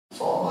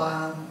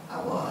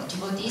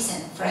devotees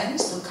and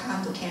friends to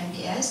come to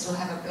KMBS to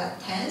have a blood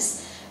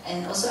test,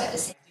 and also at the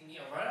same time,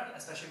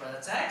 especially Brother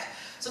Jack.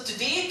 So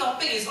today's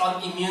topic is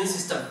on immune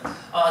system.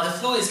 The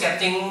flu is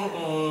getting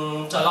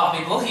to a lot of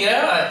people here.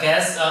 I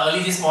guess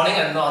early this morning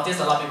I noticed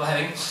a lot of people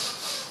having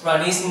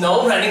running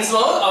slow or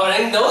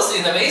running nose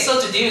in a way. So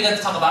today we're going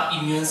to talk about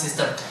immune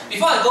system.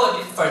 Before I go a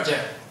bit further,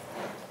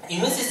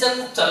 immune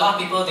system to a lot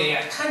of people, they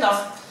are kind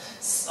of,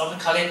 we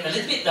call it a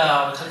little bit,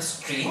 we call it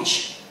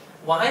strange.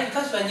 Why?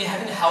 Because when you're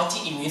having a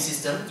healthy immune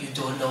system, you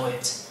don't know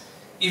it.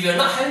 If you're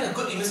not having a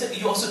good immune system,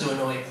 you also don't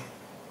know it.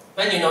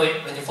 When you know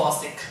it, when you fall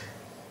sick.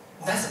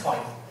 That's the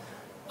point.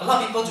 A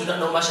lot of people do not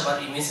know much about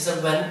the immune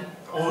system. When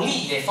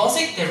only they fall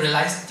sick, they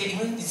realize the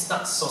immune is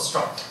not so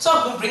strong. So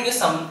I'm going to bring you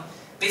some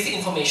basic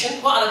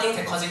information. What other things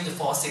that cause you to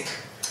fall sick?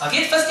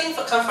 Okay, first thing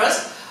come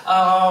first.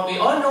 We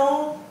all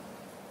know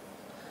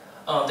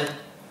the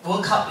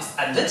World Cup is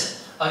ended.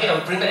 Okay,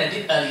 I'll bring that a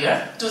bit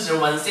earlier.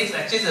 2016.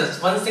 Actually, the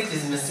 16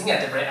 is missing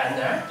at the very end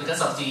there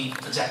because of the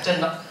projector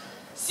not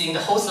seeing the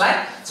whole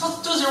slide. So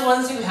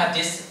 2016 we have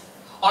this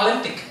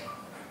Olympic,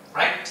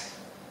 right?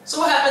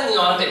 So what happened in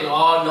the Olympic? We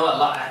all know a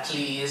lot of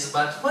athletes,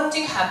 but one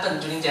thing happened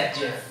during that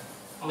year.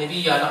 Maybe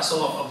you are not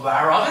so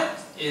aware of it.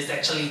 Is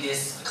actually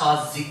this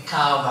called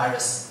Zika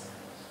virus.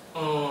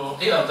 Are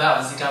you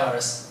aware of Zika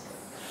virus?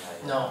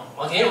 No.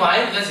 Okay,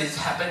 why? Because it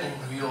happened in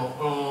Rio,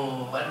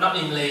 but not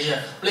in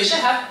Malaysia. Malaysia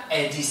have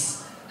Aedes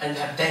and we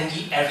have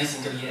dengue every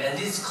single year, and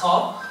this is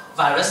called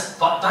virus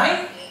brought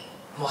by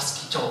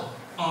mosquito.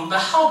 But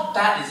how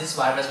bad is this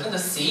virus? We're going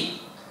to see.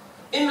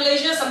 In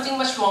Malaysia, something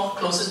much more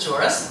closer to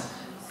us,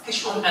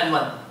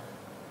 H1N1.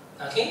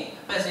 Okay,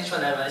 where's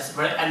H1N1? It's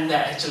very end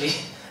there actually.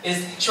 It's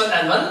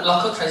H1N1,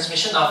 local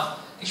transmission of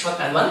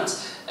H1N1.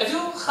 Have you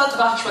heard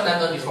about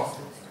H1N1 before?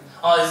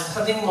 Or is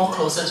something more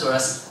closer to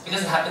us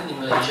because it happened in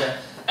Malaysia.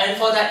 And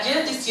for that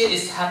year, this year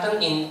it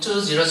happened in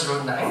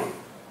 2009.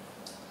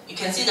 You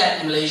can see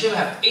that in Malaysia we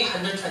have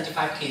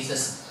 825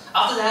 cases.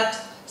 After that,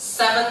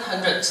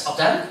 700 of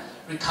them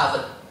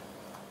recovered.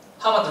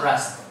 How about the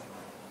rest?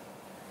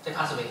 They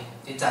passed away,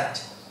 they died.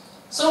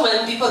 So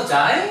when people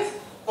die,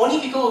 only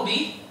people will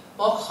be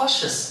more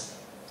cautious.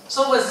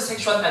 So what is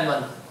this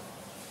H1N1?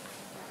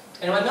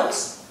 Anyone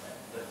knows?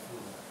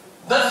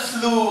 Bird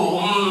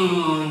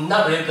flu.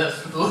 Not really bird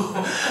flu.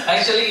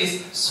 Actually,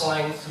 it's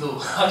swine flu.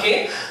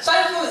 Okay,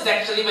 swine flu is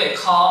actually what they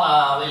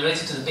call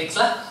related to the pigs,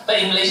 but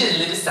in Malaysia it's a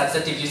little bit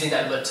sensitive using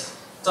that word,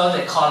 so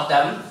they call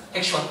them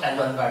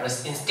H1N1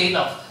 virus instead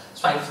of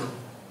swine flu.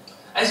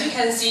 As you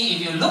can see,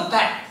 if you look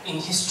back in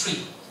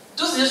history,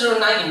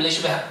 2009 in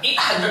Malaysia we have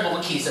 800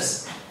 over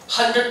cases,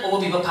 100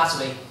 over people passed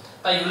away.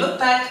 But you look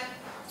back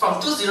from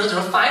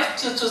 2005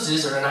 till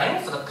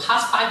 2009, for the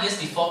past 5 years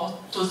before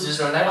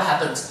 2009, what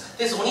happened?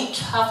 There's only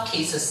 12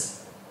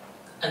 cases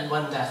and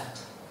 1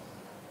 death.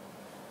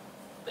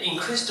 It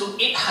increased to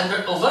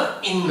 800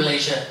 over in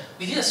Malaysia.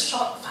 Within a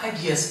short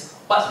 5 years,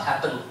 what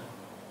happened?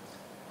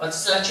 What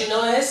to let you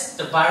know is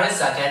the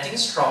viruses are getting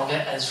stronger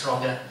and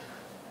stronger.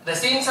 At the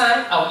same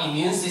time, our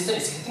immune system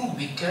is getting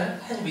weaker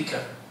and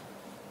weaker.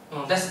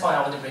 That's the point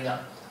I want to bring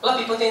up. A lot of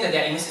people think that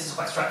their immune system is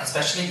quite strong,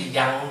 especially the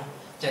young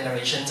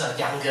generations, or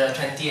younger,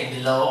 20 and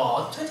below,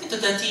 or 20 to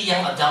 30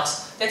 young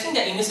adults. They think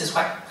their immune system is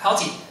quite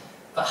healthy.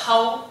 But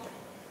how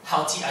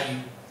healthy are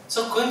you?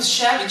 So I'm going to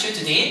share with you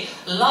today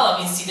a lot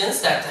of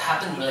incidents that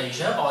happen in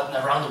Malaysia or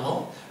around the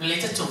world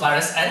related to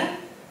virus and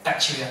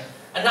bacteria.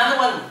 Another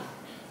one,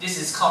 this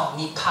is called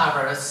Nipah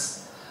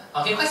virus.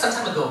 Okay, quite some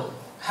time ago.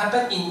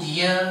 Happened in the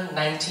year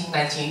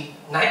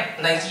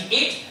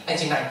 1998,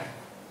 99,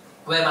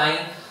 where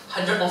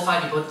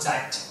 105 people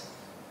died.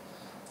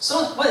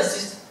 So what is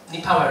this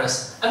Nipah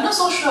virus? I'm not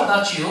so sure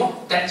about you.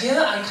 That year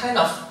I kind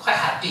of quite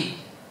happy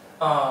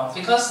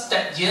because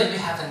that year we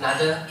have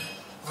another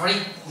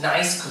very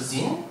nice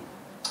cuisine.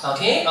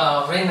 Okay,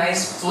 very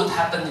nice food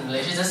happened in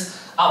Malaysia, just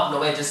out of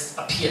nowhere, just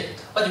appeared.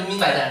 What do you mean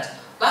by that?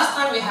 Last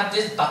time we have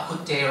this bak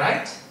kut teh,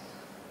 right?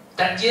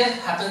 That year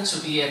happened to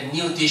be a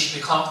new dish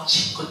we call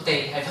chik kut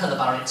teh. Have you heard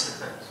about it?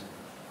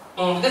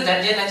 Because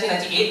that year,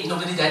 1998,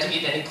 nobody dared to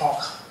eat any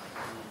pork.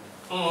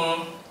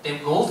 They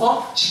go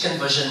for chicken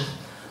version.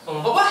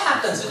 But what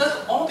happens?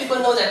 Because all people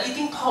know that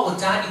eating pork will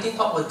die, eating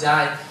pork will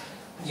die.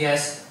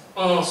 Yes,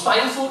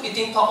 swine flu,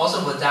 eating pork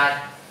also will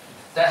die.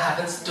 That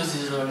happens in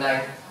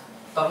 2009.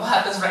 But what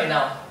happens right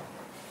now?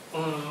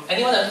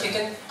 Anyone have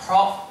taken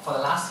pork for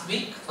the past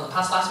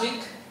last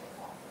week?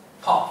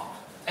 Pork.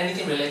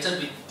 Anything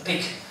related with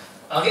pig.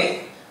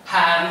 Okay?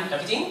 Ham,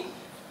 everything.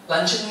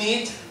 Luncheon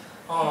meat.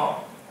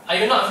 Are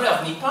you not afraid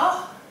of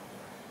Nipah?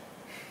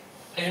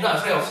 Are you not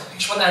afraid of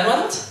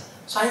H1N1?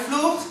 Swine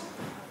flu?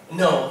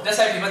 No, that's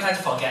why people tend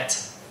to forget.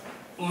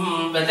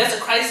 When there's a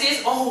crisis,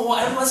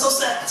 everyone's so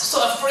sad,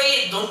 so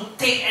afraid, don't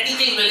take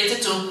anything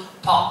related to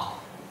pork.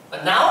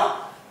 But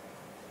now,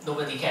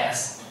 nobody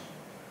cares.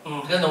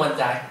 Because no one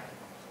died.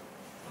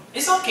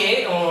 It's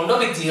okay, no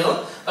big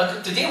deal.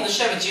 But today I'm going to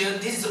share with you,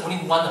 this is only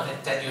one of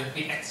it that you have to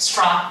be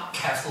extra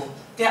careful.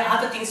 There are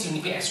other things you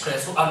need to be extra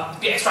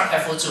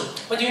careful too.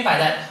 What do you mean by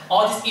that?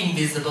 All these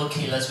invisible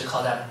killers, we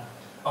call them.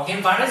 Okay,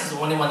 virus is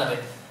only one of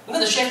it. I'm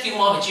going to share a few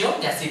more with you.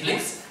 They are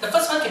siblings. The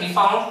first one can be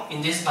found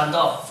in this bundle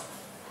of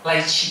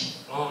lychee.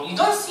 You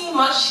don't see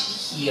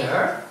much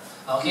here.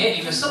 Okay,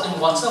 if you soak in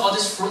water, all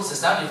these fruits and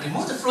stuff, if you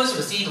remove the fruits,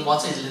 you'll see the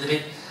water is a little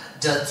bit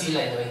dirty,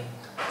 like anyway.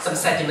 Some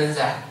sediments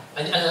there.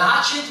 And you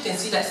enlarge it, you can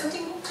see that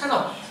something kind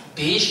of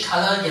beige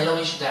color,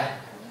 yellowish there.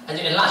 And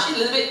you enlarge it a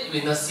little bit,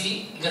 you can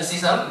see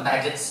some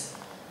maggots.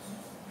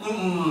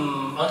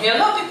 Okay, a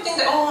lot of people think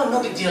that, oh,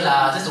 no big deal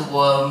lah, just a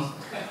worm.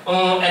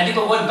 And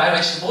people won't buy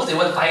vegetables, they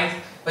won't find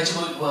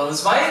vegetable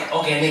worms. Why?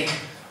 Organic.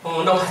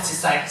 No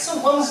pesticide.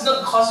 So worms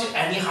don't cause you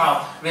any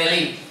harm,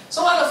 really.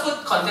 So while the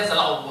food contains a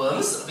lot of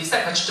worms,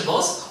 besides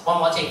vegetables, one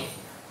more thing.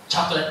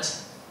 Chocolate.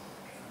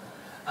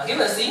 Okay,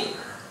 let's see.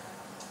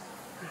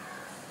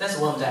 There's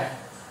a worm there.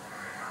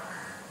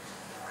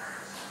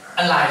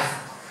 Alive.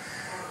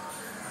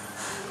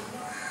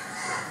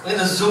 We're going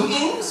to zoom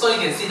in so you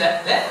can see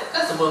that.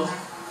 That's the worm.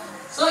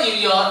 So if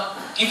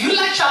you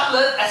like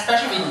chocolate,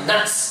 especially with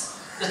nuts,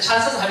 the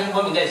chances of having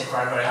worm in there is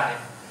very, very high.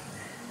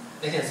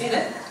 You can see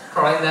that?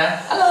 Crawling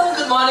there. Hello,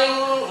 good morning.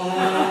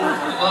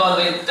 All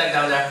the way back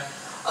down there.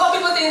 A lot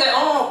of people think that,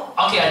 oh,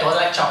 okay, I don't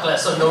like chocolate,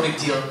 so no big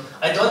deal.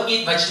 I don't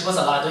eat vegetables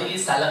a lot, I don't eat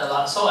salad a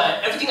lot, so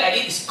everything I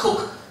eat is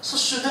cooked, so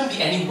shouldn't be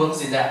any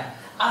worms in there.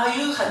 Are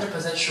you 100%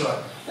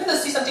 sure? You're going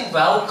to see something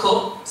well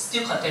cooked,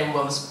 still contain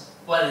worms.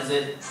 What is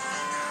it?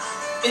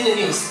 In the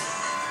news.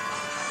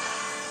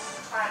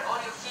 Alright, all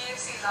you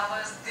KFC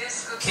lovers,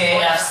 this could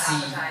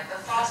KFC.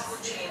 The fast food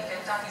chain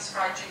Kentucky's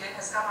Fried Chicken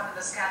has come under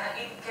the scanner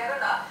in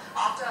Kerala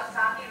after a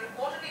family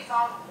reportedly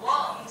found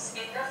worms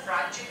in their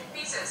fried chicken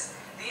pieces.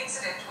 The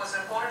incident was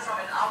reported from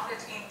an outlet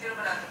in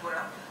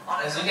Thiruvananthapuram.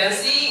 As you can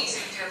see,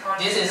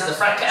 this is the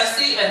fried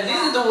KFC and this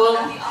is the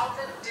worm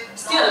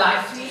still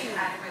alive.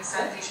 Adequate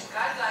sanitation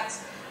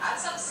guidelines, and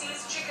some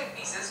seized chicken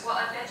pieces were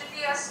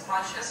allegedly as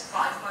much as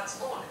 5 months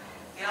old.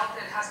 The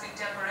outlet has been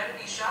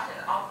temporarily shut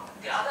and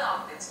the other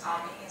outlets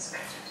are being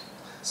inspected.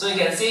 So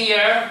you can see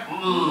here,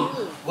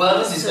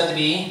 worms is going to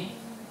be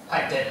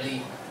quite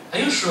deadly. Are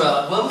you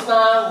sure? Worms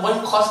now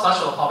won't cause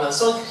much of a problem.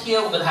 So here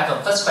we're going to have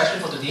a first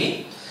question for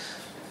today.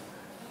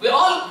 We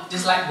all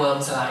dislike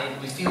worms,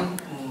 and we feel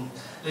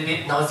a little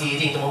bit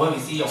nauseating the moment we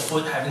see your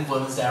food having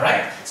worms there,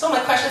 right? So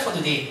my question for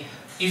today,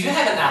 if you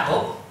have an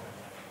apple,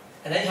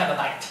 and then you have a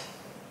bite,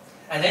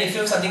 and then you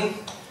feel something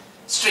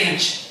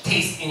strange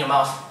taste in your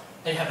mouth,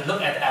 then you have a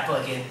look at the apple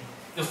again,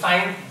 you'll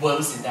find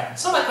worms in there.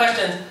 So my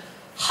question,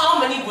 how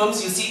many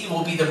worms you see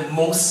will be the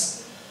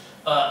most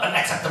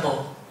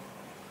unacceptable?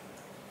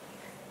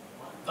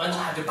 Once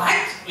you have your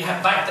bite, you have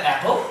a bite of the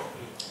apple,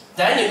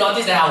 then you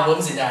notice there are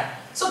worms in there.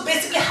 So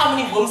basically, how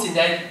many worms in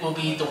there will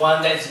be the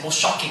one that is most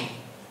shocking?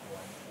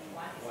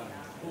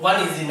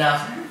 One is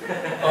enough.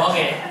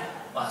 Okay.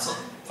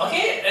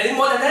 Okay, any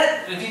more than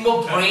that? Will be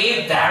more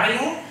brave,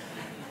 daring?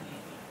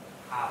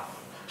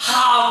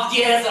 Half.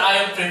 Yes,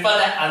 I prefer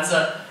that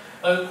answer.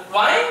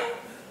 Why?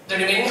 The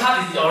remaining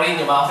half is already in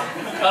your mouth.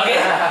 Okay?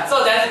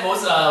 So that's the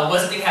most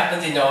worst thing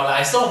happens in your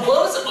life. So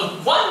worms,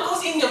 if one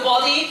goes in your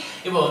body,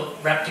 it will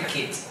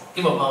replicate.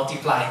 It will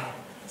multiply.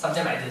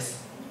 Something like this.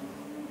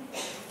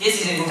 This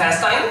is the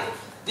intestine.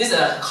 This is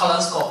a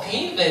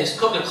colonoscopy. When you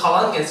scope the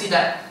colon, you can see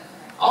that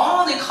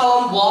all the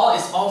colon wall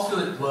is all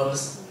filled with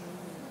worms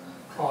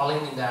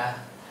crawling in there.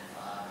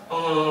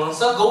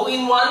 So go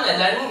in one and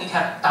then you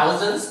have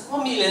thousands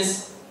or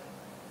millions.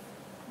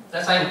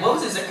 That's why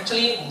worms is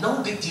actually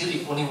no big deal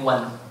if only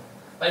one.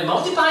 But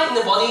multiply in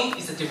the body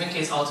is a different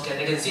case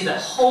altogether. You can see the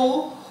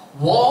whole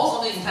walls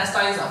of the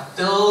intestines are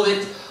filled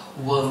with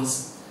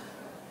worms.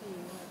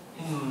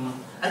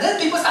 And then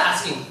people start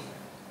asking,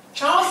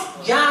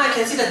 Charles, yeah, I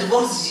can see that the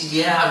worms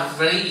are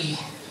very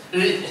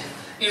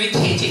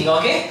irritating,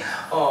 okay?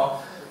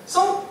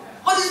 So,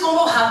 what is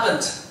normal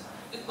happened?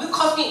 Will it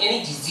cause me any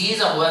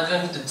disease or we're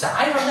going to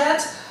die from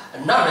that?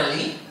 Not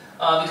really,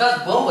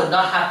 because worm will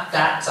not have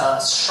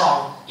that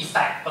strong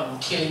effect on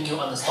killing you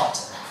on the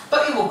spot.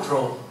 But it will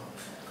grow.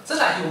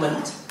 Just like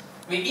humans,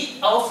 we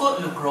eat our food,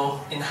 it will grow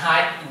in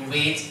height, in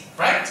weight,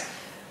 right?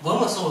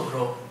 Worm also will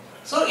grow.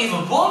 So if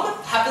a worm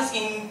happens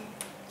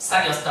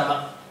inside your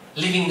stomach,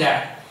 living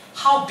there,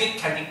 how big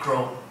can it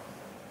grow?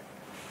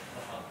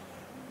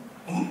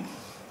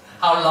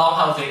 How long,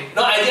 how big?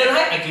 No idea,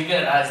 right? I'll give you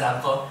another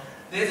example.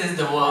 This is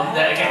the worm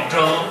that can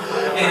grow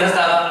in the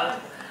stomach.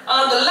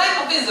 The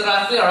length of it is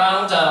roughly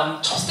around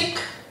chopstick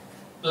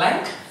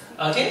length.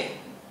 Okay?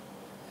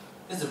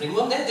 This is the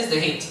ringworm there, this is the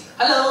head.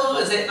 Hello,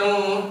 is it?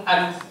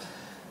 I'm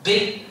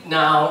big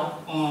now.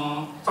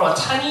 From a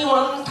tiny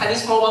one, tiny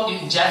small one, you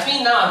ingest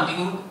me, now I'm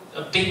being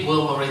a big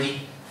worm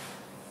already.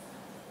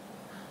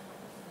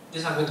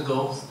 This is how I'm going to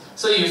go.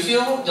 So you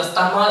feel your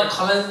stomach, your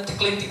colon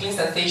tickling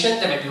sensation,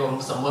 there might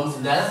be some worms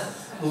in there,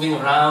 moving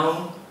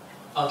around.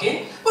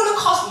 Okay? Will not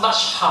cause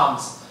much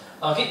harms.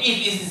 Okay?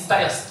 If it's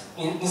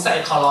inside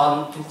your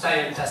colon, inside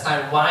your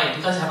intestine, why?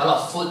 Because you have a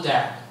lot of food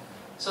there.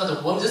 So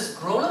the worm just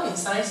grow in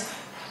size.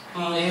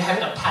 You're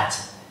having a pet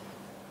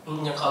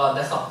in your colon,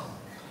 that's all.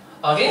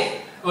 Okay?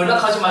 It will not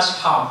cause you much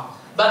harm.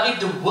 But if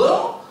the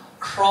worm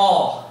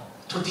crawl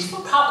to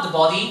different part of the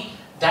body,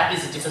 that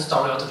is a different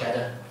story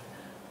altogether.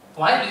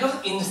 Why?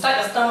 Because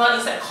inside the stomach,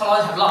 inside the colon,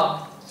 you have a lot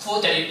of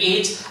food that you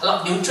eat, a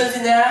lot of nutrients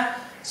in there,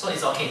 so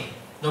it's okay.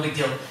 No big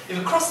deal. If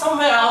you cross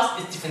somewhere else,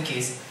 it's a different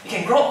case. It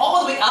can grow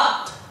all the way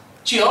up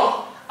to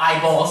your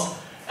eyeballs,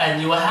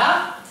 and you will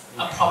have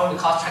a problem we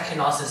call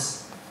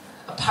trichinosis,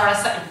 a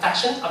parasite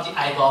infection of the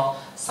eyeball,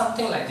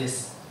 something like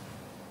this.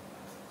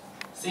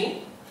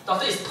 See?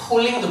 Doctor is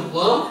pulling the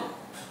worm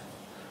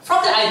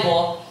from the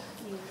eyeball.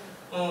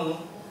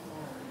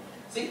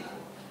 See?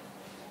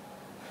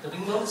 The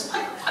ringworm is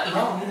quite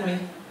long anyway.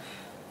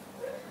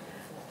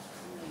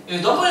 If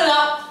you don't pull it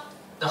out,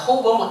 the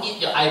whole worm will eat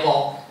your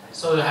eyeball,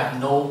 so you have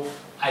no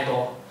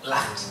eyeball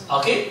left.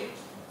 Okay?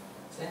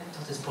 See?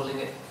 Doctor is pulling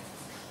it.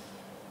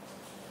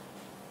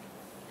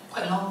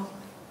 Quite long.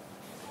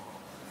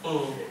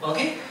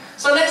 Okay?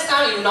 So next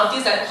time you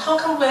notice that how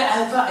come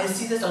wherever I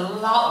see there's a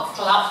lot of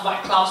clouds,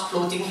 white clouds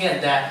floating here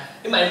and there.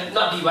 It might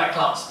not be white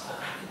clouds.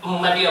 It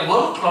might be a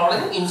worm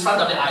crawling in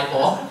front of the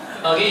eyeball.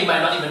 Okay, you might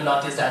not even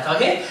notice that.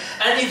 Okay?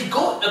 And if you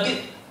go a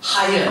bit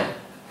higher,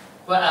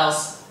 what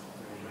else?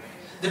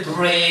 The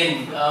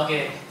brain.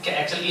 Okay, can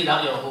actually eat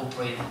out your whole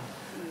brain.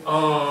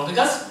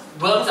 Because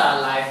worms are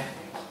alive.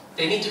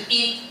 They need to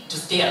eat to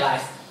stay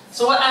alive.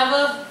 So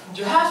whatever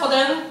you have for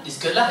them is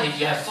good lah. If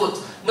you have food.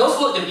 No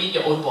food, they will eat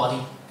your own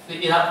body. They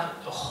eat up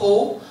your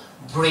whole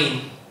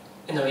brain.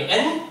 In a way.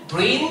 And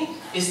brain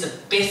is the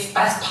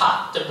best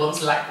part that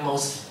worms like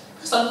most.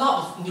 There's a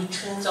lot of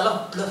nutrients, a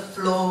lot of blood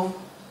flow.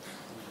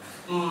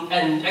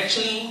 And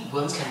actually,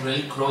 worms can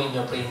really grow in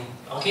your brain.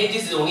 Okay,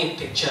 this is only a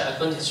picture. I'm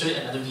going to show you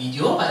another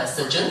video by a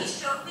surgeon. He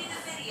showed me the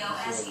video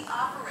as he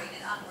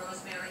operated on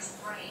Rosemary's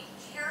brain,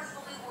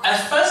 carefully working.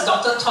 At first,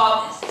 doctor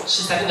thought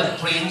she's having a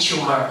brain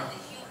tumor.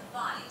 The human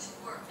body to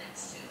work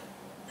next to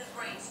the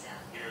brainstem.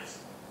 Here's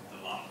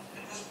the lump.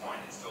 At this point,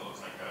 it still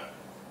looks like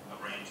a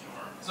brain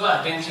tumor. So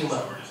a brain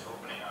tumor. So we're just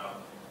opening up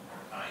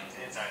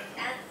inside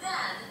the And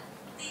then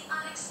the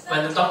unexpected.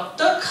 When the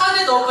doctor cut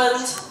it open,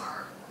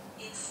 Tumor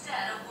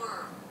instead of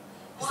worm.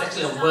 it's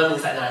actually a worm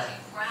inside there.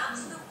 He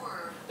grabs the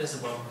worm. There's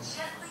a worm.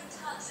 Gently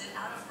tugs it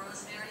out of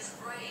Rosemary's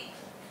brain.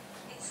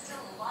 It's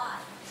still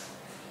alive.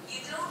 You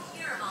don't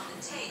hear him on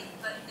the tape,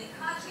 but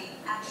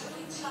Nikaji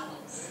actually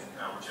chuckles.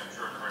 which I'm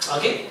sure corrects.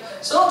 Okay,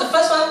 so the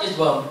first one is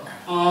worm.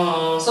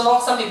 So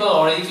some people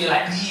already feel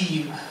like,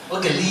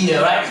 okay,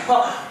 right?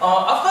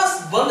 Of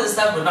course, worm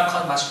itself will not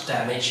cause much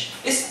damage.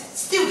 It's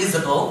still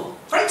visible,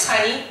 very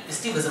tiny, it's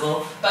still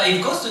visible, but if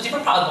it goes to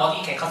different part of the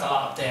body, it can cause a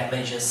lot of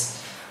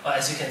damages.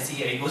 As you can see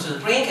here, it goes to the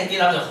brain, can eat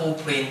out the whole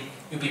brain,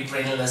 you'll be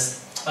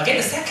brainless. Okay,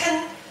 the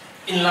second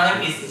in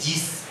line is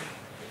yeast.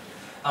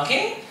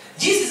 Okay,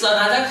 yeast is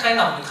another kind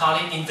of, we call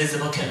it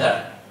invisible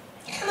killer.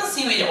 You cannot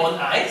see with your own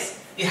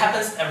eyes, it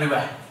happens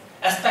everywhere.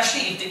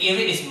 Especially if the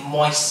area is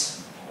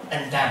moist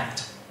and damp.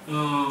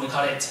 We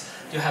call it,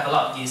 you have a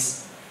lot of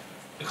yeast.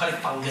 We call it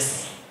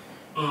fungus.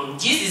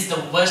 Yeast is the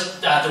word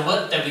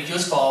that we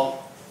use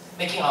for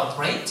making our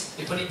bread.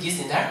 We put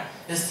yeast in there.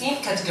 The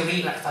same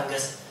category like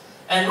fungus.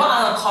 And what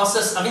are the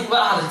causes, what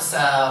are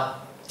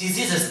the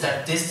diseases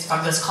that this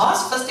fungus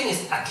causes? First thing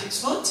is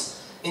athlete's foot.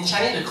 In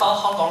Chinese we call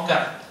Hong Kong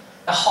gut.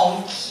 The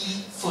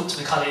honky foot,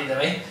 we call it that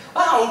way.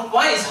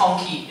 Why is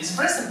honky? It's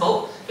very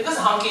simple. Because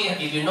honky,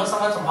 if you know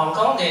someone from Hong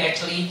Kong, they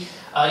actually, you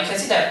can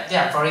see that they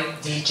are very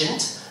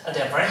diligent, and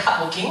they are very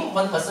hardworking.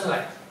 One person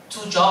like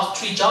 2 jobs,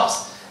 3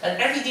 jobs, and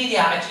every day they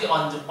are actually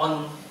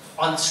on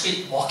the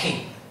street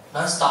walking,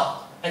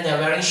 non-stop, and they are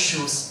wearing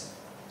shoes.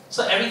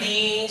 So every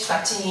day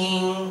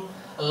sweating,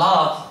 a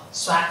lot of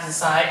sweat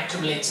inside,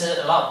 accumulated,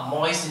 a lot of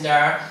moist in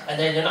there, and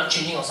then you're not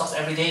changing your socks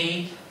every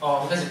day,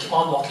 because you keep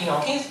on walking.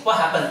 Okay, what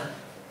happened?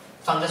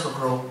 Fungus will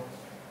grow.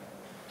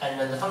 And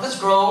when the fungus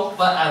grow,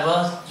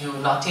 whatever you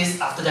notice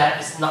after that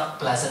is not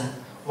pleasant.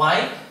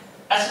 Why?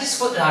 Athlete's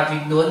foot are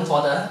renowned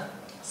for the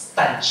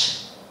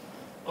stench.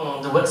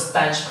 The word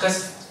stench,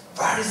 because it's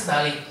very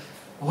smelly.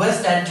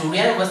 Worse than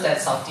durian, worse than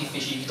salty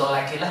fish if you don't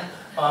like it.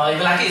 If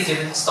you like it, it's a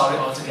different story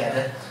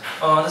altogether.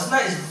 The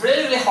smell is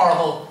really, really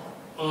horrible.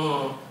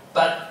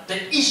 But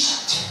the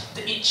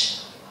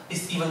itch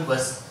is even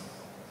worse.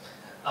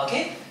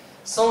 Okay?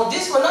 So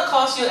this will not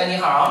cause you any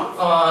harm.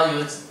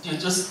 You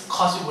just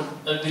cause you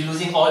would be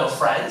losing all your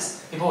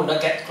friends. People will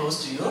not get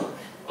close to you.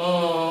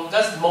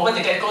 Because the moment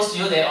they get close to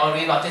you, they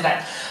already notice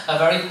that a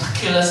very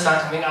peculiar smell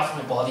coming out from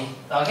your body.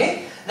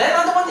 Okay? Then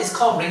another one is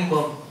called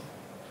ringworm.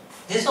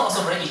 This one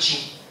also very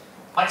itchy.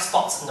 White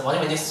spots in the body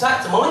when you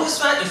sweat. The moment you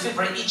sweat, you feel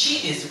very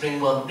itchy. Is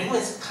ringworm. Ringworm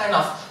is kind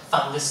of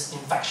fungus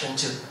infection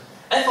too.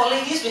 And for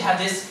ladies, we have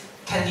this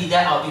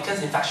candida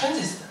albicans infection.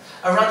 Is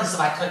around the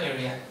cervical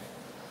area.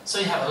 So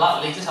you have a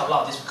lot, ladies have a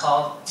lot of this we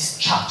call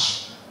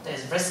discharge. That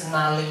is very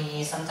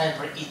smelly, sometimes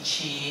very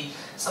itchy.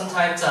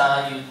 Sometimes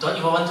you don't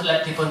even want to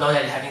let people know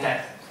that you're having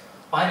that.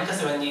 Why?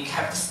 Because when you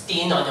have the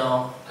stain on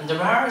your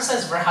underwear, so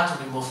it's very hard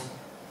to remove.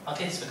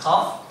 Okay, this we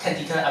call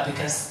candida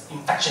albicans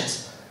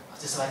infections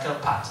of the cervical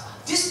part.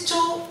 These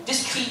 3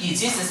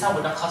 diseases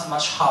will not cause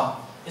much harm.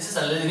 This is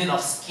a little bit of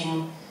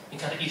skin, we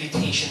call it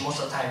irritation most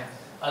of the time.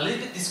 A little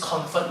bit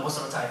discomfort most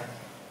of the time.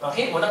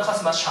 Okay, will not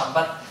cause much harm,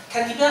 but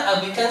Candida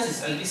albicans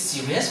is a little bit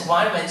serious.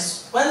 Why?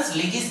 Once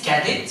ladies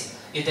get it,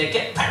 if they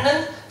get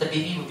pregnant, the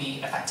baby will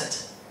be affected.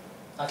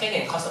 Okay,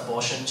 can cause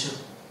abortion too.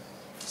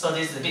 So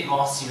this is a bit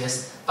more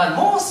serious. But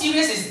more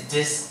serious is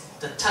this,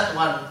 the third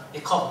one, they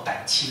call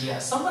bacteria.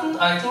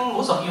 I think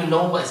most of you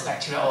know what is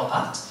bacteria all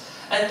about.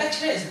 And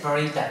bacteria is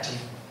very deadly.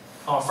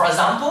 For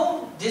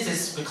example, this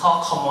is we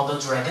call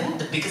Komodo dragon,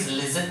 the biggest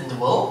lizard in the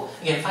world.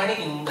 You can find it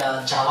in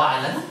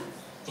Java Island,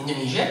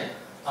 Indonesia.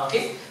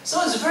 Okay,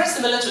 so it's very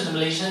similar to the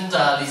Malaysian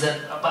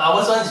lizard, but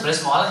ours one is very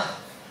small.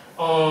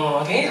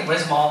 Okay, very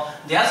small.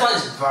 The other one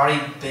is very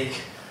big,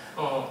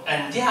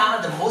 and they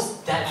are the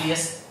most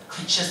deadliest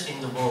creatures in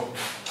the world.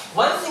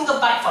 One single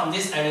bite from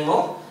this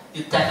animal,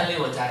 you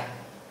definitely will die.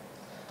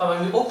 But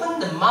when we open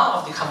the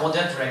mouth of the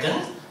Komodo dragon,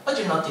 what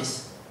do you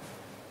notice?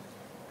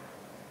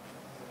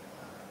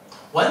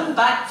 One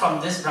bite from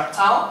this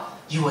reptile,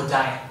 you will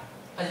die.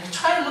 But if you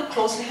try to look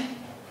closely,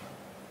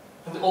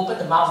 when we open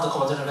the mouth of the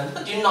Komodo dragon,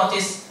 what do you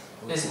notice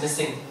is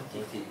missing?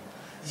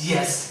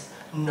 Yes,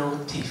 no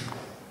teeth.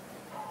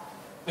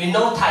 We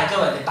know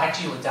tiger, when they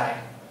bite you, will die,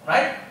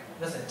 right?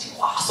 Because the teeth,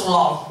 wow, so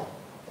long.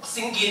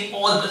 Sink in,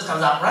 all the blood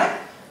comes out, right?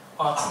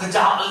 Or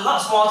crocodile, a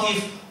lot of small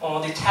teeth,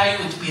 or they tear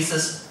you into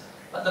pieces.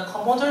 But the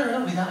Komodo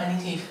dragon without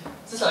any teeth,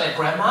 just like a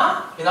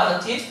grandma without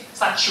the teeth,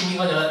 start chewing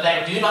on your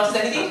leg. Do you notice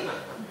anything?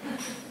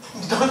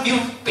 You don't feel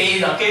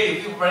pain, okay?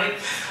 You feel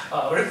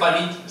very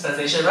funny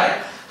sensation,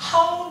 right?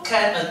 How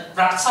can a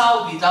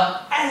reptile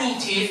without any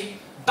teeth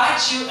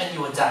bite you and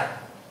you will die?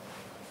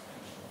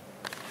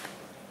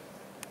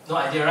 No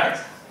idea, right?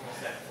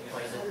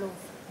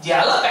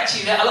 Yeah, a lot of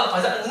bacteria, a lot of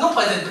poison. No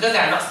poison because they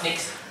are not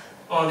snakes.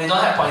 They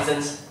don't have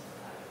poisons.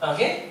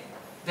 Okay?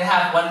 They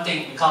have one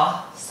thing we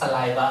call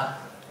saliva.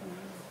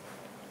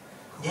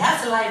 Their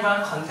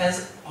saliva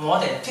contains more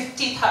than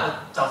 50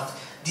 types of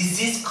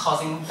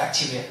disease-causing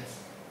bacteria.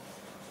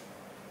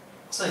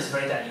 So it's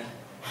very deadly.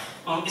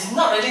 It's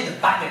not really the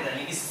bite that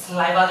deadly, it's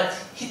saliva that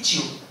hits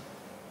you.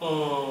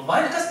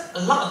 Why? Because a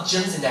lot of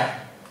germs in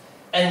there.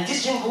 And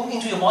this germ go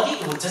into your body,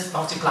 it will just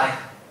multiply.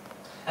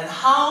 And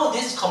how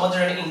this Komodo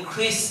dragon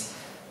increase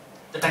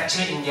the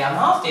bacteria in their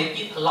mouth, they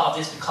eat a lot of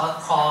this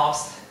because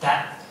crops,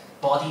 that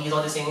bodies,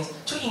 all these things,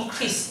 to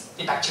increase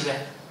the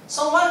bacteria.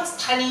 So one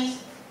tiny,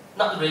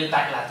 not really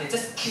bad lah, they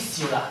just kiss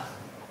you lah.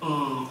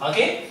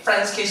 Okay?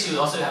 Friends kiss you,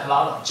 also you have a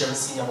lot of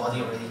germs in your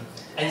body already.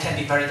 And can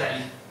be very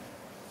deadly.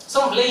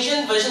 So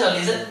Malaysian version of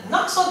lizard,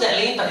 not so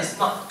deadly, but it's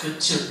not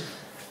good too.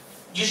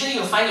 Usually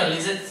you find your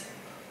lizards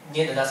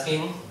near the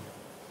dustbin.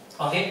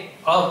 Okay?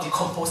 A lot of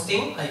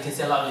decomposing, and you can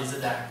see a lot of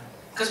lizard there.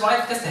 Because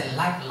why? Because they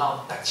like a lot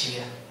of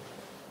bacteria.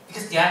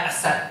 Because their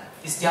asset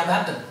is their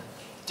weapon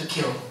to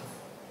kill.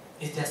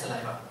 It's their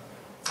saliva.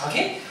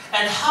 Okay?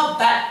 And how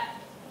bad,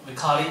 we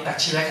call it,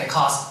 bacteria can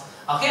cause.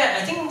 Okay,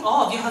 I think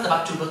all of you heard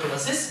about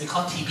tuberculosis, we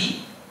call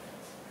TB.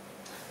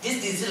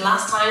 This disease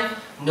last time,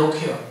 no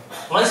cure.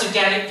 Once you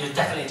get it, you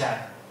definitely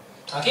die.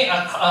 Okay,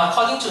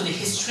 according to the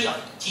history of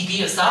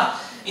TB itself,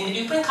 in the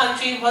European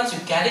country, once you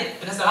get it,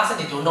 because the last time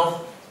they don't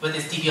know whether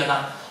it's TB or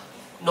not,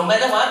 no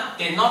matter what,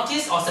 they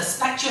notice or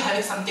suspect you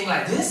having something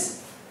like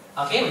this.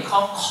 Okay, we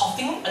call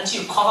coughing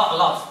until you cough out a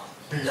lot of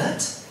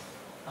blood.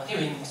 Okay,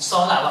 we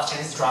saw a lot of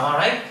Chinese drama,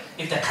 right?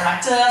 If the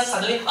character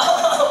suddenly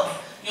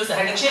use the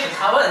handkerchief and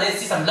cover and then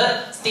see some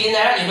blood stain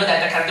there, you know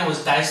that the character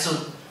will die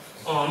soon.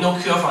 No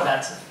cure for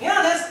that.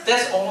 Yeah,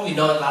 that's all we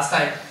know last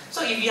time.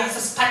 So if you are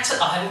suspected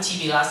of having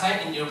TB last time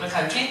in European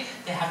country,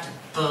 they have to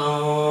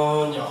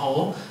burn your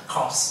whole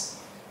corpse.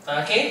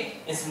 Okay?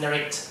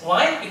 Incinerate.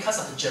 Why? Because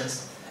of the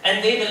germs.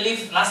 And they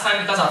believe last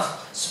time because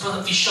of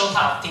superficial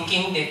type of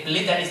thinking, they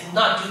believe that it's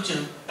not due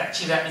to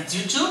bacteria, it's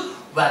due to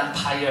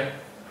vampire.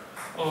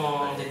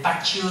 They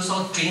bite you,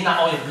 so drain out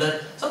all your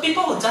blood. So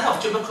people who die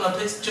of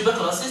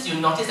tuberculosis, you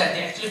notice that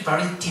they're actually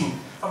very thin.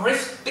 From very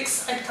big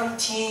side become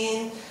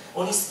thin,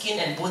 only skin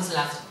and bones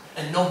left,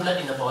 and no blood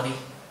in the body.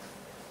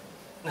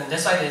 And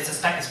that's why they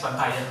suspect it's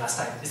vampire last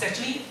time. It's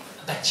actually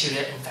a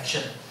bacterial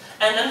infection.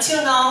 And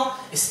until now,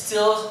 it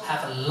still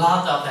have a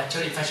lot of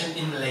bacterial infection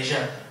in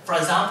Malaysia. For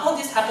example,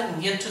 this happened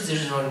in year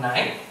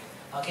 2009.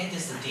 Okay,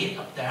 this is the date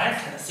up there, you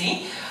can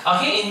see.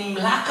 Okay, in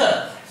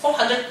Malacca,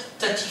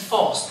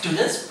 434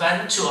 students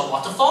went to a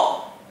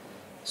waterfall,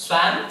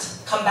 swam,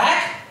 come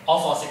back, all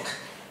fall sick.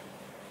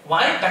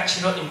 Why?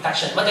 Bacterial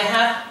infection. What they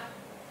have,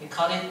 we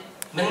call it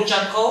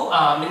meningococcal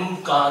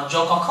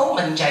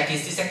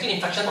meningitis. It's actually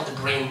infection of the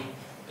brain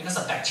because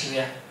of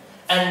bacteria.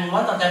 And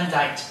one of them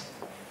died.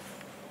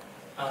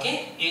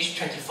 Okay, age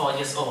 24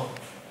 years old.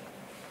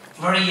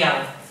 Very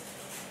young.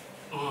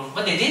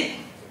 What they did?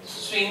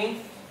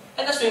 Swim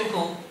at the swimming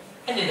pool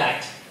and they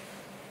died.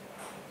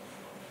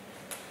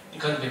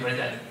 It's going to be very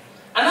deadly.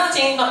 Another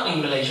thing, not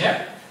in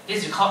Malaysia,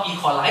 this we call E.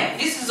 coli.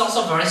 This is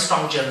also very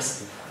strong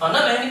germs. Not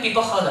many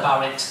people heard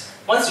about it.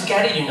 Once you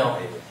get it, you know.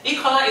 E.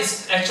 coli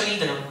is actually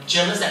the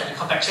germs that we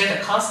call bacteria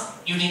that cause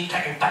urinary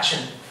tract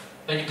infection.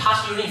 When you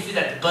pass urine, you feel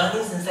that the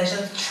burning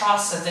sensation,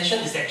 trough sensation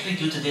is actually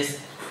due to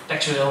this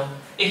bacterial.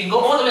 It can go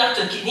all the way up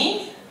to the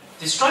kidney,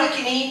 destroy the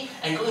kidney,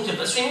 and go into the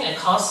bloodstream and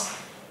cause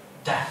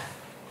death.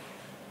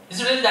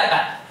 Is it really that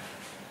bad?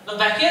 Look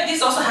back here,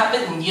 this also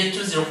happened in year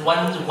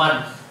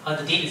 2011.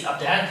 The date is up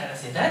there, I cannot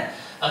say that.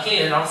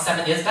 Okay, around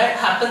 7 years back,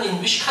 happened in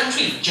which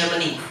country?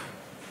 Germany.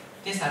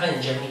 This happened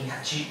in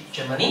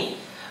Germany.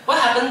 What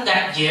happened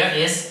that year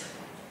is,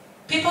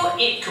 people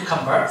ate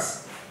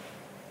cucumbers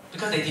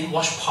because they didn't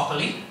wash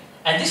properly,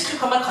 and this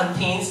cucumber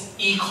contains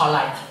E.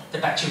 coli, the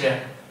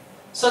bacteria.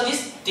 So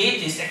this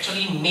date is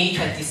actually May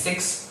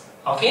 26.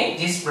 Okay,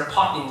 this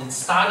report in the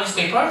Star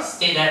newspaper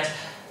stated that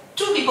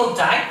 2 people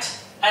died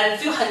and a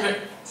few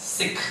hundred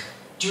sick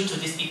due to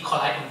this E.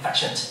 coli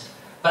infection.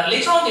 But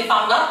later on they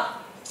found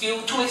out,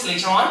 2 weeks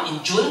later on,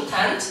 in June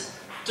 10th,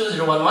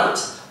 2011,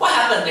 what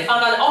happened? They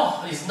found out,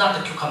 oh, it's not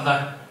the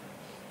cucumber.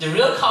 The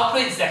real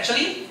culprit is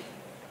actually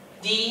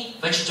the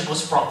vegetable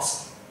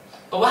sprouts.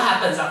 But what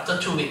happens after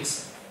 2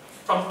 weeks?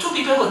 From 2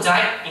 people who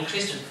died,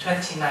 increased to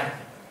 29.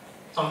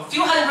 From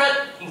few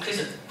hundred, increased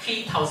to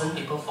 3,000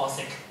 people fall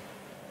sick.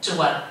 To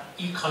what?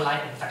 E.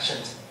 coli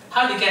infections.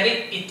 How do you get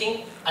it?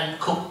 Eating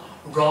uncooked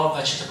raw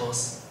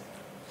vegetables.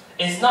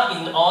 It's not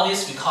in all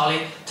these, we call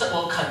it third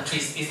world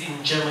countries, it's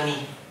in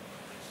Germany.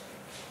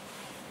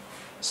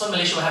 So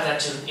Malaysia will have that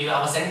too. If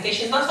our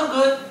sanitation is not so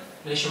good,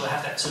 Malaysia will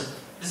have that too.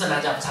 This is a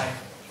matter of time.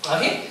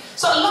 Okay?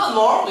 So a lot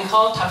more, we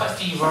call typhoid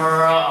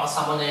fever, or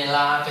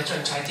salmonella,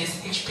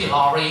 gastroenteritis, H.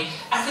 pylori,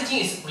 everything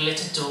is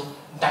related to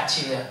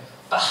bacteria.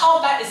 But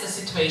how bad is the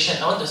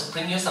situation? I want to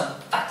bring you some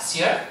facts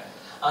here.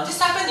 This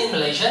happened in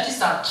Malaysia.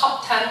 These are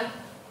top 10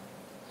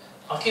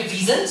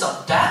 reasons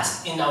of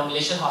death in our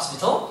Malaysian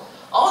hospital.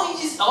 All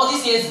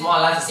these years is more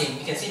or less the same.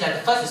 You can see that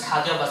the first is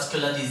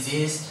cardiovascular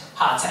disease,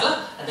 heart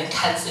attack, and then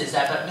cancer is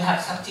there, but we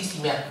have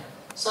septicemia.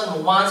 So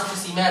number 1,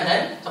 septicemia, and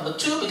then number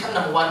 2 become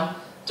number 1,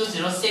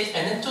 206,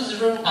 and then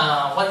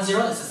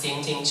 2010 is the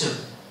same thing too.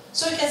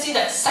 So you can see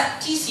that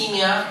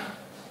septicemia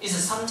is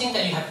something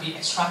that you have to be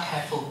extra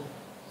careful.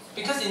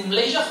 Because in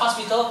Malaysia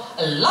hospital,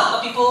 a lot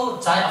of people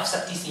die of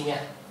septicemia.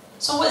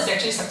 So what is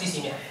actually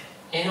septicemia?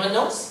 Anyone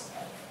knows?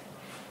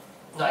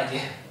 No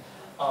idea.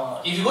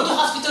 If you go to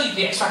hospital, you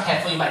be extra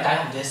careful, you might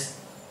die from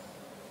this.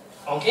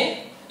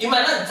 Okay? You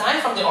might not die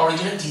from the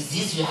original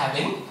disease you're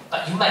having,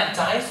 but you might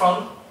die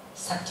from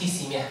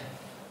septicemia.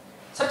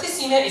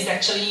 Septicemia is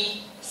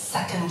actually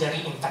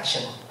secondary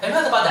infection. Have you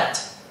heard about that?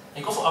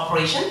 You go for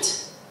operation,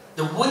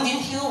 the wound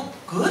didn't heal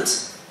good,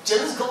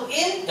 germs go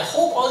in, the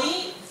whole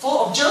body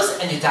full of germs,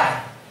 and you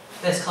die.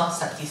 That's called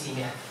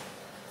septicemia.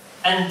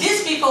 And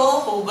these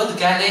people who are going to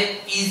get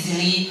it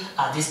easily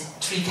are these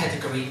 3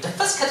 categories. The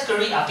first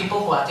category are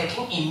people who are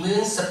taking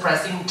immune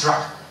suppressing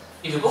drug.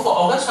 If you go for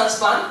organ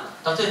transplant,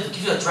 doctor will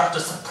give you a drug to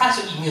suppress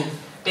your immune,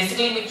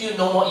 basically make you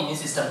no more immune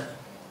system.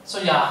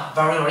 So you are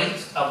very, we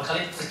call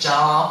it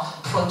fragile,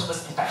 prone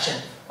towards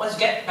infection. Once you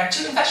get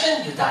bacterial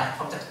infection, you die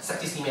from the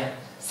septicemia.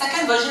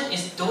 Second version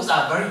is those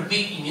are very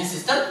weak immune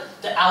system,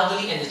 the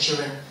elderly and the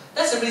children.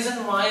 That's the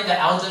reason why the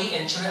elderly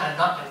and children are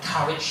not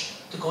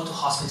encouraged to go to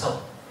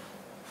hospital.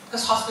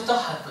 Because hospital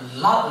have a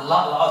lot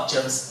of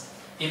germs.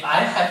 If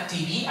I have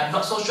TB, I'm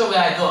not so sure where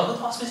I go. I go to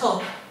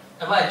hospital.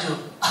 And what I do?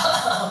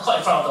 Call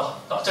in front of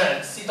the doctor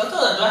and see, doctor,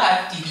 do I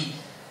have TB?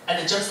 And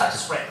the germs start to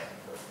spread.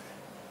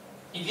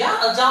 If you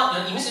are an adult,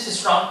 your immune system is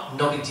strong,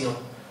 no big deal.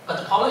 But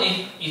the problem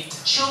is, if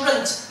the children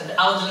and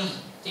the elderly,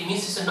 the immune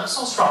system is not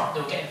so strong,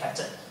 they will get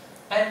infected.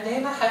 And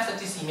they might have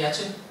septicemia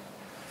too.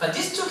 But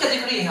these 2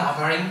 categories are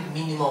very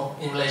minimal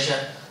in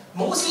Malaysia.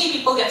 Mostly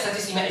people get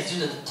septicemia is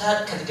due to the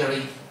third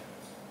category.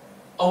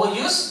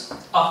 Overuse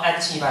of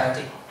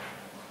antibiotic,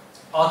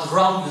 or the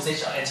wrong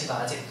usage of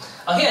antibiotic.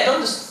 Okay, I don't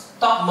want to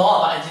talk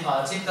more about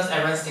antibiotic because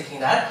everyone's taking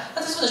that.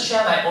 I just want to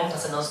share my own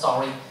personal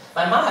story.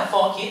 My mom had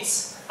 4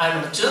 kids. I'm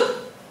number 2.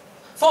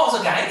 4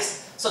 also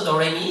guys. So do,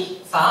 re,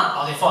 mi,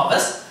 fa. Okay, 4 of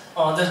us.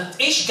 The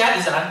age gap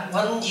is like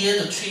 1 year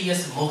to 3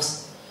 years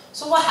most.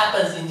 So what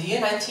happens in the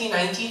year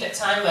 1990, that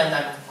time when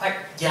I'm quite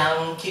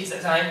young kids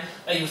that time,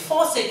 when you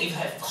fall sick, if you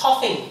have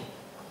coughing,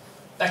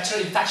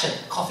 bacterial infection,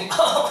 coughing,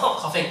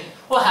 coughing.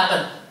 What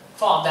happened?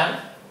 4 of them,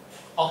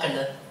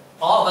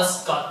 all of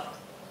us got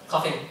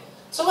coughing.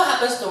 So what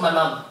happens to my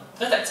mom?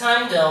 At that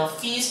time, the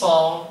fees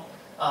for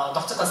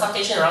doctor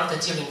consultation around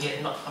 30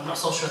 ringgit. I'm not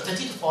so sure,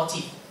 30 to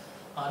 40.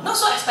 Not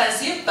so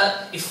expensive,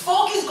 but if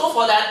 4 kids go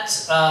for that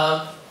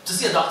to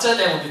see a doctor,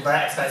 that would be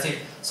very expensive.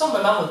 So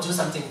my mom would do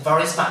something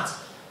very smart.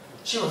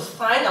 She would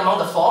find among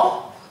the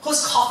 4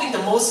 who's coughing the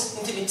most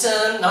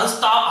intermittent,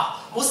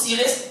 non-stop, most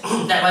serious.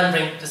 That one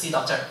bring to see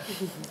doctor.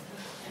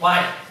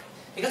 Why?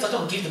 Because doctor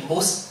will give the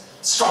most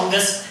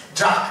strongest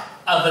drug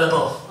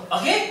available.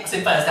 Okay?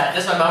 Simple as that.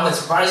 That's why my mom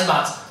is very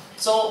smart.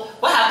 So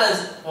what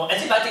happens? Well,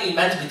 antibiotic is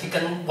meant to be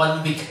taken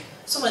 1 week.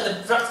 So when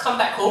the drugs come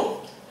back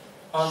home,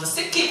 the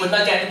sick kid will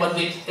not get 1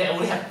 week. They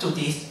only have 2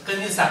 days because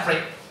they need to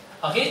separate.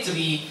 Okay? To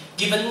be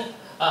given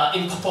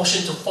in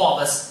proportion to 4 of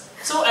us.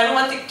 So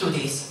everyone take 2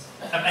 days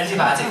of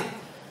antibiotic.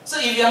 So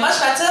if you are much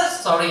better,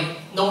 sorry,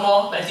 no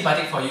more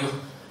antibiotic for you.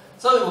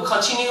 So it will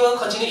continue.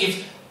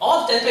 If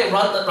all the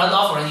antibiotic run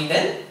off already,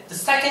 then the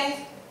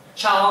second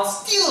child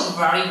still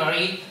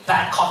very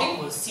bad coughing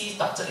will see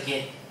doctor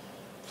again.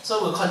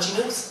 So we'll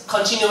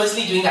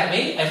continuously doing that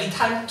way, every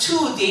time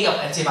 2 days of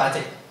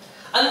antibiotic.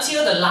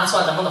 Until the last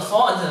one, number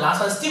 4, until the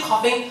last one still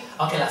coughing,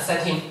 okay, let's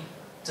send him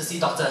to see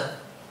doctor.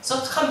 So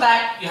to come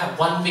back, you have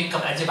 1 week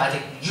of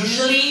antibiotic.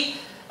 Usually,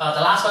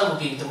 the last one will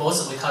be the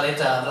most, we call it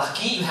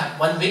lucky. You have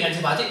 1 week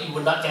antibiotic, you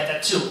will not get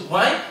that 2.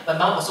 Why? My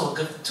mom also will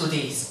give 2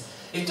 days.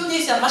 If 2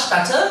 days are much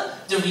better,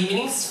 the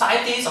remaining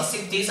 5 days or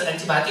 6 days of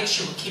antibiotic,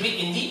 she will keep it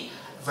in the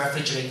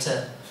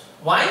refrigerator.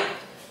 Why?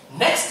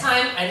 Next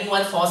time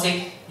anyone falls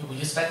sick, you will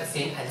use back the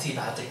same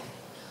antibiotic.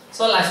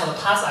 So like for the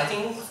past, I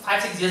think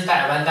 5-6 years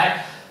back, I went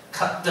back,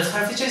 the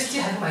refrigerator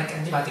still having my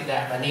antibiotic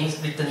there, my name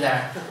is written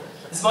there.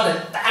 It's more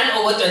than 10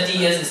 over 20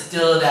 years, it's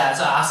still there,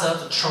 so I asked her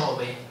to throw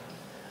away.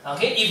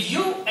 Okay,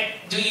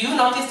 do you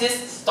notice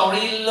this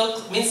story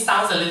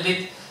sounds a little bit,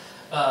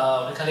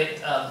 we call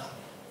it,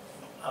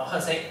 how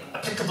to say,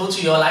 applicable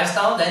to your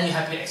lifestyle, then you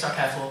have to be extra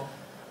careful.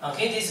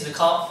 Okay, this is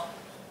called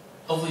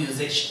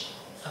overusage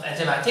of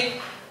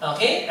antibiotic.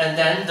 Okay, and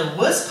then the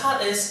worst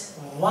part is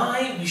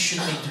why we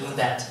should be doing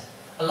that.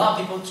 A lot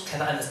of people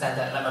cannot understand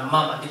that. Like my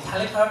mom, I've been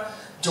telling her,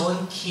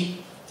 don't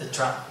keep the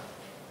drug.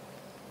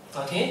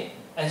 Okay,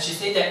 and she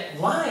said that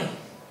why?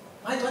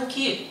 Why don't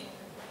keep?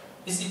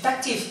 It's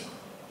effective,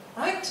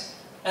 right?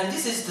 And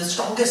this is the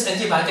strongest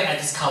antibiotic I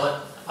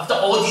discovered after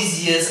all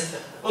these years.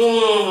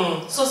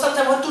 So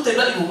sometimes 1-2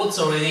 tablets it works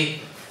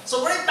already.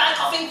 So very bad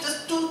coughing,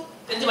 just 2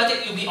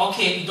 antibiotics, you'll be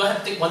okay. You don't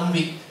have to take 1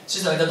 week.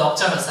 She's like the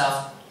doctor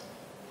herself.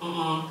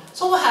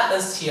 So what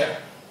happens here?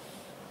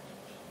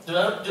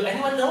 Do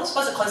anyone knows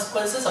what's the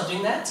consequences of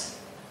doing that?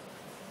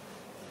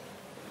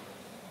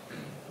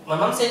 My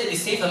mom said that it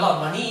saved a lot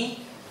of money,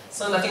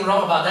 so nothing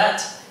wrong about that.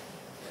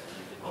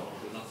 It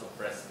will not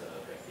suppress the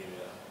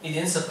bacteria. It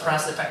didn't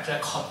suppress the bacteria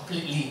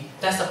completely.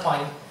 That's the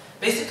point.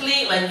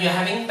 Basically, when you're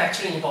having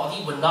bacteria in your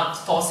body, you will not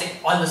fall sick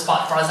on the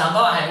spot. For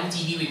example, I'm having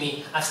TB with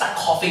me. I start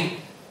coughing.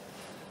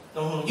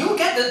 You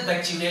get the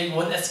bacteria, you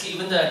won't escape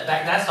even the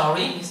back. That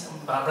story,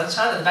 Barbara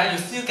Chan at the back, you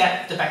still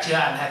get the bacteria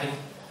I'm having.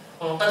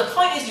 But the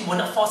point is, you will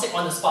not fall sick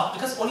on the spot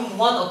because only 1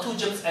 or 2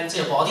 germs enter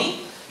your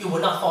body. You will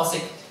not fall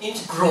sick. You need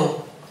to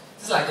grow.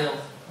 It's like the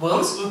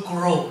worms will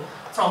grow.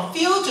 From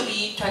feel to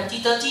be 20,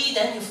 30,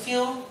 then you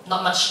feel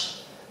not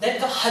much. Then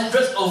become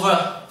hundreds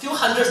over, few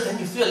hundreds, then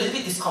you feel a little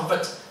bit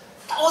discomfort.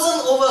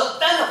 1,000 over,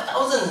 10 of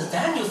thousands,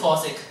 then you fall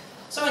sick.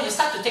 So when you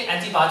start to take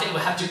antibiotic, you will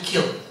have to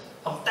kill.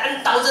 From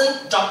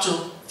 10,000 drop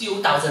to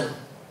few thousand.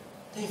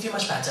 Then you feel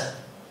much better.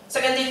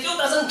 Second day, few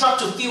thousand drop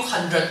to few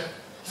hundred.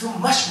 You feel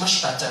much,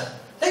 much better.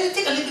 Then you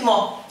take a little bit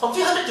more, from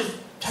few hundred to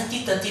 20,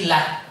 30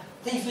 left.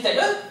 Then you feel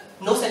that,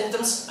 no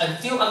symptoms and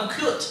feel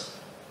uncured.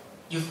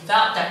 You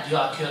felt that you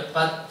are cured,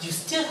 but you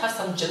still have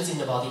some germs in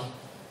your body.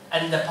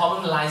 And the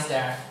problem lies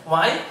there.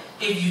 Why?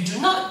 If you do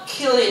not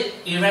kill it,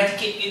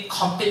 eradicate it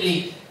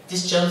completely,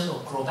 these germs will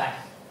grow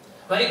back.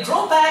 When it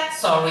grows back,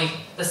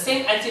 the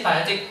same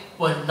antibiotic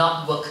will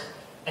not work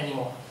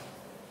anymore.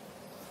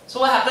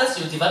 So what happens?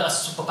 You develop a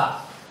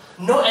superbug.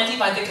 No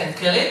antibiotic can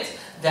kill it,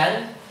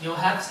 then you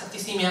have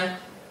septicemia.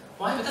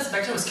 Why? Because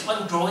bacteria will keep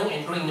on growing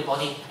and growing in the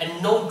body,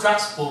 and no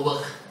drugs will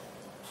work.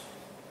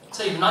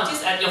 So you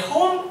notice at your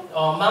home,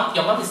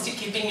 your mom is still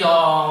keeping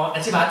your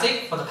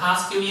antibiotic for the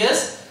past few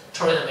years,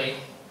 throw it away.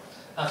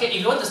 Okay,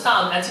 if you want to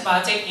start on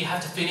antibiotic, you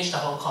have to finish the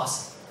whole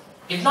course.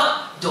 If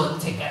not,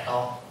 don't take at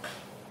all.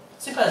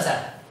 Simple as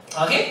that.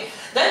 Okay?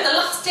 Then the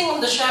last thing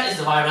on the share is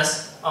the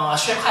virus. I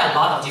share quite a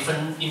lot of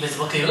different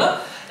invisible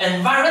killer,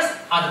 and viruses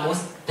are the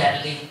most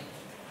deadly.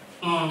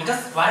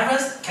 Because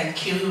virus can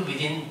kill you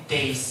within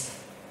days.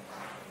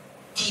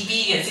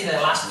 TB, you can see in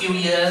the last few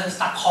years,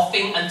 start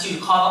coughing until you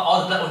cough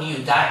all the blood, only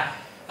you die.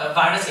 A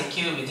virus can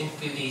kill you within a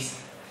few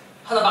days.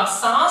 Heard about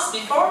SARS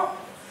before?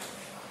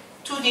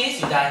 2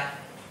 days you die.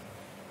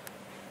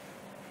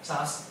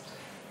 SARS.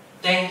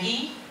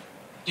 Dengue,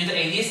 due to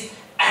Aedes,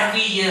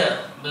 every year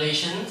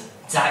Malaysians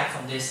die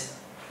from this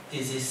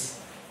disease.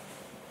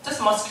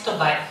 Just mosquito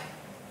bite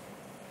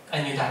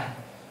and you die.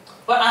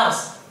 What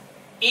else?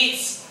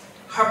 AIDS,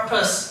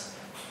 herpes,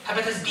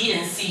 hepatitis B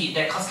and C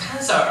that cause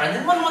cancer. And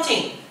then one more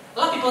thing. A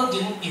lot of people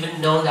didn't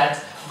even know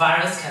that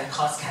virus can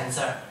cause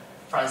cancer.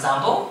 For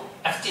example,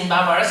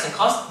 Epstein-Barr virus can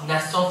cause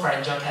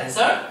nasopharyngeal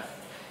cancer.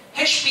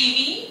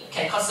 HPV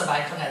can cause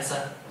cervical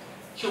cancer.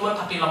 Human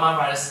papilloma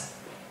virus.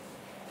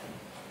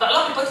 But a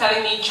lot of people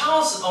telling me,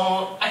 Charles,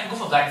 I can go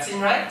for vaccine,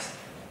 right?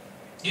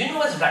 Do you know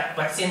what's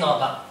vaccine all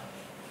about?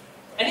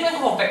 Anyone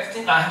go for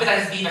vaccine?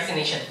 Hepatitis B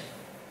vaccination.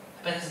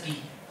 Hepatitis B.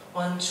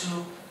 1,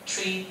 2,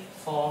 3,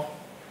 4,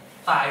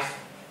 5,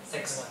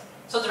 6.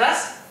 So the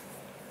rest?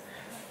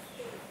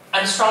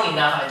 I'm strong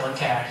enough, I don't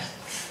care.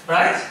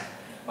 Right?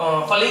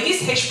 For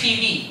ladies,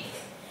 HPV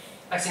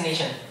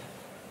vaccination.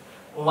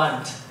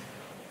 1.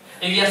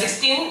 If you are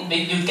 16,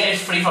 you get it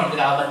free from the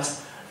government.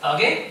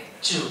 Okay?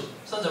 2.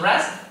 So the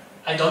rest,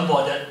 I don't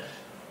bother.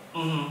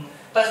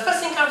 But first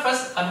thing comes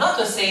first, I'm not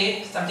going to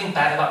say something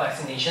bad about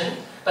vaccination,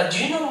 but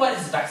do you know what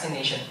is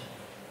vaccination?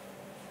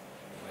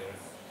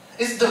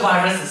 It's the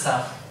virus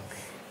itself.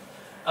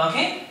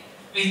 Okay?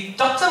 The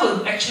doctor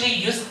will actually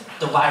use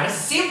the virus,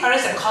 same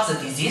virus that causes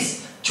the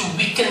disease, to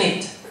weaken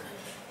it.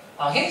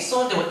 Okay?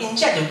 So they will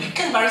inject the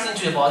weakened virus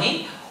into your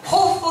body.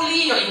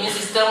 hopefully your immune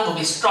system will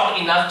be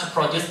strong enough to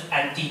produce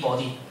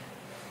antibody.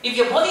 If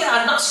your body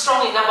are not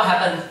strong enough, what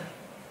happens?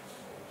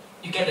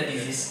 You get the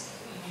disease.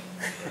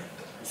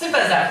 Simple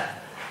as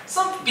that.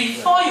 So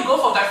before you go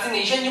for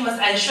vaccination, you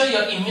must ensure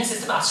your immune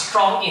system are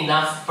strong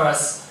enough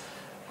first.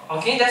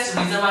 Okay, that's the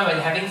reason why when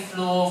you're having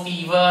flu,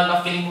 fever,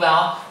 not feeling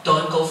well,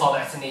 don't go for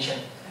vaccination.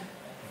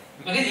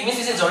 Because the immune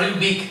system is already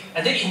weak,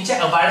 and then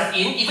inject a virus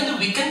in, even though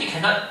weakened, you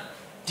cannot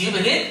deal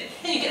with it,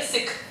 then you get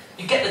sick,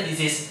 you get the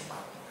disease.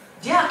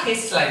 There are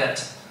cases like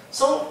that.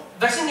 So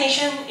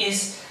vaccination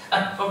is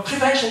a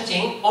prevention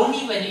thing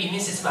only when your immune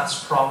system are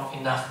strong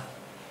enough.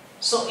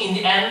 So in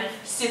the end,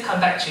 still come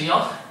back to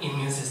your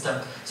immune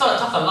system. So I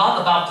talk a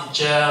lot about the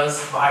germs,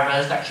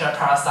 virus, bacteria,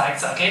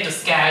 parasites, okay, to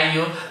scare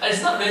you.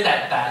 It's not really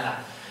that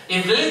bad.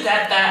 If really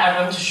that bad,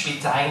 everyone should be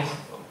dying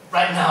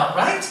right now,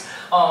 right?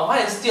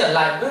 Why is still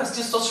alive? We're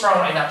still so strong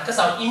right now because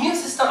our immune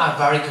system are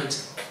very good.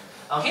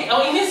 Okay,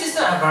 our immune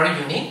system are very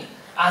unique.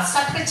 Our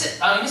immune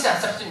system are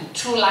separated in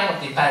two lines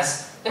of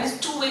defense. That means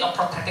two ways of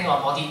protecting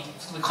our body.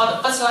 We call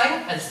the first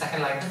line and the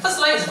second line. The first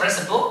line is very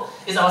simple.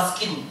 It's our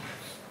skin.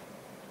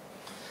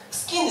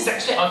 Skin is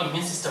actually our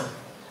immune system.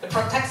 It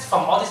protects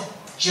from all these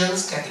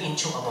germs getting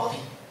into our body.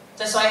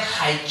 That's why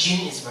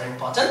hygiene is very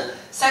important.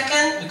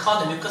 Second, we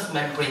call the mucous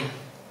membrane.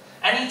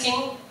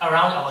 Anything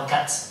around our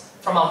guts,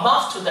 from our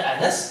mouth to the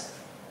anus.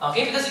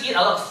 Okay, because you eat a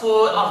lot of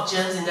food, a lot of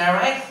germs in there,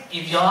 right?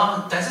 If your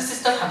digestive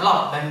system have a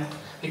lot of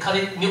we call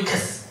it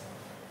mucus,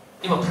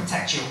 it will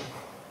protect you.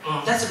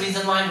 That's the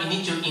reason why we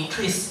need to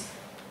increase,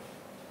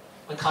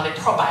 we call it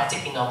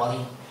probiotic in our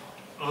body.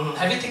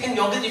 Have you taken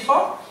yogurt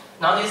before?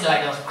 Nowadays,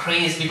 like a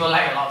craze, people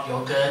like a lot of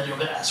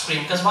yogurt ice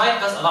cream. Because why?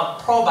 Because a lot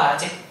of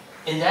probiotic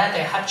in there,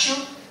 they help you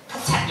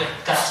protect your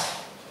gut.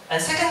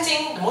 And second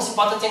thing, the most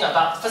important thing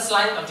about first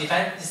line of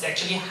defense is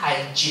actually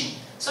hygiene.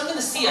 So I'm going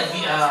to see a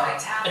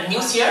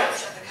news here.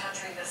 The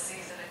country this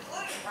season,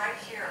 including right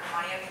here in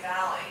Miami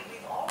Valley,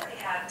 we've already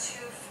had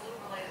 2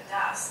 flu-related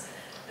deaths.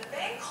 The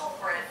main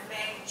culprit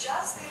may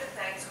just be the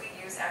things we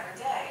use every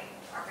day,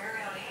 our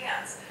very own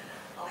hands.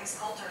 Elise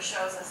Coulter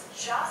shows us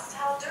just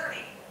how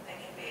dirty they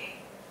can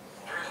be.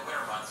 During the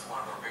winter months,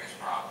 one of our biggest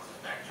problems is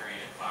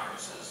bacteria and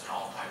viruses and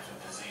all types of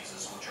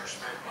diseases which are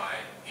spread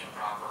by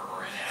improper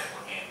or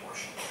inadequate hand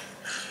washing.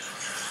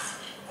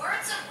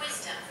 Words of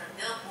wisdom from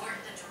Bill Morton,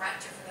 the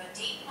director for the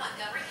Dayton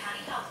Montgomery County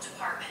Health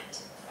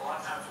Department. A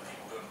lot of times when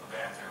people go to the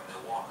bathroom,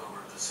 they'll walk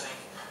over to the sink,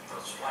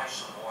 they'll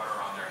splash some water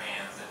on their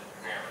hands and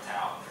grab a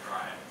towel and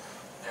dry it.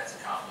 That's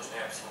accomplished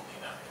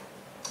absolutely nothing.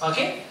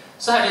 Okay,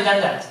 so have you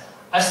done that?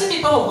 I've seen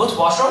people who go to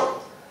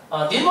washroom,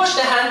 didn't wash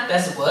their hand,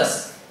 that's the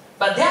worst.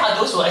 But there are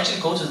those who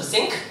actually go to the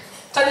sink,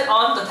 turn it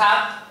on the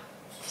tap,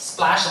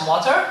 splash some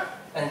water,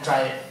 and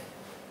dry it.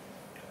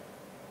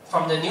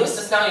 From the news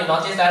just now, you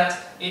notice that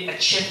it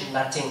achieved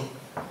nothing.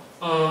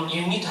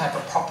 You need to have a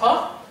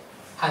proper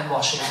hand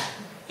washing.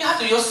 You have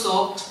to use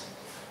soap.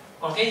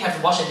 Okay, you have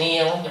to wash your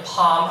nail, your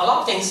palm, a lot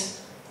of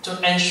things to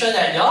ensure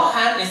that your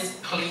hand is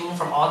clean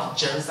from all the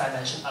germs I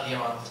mentioned earlier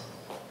on.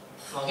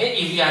 Okay,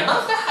 if you are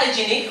not that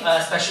hygienic,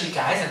 especially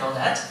guys, I know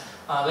that.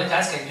 You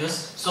guys can use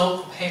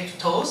soap head to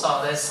toes,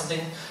 or there's something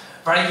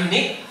very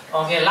unique.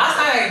 Okay, last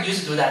time I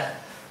used to do that,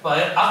 but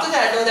after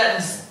that I know that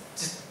it's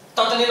just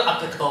totally not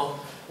applicable.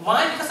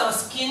 Why? Because our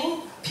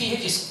skin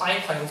pH is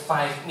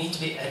 5.5, need to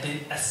be a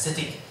bit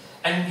acidic,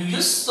 and you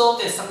use soap,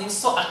 there's something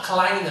so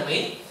alkaline in the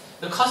way,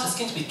 it causes the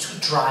skin to be too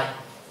dry.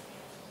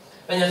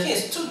 When your skin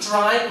is too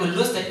dry, we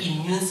lose the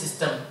immune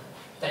system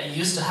that you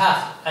used to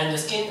have, and the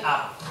skin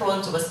are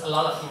prone towards a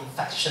lot of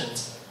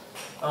infections.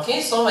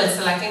 Okay, so when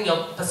selecting your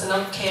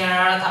personal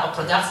care type of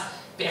products,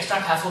 be extra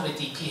careful with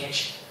the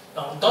pH.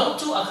 Don't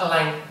do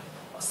alkaline.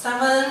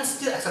 7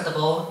 still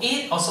acceptable,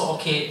 8 also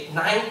okay,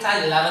 9,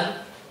 10, 11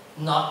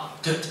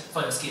 not good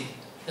for your skin.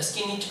 The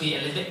skin needs to be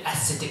a little bit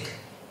acidic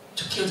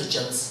to kill the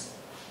germs.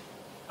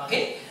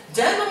 Okay,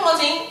 then one more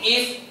thing,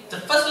 if the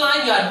first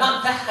line you are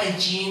not that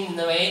hygiene in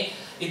a way,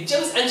 if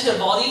germs enter your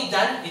body,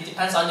 then it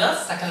depends on your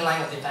second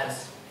line of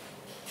defense.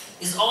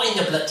 It's all in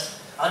your blood.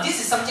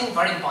 This is something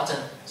very important.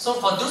 So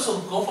for those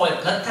who go for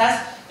a blood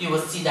test, you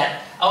will see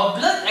that our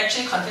blood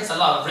actually contains a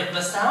lot of red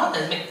blood cells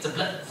that make the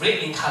blood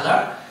red in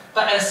color,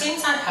 but at the same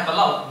time have a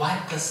lot of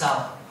white blood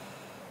cells.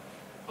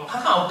 How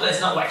come our blood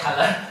is not white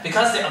color?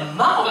 Because the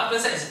amount of white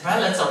blood cells is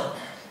very little.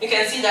 You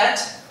can see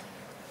that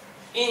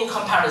in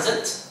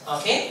comparison,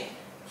 okay,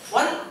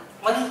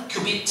 one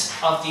cubit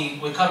of the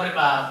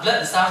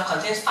blood itself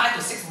contains 5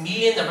 to 6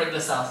 million of red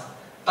blood cells,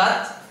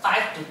 but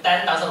 5 to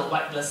 10,000 of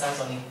white blood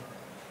cells only.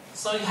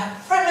 So you have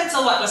very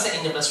little white blood cells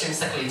in the bloodstream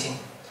circulating.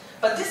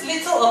 But this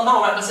little amount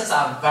of white blood cells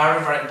are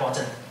very, very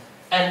important.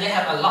 And they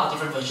have a lot of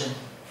different versions.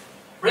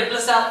 Red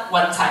blood cell,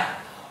 1 type.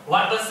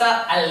 White blood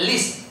cell, at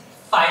least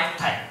 5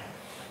 types.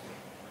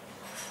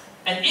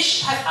 And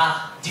each type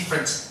are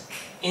different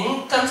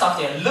in terms of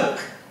their look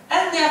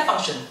and their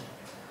function.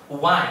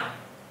 Why?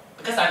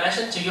 Because I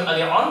mentioned to you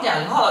earlier on, there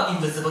are a lot of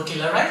invisible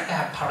killers, right? They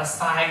have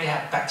parasites, they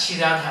have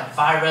bacteria, they have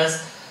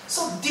virus.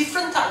 So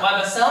different type of white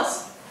blood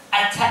cells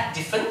attack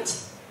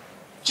different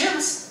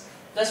germs.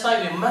 That's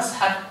why we must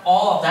have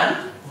all of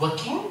them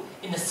working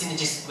in a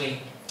synergistic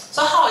way.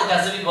 So how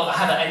does it work? I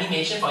have an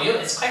animation for you.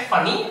 It's quite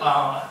funny.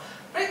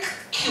 Very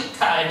cute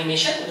kind of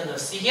animation. You're going to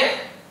see here.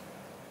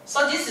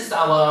 So this is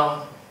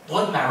our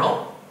bone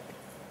marrow.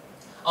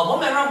 Our bone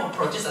marrow will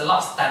produce a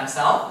lot of stem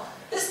cells.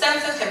 These stem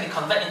cells can be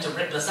converted into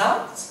red blood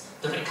cells,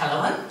 the red color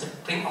one, to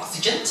bring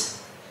oxygen.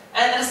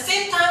 And at the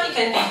same time, it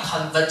can be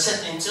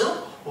converted into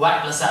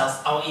white blood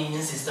cells, our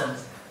immune system.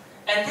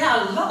 And there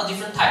are a lot of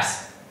different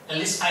types. At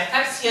least 5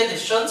 types here. They've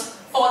shown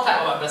 4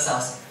 types of white blood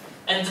cells.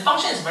 And the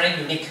function is very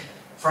unique.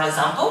 For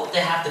example, they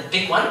have the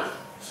big one.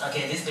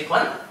 Okay, this big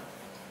one.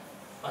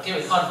 Okay,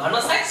 we call it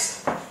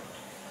monocytes.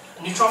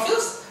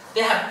 Neutrophils,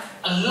 they have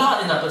a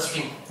lot in the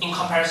bloodstream in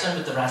comparison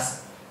with the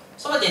rest.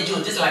 So what they do,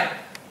 this is like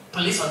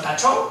police on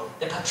patrol.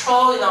 They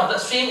patrol in our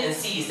bloodstream and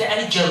see is there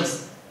any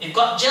germs. If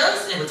got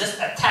germs, they will just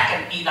attack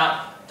and eat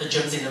out the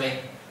germs in the way.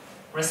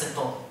 Very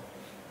simple.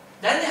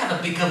 Then they have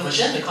a bigger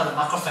version, we call it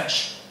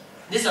macrophage.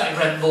 This is like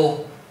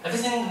Rambo. Have you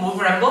seen the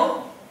movie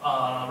Rambo?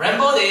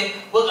 Rambo, they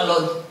work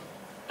alone.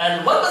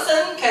 And one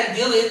person can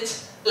deal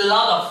with a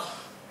lot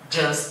of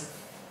germs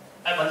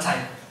at one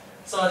time.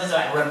 So this is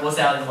like Rambo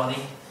cell in the body.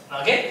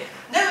 Okay?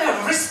 Then we have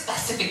a very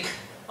specific,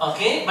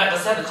 okay, white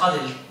blood cell we call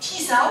the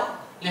T cell,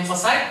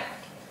 lymphocyte,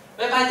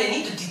 whereby they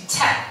need to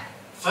detect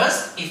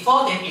first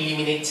before they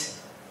eliminate.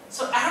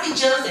 So every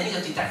germ they need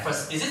to detect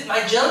first. Is it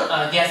my germ?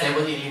 Yes, they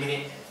will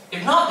eliminate.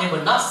 If not, they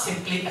will not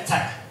simply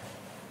attack.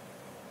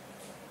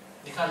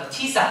 We call it the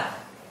T cell.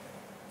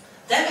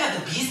 Then we have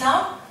the B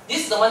cell.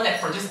 This is the one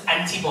that produces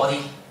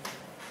antibody.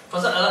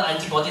 Produces a lot of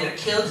antibody that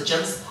kills the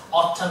germs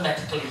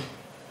automatically.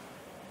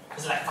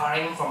 It's like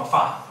firing from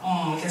afar.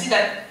 You can see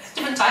that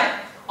different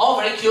type,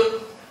 all very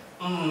cute.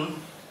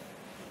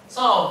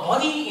 So our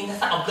body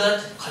inside our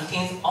blood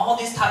contains all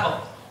these type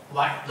of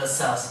white blood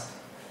cells.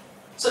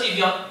 So if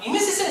your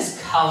immune system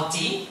is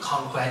healthy,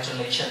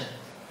 congratulations.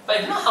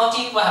 But if not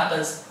healthy, what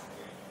happens?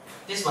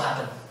 This will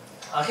happen.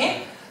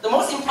 Okay? The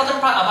most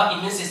important part about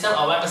immune system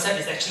or white blood cell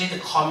is actually the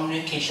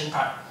communication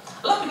part.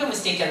 A lot of people are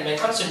mistaken when it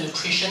comes to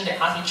nutrition. They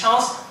ask me,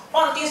 Charles,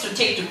 what are the things to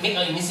take to make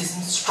our immune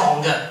system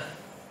stronger?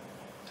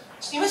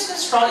 So immune system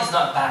strong is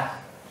not bad.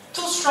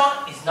 Too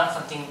strong is not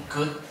something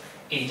good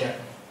either.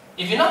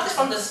 If you notice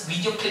from this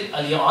video clip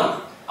earlier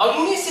on, our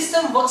immune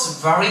system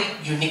works very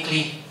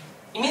uniquely.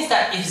 It means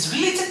that it is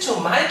related to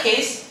my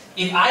case.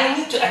 If I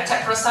need to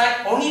attack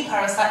parasite, only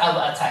parasite I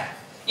will attack.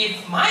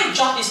 If my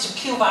job is to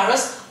kill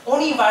virus,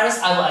 only virus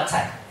I will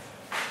attack.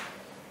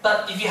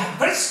 But if you have a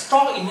very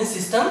strong immune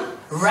system,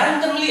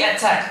 randomly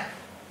attack,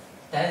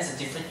 that is a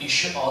different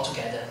issue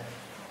altogether.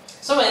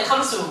 So when it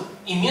comes to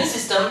immune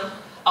system,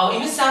 our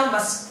immune cell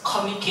must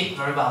communicate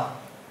very well.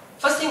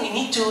 First thing we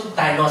need to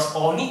diagnose,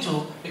 or need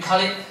to, we call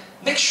it,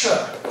 make sure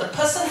the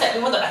person that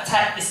we want to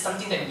attack is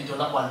something that we do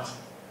not want.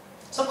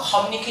 So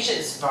communication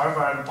is very,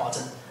 very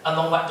important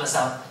among white blood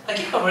cells. I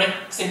give a very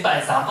simple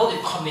example.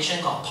 If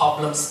communication got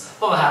problems,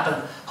 what will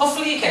happen?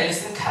 Hopefully you can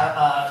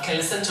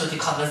listen to the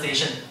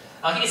conversation.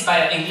 Okay, it's by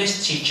an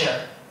English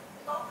teacher.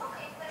 Local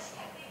English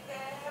can be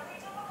very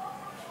difficult for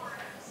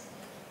foreigners.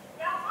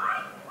 Now,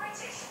 my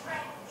British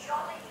friend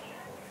Jolly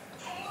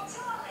came to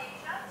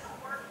Malaysia to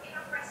work in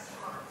a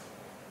restaurant.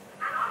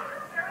 And on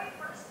her very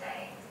first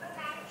day, the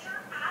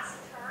manager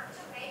asked her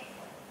to make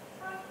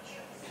fruit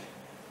juice.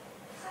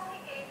 So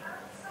he gave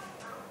her some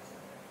fruit,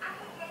 and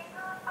he gave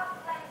her a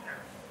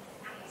blender.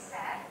 And he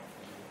said,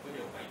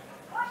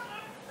 put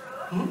in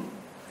fruit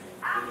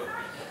after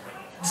you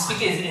switch The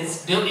speaker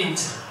is built in.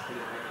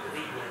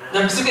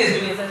 The speaker is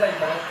built in.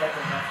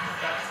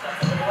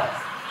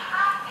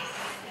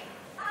 excuse me.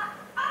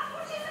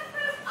 Put in the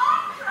fruit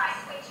after I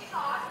switch it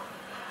on.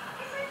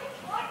 He said you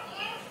put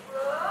in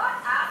fruit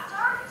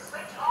after you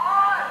switch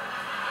on.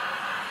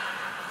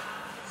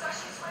 So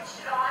she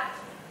switched it on,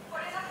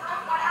 put in the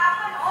fruit. What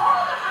happened?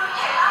 All the fruit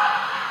came out.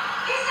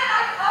 He said,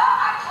 I thought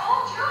I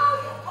told you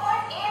you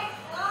put in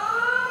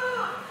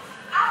fruit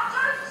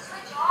after you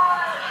switch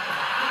on.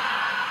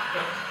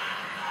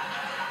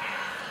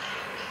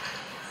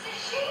 See,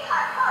 she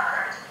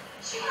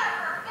had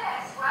heard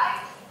this,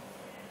 right?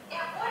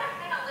 It would have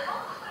been a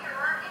little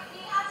clearer if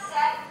he had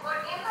said,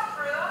 put in the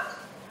fruit,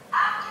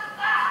 after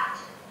that,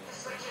 you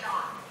switch it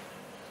on.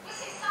 You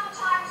see,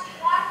 sometimes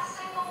one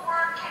single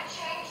word can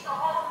change the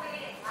whole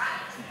meaning,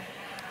 right?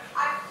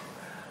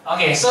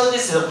 Okay, so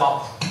this is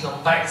about the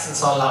bikes and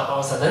so loud all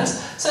of a sudden.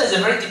 So it's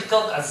a very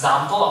typical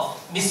example of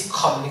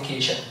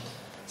miscommunication.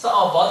 So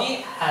our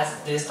body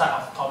has this type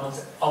of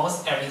problems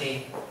almost every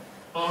day.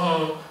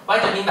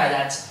 What do I mean by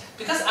that?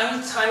 Because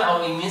every time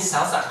our immune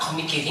cells are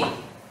communicating,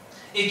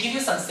 it gives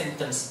you some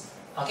symptoms.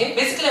 Okay,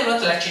 basically I'm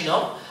going to let you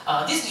know,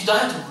 this you don't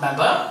have to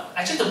remember.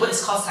 Actually the word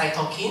is called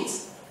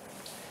cytokines.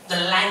 The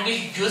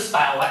language used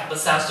by our white blood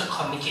cells to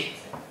communicate.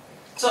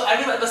 So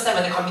every white blood cell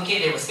when they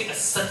communicate, they will speak a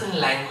certain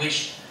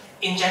language.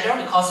 In general,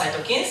 we call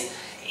cytokines.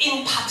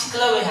 In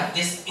particular, we have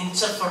this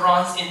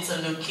interferons,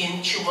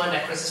 interleukin, tumor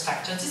necrosis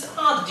factor. These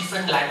are the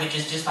different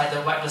languages used by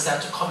the white blood cell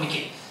to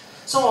communicate.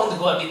 So I want to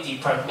go a bit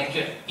deeper, make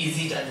it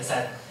easy to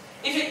understand.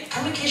 If your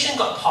communication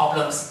got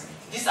problems,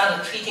 These are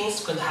the 3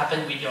 things going to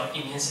happen with your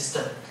immune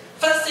system.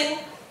 First thing,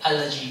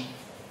 allergy.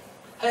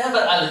 Have you heard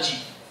about allergy?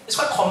 It's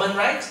quite common,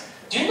 right?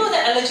 Do you know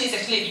that allergy is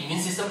actually immune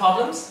system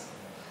problems?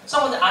 So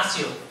I want to ask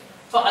you,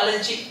 for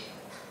allergic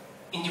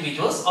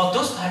individuals or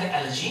those who have an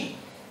allergy,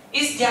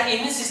 is their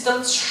immune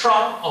system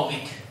strong or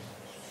weak?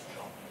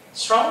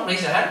 Strong,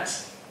 raise your hand.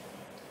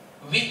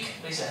 Weak,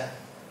 raise your hand.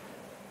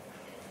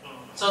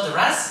 So the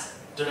rest,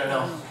 do not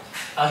know.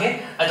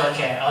 Okay, I don't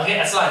care. Okay,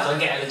 as long as I don't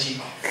get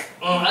allergy.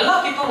 A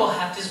lot of people will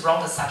have this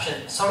wrong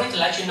perception. Sorry to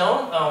let you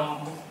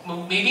know.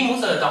 Maybe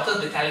most of the doctors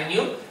will be telling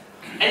you,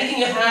 anything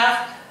you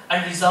have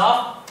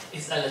unresolved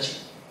is allergy.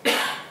 Do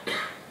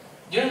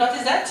you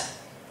notice that,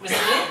 Mr.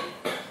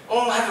 Lee?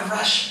 Oh, I have a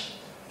rash.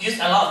 Use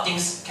a lot of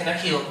things cannot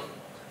heal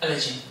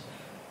allergy.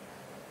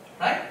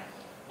 Right?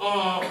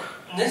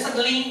 Then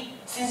suddenly,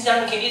 since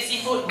young you can eat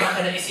seafood, now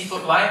cannot eat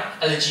seafood. Why?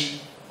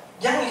 Allergy.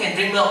 Young you can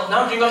drink milk,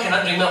 now drink milk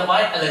cannot drink milk.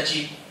 Why?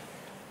 Allergy.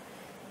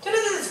 You know,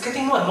 this is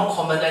getting more and more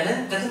common and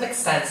then it doesn't make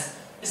sense.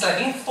 It's like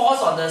being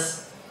forced on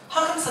us.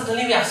 How come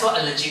suddenly we are so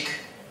allergic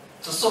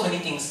to so many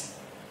things?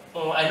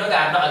 I know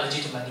that I'm not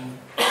allergic to money.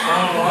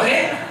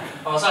 Okay?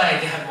 So I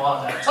can have more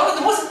of that. So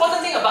the most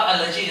important thing about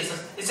allergy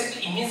is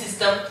actually immune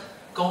system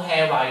go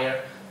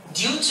haywire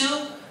due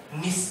to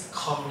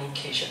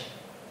miscommunication.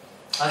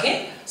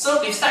 Okay?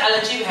 So with start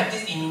allergy, we have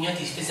this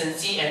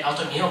immunodeficiency and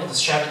autoimmune. I'm going to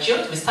share with you.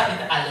 We start with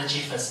the allergy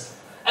first.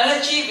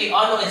 Allergy, we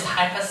all know, is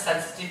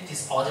hypersensitive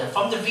disorder.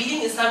 From the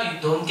reading itself, you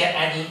don't get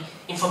any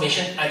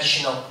information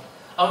additional.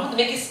 I want to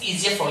make it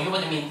easier for you.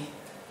 What do you mean?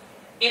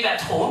 If at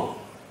home,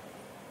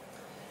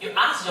 you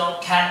ask your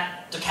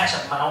cat to catch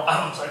a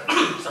mouse,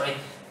 sorry.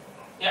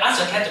 You ask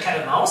your cat to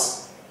catch a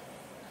mouse,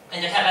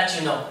 and your cat lets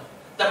you know.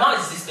 The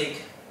mouse is this big.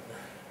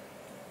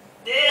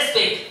 This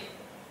big.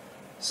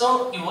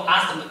 So you will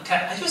ask the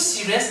cat, are you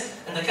serious?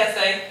 And the cat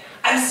say,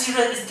 I'm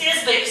serious, it's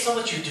this big. So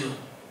what you do?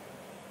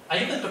 Are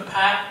you going to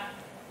prepare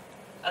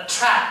a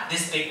trap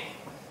this big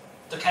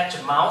to catch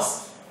a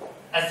mouse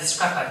as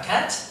described by the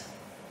cat?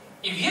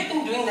 If you've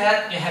been doing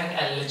that, you're having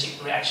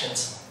allergic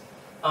reactions.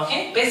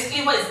 Okay?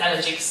 Basically, what is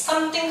allergic?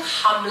 Something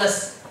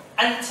harmless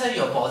enter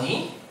your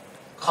body.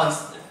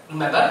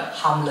 Remember,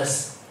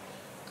 harmless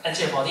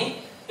enter your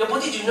body. Your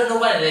body do not know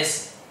what it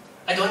is.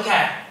 I don't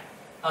care.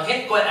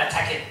 Okay? Go and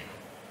attack it.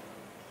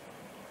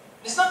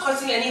 It's not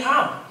causing any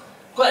harm.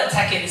 Go and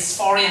attack it. It's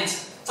foreign.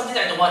 Something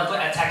that I don't want. Go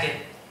and attack it.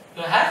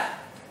 You have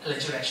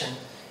allergic reaction.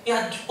 You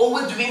are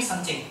overdoing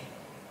something.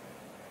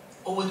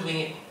 Overdoing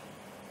it.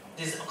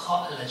 This is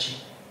called allergy.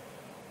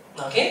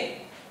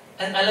 Okay?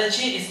 And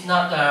allergy is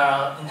not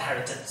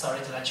inherited. Sorry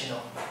to let you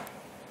know.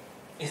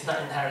 It's not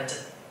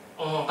inherited.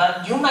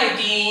 But you might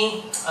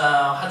be,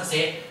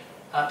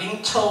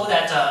 being told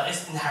that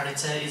it's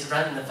inherited, it's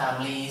run in the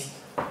families.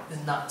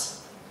 It's not.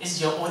 It's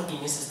your own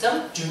immune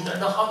system. Do not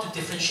know how to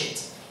differentiate.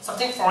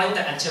 Something foreign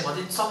that enters your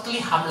body, totally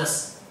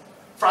harmless.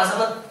 For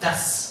example,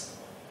 dust.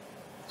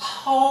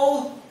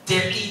 How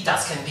deadly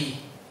dust can be.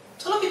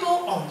 So a lot of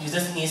people, you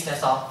just sneeze,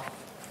 that's all.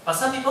 But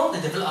some people,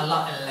 they develop a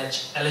lot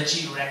of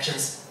allergy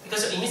reactions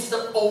because your immune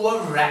system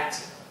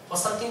overreacts for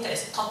something that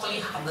is totally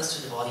harmless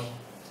to the body.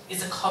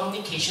 It's a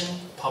communication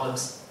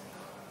problems.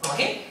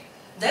 Okay?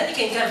 Then it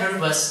can get very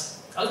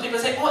worse. A lot of people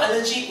say, oh,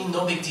 allergy,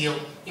 no big deal.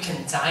 You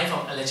can die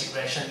from allergic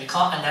reaction. We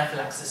call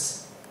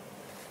anaphylaxis.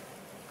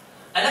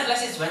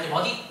 Anaphylaxis is when the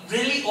body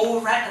really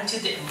overreacts until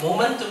the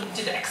moment,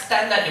 to the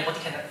extent that your body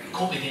cannot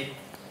cope with it.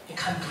 You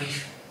can't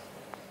breathe.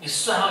 You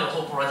swell your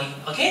whole body.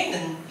 Okay?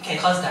 Then it can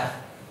cause death.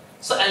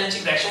 So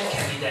allergic reaction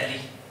can be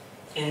deadly.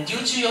 And due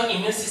to your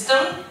immune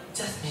system,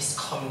 just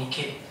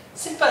miscommunicate.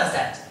 Simple as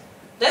that.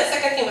 Then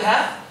second thing we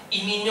have,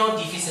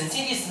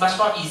 immunodeficiency. This is much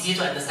more easier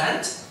to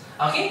understand.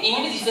 Okay?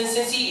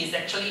 Immunodeficiency is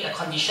actually a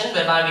condition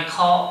whereby we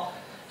call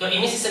your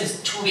immune system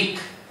is too weak.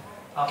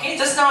 Okay?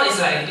 Just now it's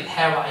like a bit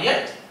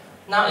hair-wired.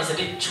 Now it's a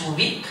bit too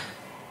weak.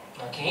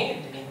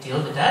 Okay? Let me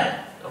deal with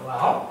that a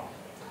while.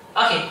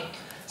 Okay.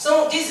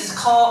 So this is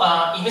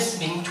called immune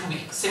system being too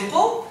weak.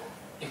 Simple.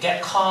 You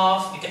get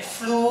cough, you get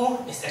flu,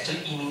 it's actually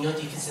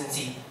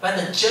immunodeficiency. When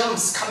the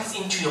germs comes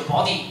into your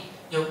body,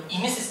 your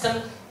immune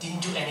system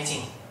didn't do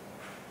anything.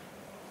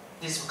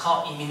 This is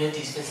called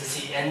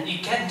immunodeficiency, and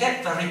it can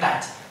get very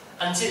bad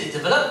until it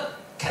develops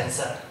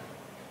cancer.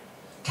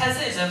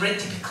 Cancer is a very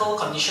typical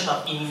condition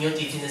of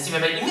immunodeficiency,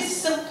 where the immune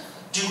system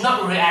do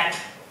not react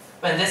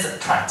when there's a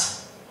threat.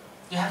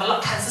 You have a lot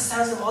of cancer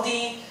cells in the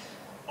body,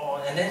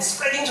 and then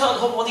spreading throughout the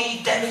whole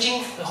body,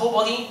 damaging the whole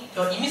body.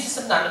 Your immune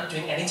system is not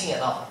doing anything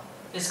at all.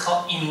 It's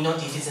called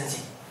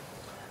immunodeficiency.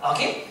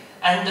 Okay?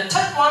 And the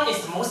third one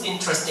is the most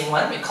interesting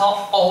one. We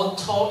call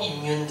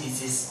autoimmune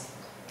disease.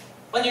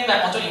 What do you mean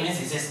by autoimmune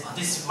disease?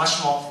 This is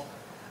much more,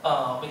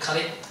 we call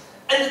it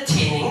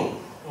entertaining.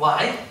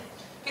 Why?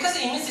 Because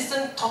the immune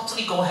system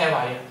totally go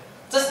haywire.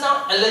 Just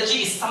now,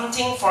 allergy is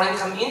something foreign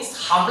comes in,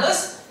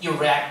 harmless, you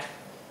react.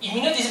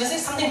 Immunodeficiency,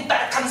 something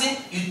bad comes in,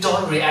 you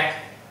don't react.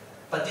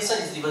 But this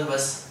one is even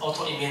worse,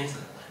 autoimmune.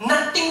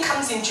 Nothing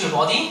comes into your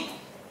body,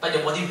 but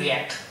your body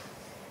reacts.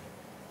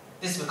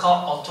 This we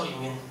call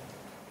autoimmune.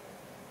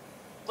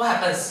 What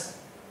happens?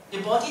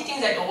 your body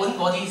thinks that your own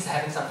body is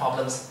having some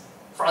problems.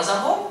 For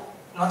example,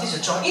 notice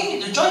your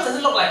joint. The joint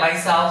doesn't look like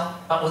myself,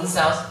 my own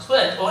cells, so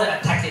I only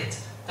attack it.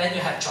 Then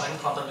you have joint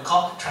problem. We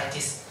call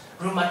arthritis,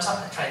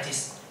 rheumatoid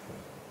arthritis.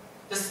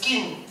 The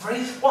skin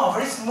very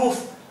smooth,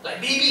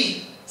 like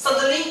baby.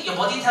 Suddenly your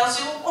body tells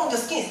you, oh, the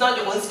skin is not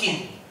your own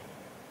skin.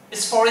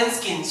 It's foreign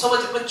skin. So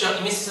what your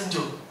immune system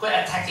do? Go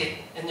and attack it,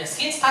 and your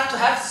skin starts to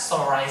have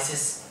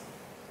psoriasis,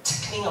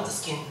 thickening of the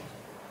skin,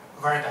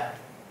 very bad.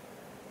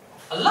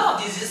 A lot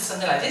of diseases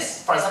something like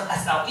this. For example,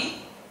 SLE,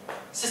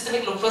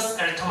 systemic lupus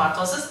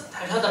erythematosus.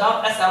 Have you heard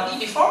about SLE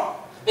before?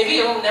 Maybe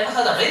you've never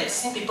heard of it.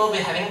 Seen people be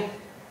having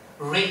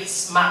red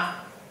smart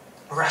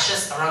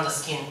rashes around the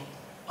skin,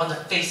 on the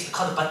face. We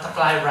call it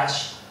butterfly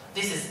rash.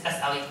 This is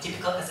SLE,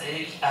 typical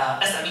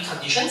SLE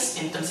conditions,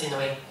 symptoms in a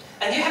way.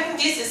 And you having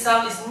this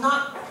itself is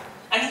not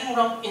anything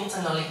wrong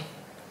internally.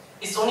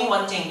 It's only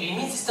one thing. The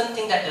immune system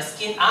thinks that the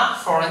skin are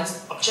foreign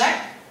object,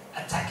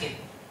 attack it.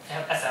 They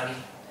have SLE.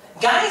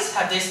 Guys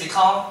have this we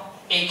call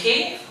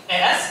AK,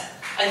 AS,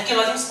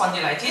 ankylosing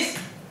spondylitis.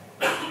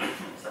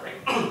 Sorry.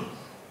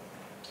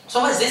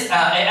 So what is this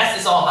AS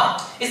is all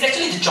about? It's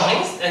actually the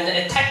joints, and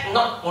it attack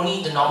not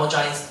only the normal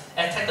joints,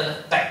 it attack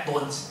the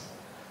backbones.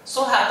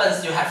 So what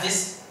happens, you have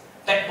this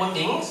backbone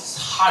being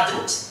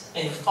hardened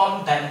and you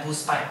form bamboo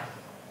spine.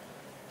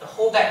 The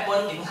whole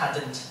backbone being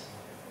hardened.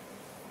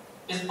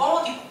 It's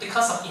all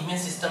because of immune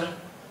system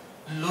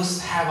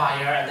lose hair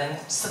wire and then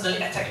suddenly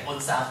attack your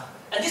own self.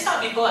 And these type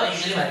of people are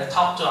usually, when I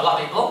talk to a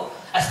lot of people,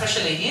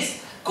 especially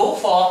ladies, go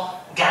for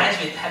guys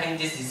with having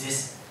this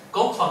disease.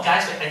 Go for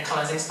guys with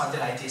ankylosing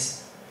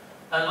spondylitis.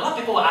 And a lot of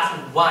people will ask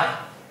me why.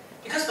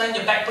 Because when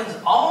your backbone is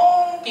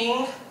all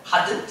being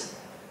hardened,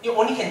 you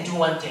only can do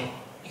one thing.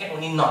 You can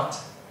only knot.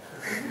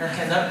 You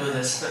cannot do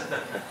this.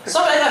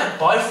 So when you have a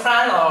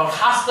boyfriend or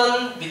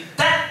husband with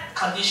that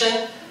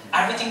condition,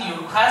 everything you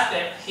request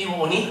that he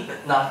will only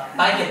knot.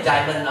 Buy me a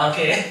diamond,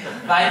 okay?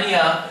 Buy me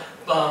a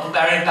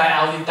Bulgarian bag,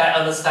 Alvin bag,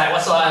 Ernest bag,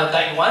 whatsoever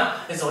bag you want,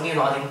 it's only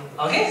nodding.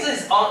 Okay, so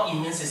it's all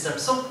immune system.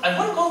 So I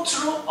won't go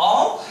through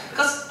all,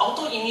 because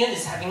autoimmune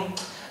is having,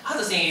 how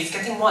to say, it's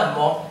getting more and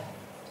more,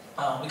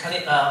 we call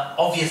it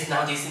obvious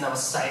nowadays in our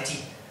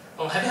society.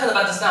 Have you heard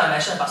about this now? I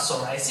mentioned about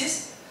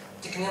psoriasis,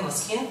 thickening of the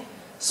skin.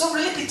 So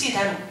really pity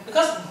them,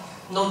 because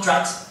no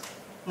drugs,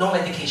 no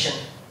medication.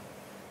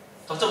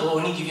 Doctor will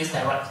only give you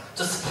steroids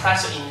to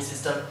suppress your immune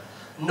system.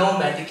 No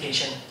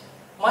medication.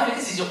 Why?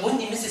 Because it's your own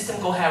immune system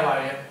go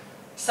haywire.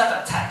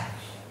 Self-attack.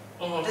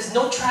 There's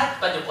no threat,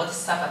 but your body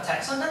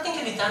self-attack. So nothing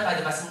can be done by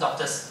the Western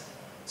doctors.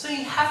 So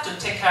you have to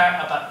take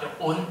care about your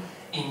own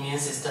immune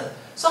system.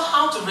 So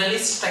how to really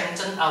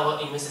strengthen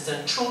our immune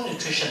system through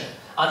nutrition?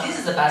 This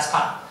is the best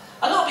part.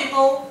 A lot of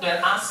people,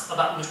 when asked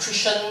about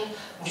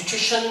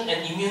nutrition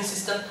and immune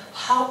system,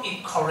 how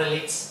it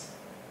correlates.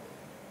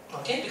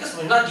 Okay, because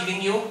we're not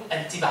giving you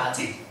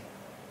antibiotic.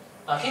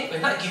 Okay,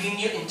 we're not giving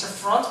you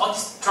interferons, all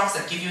these drugs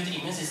that give you the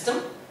immune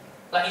system.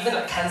 Like even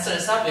like cancer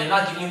itself, we're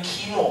not giving you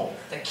chemo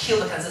that kill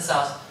the cancer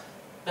cells.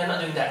 We're not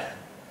doing that.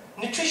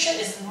 Nutrition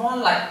is more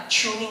like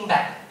tuning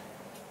back.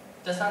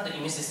 That's not the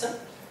immune system.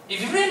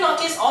 If you really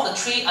notice all the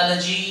three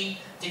allergy,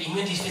 the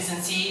immune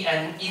deficiency,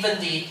 and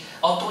even the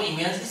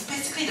autoimmune, it's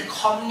basically the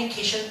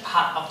communication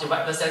part of the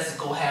white blood cells to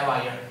go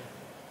haywire.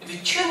 If you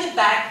tune it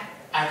back,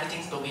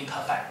 everything will be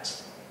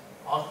perfect.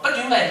 But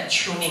you like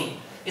tuning.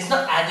 It's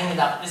not adding it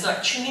up. It's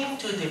like tuning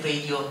to the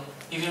radio.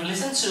 If you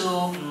listen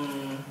to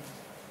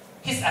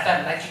his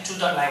FM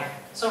 92.9,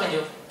 so when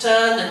you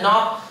turn the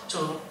knob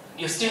to,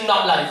 you still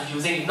not like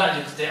using, not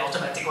the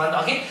automatic one,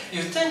 okay?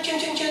 You turn tune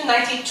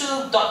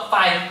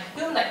 92.5.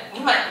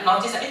 You might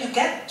notice that you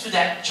get to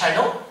that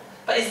channel,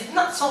 but it's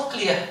not so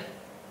clear.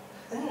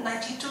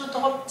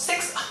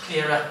 92.6 are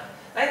clearer.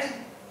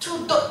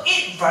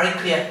 92.8 very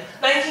clear.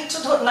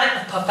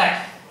 92.9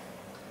 perfect.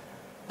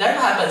 Then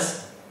what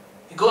happens?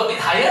 You go a bit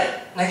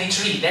higher,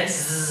 93, then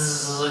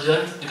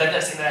you get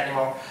that signal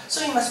anymore.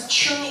 So you must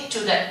tune it to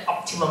that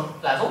optimum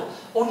level,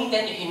 only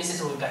then your immune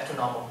system will be back to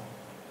normal.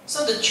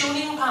 So the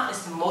tuning part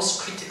is the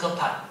most critical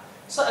part.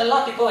 So a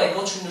lot of people, when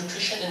go through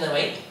nutrition in a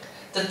way,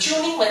 the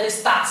tuning when it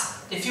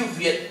starts, they feel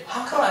weird.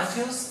 How come I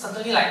feel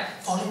suddenly like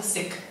falling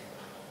sick?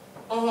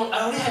 I'm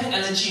already having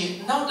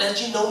allergy. Now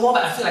allergy no more,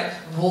 but I feel like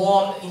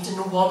warm,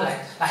 internal warm, like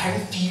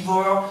having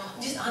fever.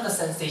 These are the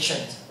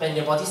sensations when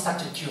your body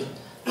starts to tune.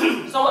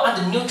 So what are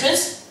the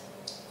nutrients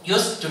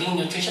used during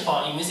nutrition for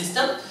our immune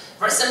system?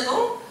 Very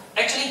simple.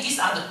 Actually, these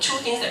are the two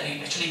things that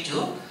we actually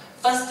do.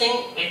 First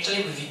thing,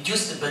 actually we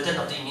reduce the burden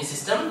of the immune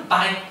system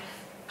by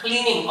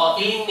cleaning or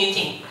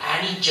eliminating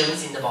any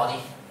germs in the body.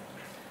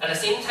 At the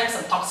same time,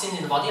 some toxins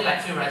in the body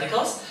like free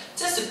radicals,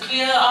 just to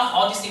clear off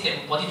all these things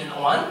that the body do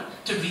not want,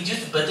 to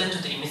reduce the burden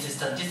to the immune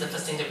system. This is the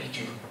first thing that we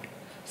do.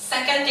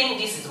 Second thing,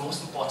 this is the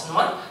most important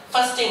one.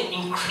 First thing,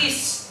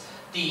 increase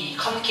the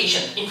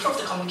communication, improve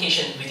the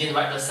communication within the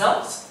white blood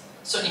cells.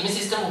 So the immune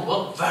system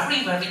will work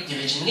very, very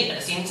diligently, at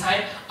the same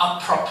time,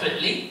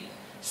 appropriately.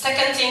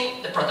 Second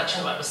thing, the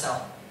production of white blood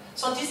cell.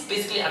 So these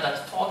basically are the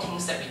four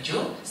things that we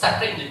do,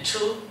 separate into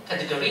two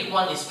categories.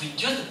 One is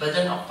reduce the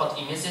burden for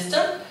the immune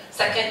system.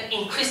 Second,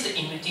 increase the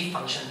immunity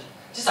function.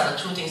 These are the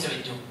two things that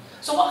we do.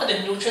 So what are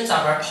the nutrients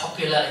are very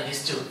popular in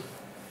these two?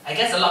 I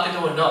guess a lot of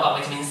people will know about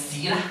vitamin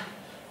C lah.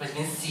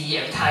 Vitamin C,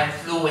 every time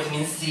flu,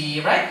 vitamin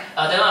C, right?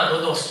 Then I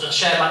don't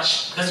share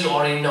much because you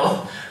already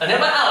know. And then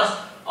what else?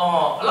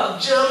 Oh, a lot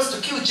of germs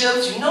to kill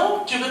germs. You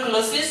know,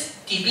 tuberculosis,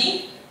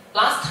 TB.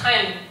 Last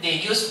time they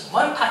used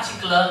one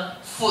particular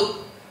food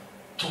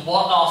to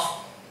ward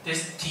off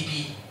this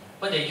TB.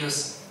 What they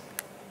use?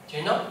 Do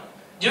you know?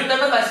 Do you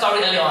remember my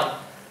story earlier on?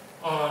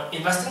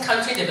 In Western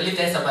country, they believe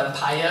there's a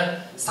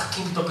vampire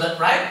sucking people's blood,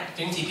 right?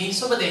 During TB.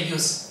 So what they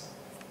use?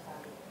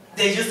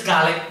 They use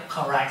garlic,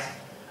 correct?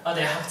 Or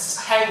they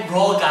hang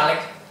raw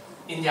garlic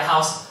in their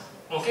house.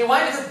 Okay,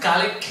 why? Because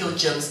garlic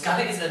kills germs.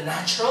 Garlic is a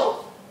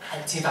natural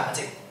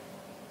antibiotic.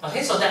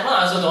 Okay, so that one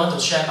I also don't want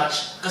to share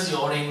much because you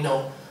already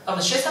know. I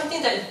will share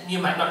something that you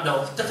might not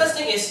know. The first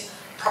thing is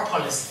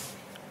propolis.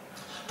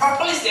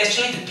 Propolis is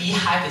actually the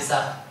beehive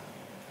itself.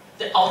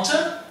 The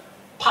outer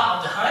part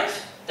of the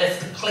hive,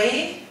 that's the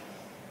clay,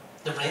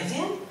 the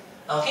resin.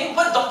 Okay,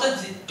 what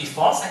doctors did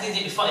before, scientists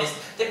did before is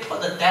they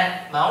put the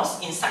dead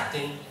mouse inside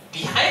the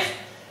beehive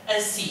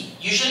and see.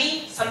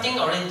 Usually something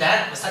already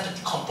dead will start to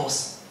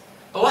decompose.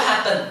 But what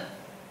happened?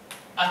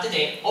 After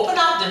they open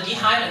up the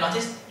beehive and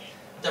notice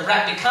the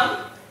rat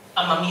become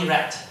a mummy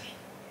rat.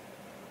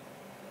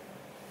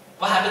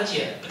 What happened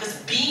here? Because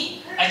the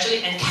bee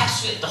actually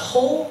encapsulates the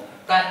whole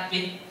rat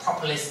with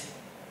propolis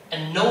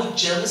and no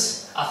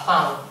germs are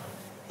found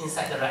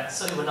inside the rat,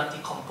 so it will not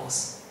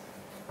decompose.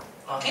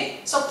 Okay,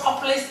 so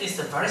propolis is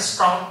a very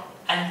strong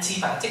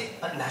antibiotic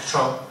but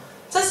natural,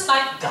 just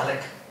like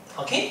garlic.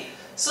 Okay,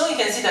 so you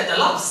can see that a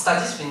lot of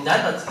studies have been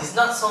done, but it's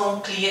not so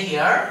clear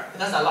here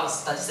because a lot of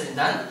studies have been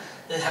done.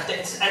 They have the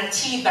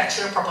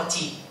antibacterial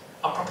property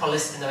of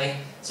propolis in a way.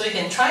 So you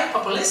can try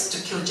propolis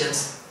to kill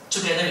germs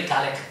together with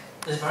garlic.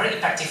 It's a very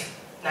effective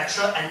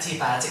natural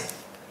antibiotic.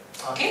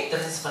 Okay,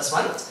 that is the first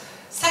one.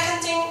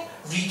 Second thing,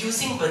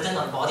 reducing burden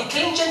on body.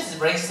 Killing germs is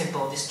very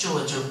simple. These two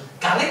will do.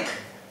 Garlic,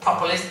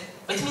 propolis,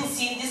 vitamin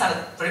C, these are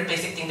the very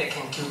basic things that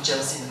can kill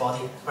germs in the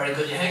body. Very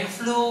good. You're having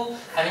flu,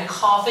 having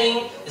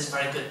coughing, is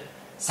very good.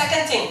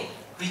 Second thing,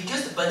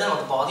 reduce the burden on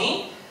the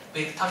body.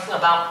 We're talking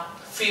about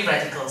free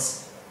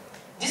radicals.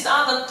 These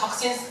are the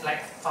toxins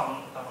like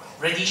from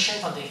radiation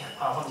from the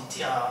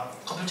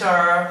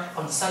computer,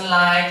 from the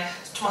sunlight,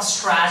 too much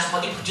stress,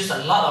 body produces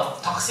a lot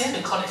of toxins,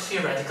 we call it free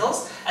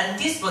radicals, and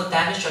this will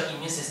damage your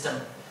immune system.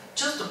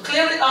 Just to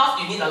clear it off,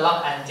 you need a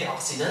lot of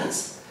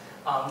antioxidants.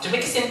 To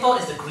make it simple,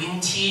 is the green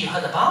tea you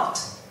heard about.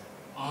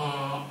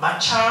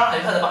 Matcha, have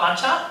you heard about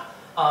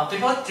matcha?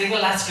 People drink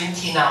less green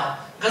tea now,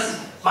 because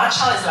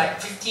matcha is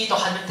like 50 to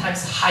 100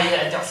 times higher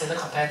antioxidant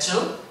compared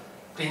to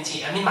green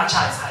tea. I mean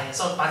matcha is higher,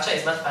 so matcha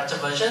is much better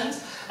version.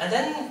 And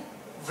then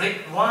red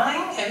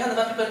wine, have you heard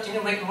about people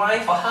drinking red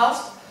wine for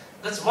health?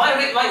 That's why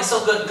red wine is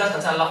so good, because it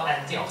contains a lot of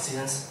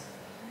antioxidants.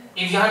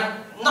 If you are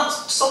not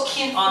so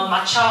keen on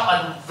matcha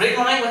or red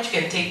wine, what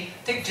you can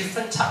take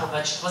different type of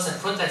vegetables and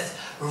fruit that's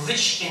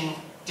rich in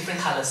different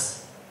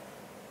colors.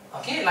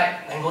 Okay,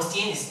 like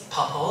mangosteen is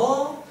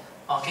purple.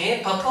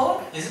 Okay,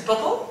 purple, is it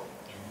purple?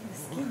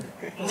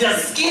 The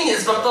skin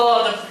is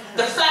purple,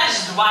 the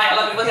flesh is white. A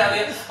lot of people tell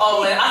me,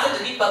 oh, when I ask them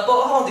to eat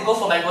purple, oh, they go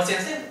for mangosteen.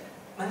 I say,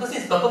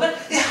 mangosteen is purple, man?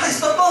 Yeah,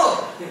 it's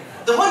purple.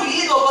 The one you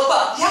eat is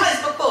purple. Yeah,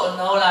 it's purple.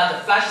 No lah, the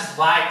flesh is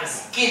white, the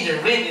skin,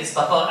 the ring is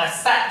purple.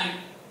 Except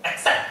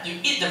you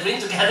eat the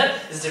ring together,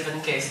 it's a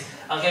different case.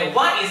 Okay,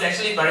 white is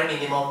actually very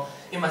minimal.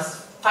 You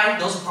must find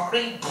those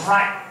very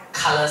bright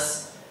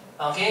colors,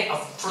 okay,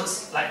 of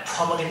fruits like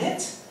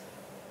pomegranate,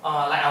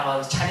 like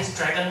our Chinese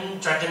dragon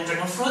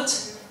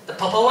fruit. The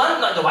purple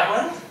one, not the white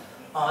one,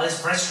 is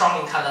very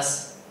strong in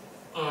colors.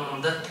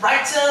 The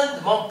brighter,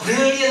 the more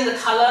brilliant the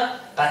color,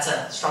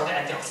 better, stronger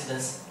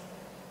antioxidants.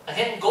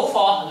 Again, go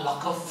for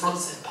local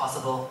fruits if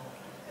possible.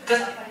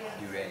 Because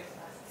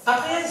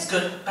papaya is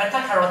good,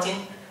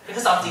 beta-carotene,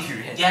 because of the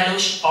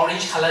yellowish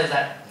orange color is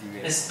that.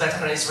 It's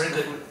beta-carotene, it's very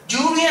good.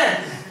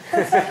 Durian!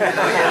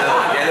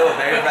 yellow,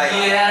 very bright.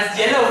 Yes,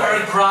 yellow,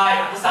 very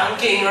bright,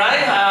 something,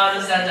 right?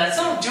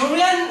 So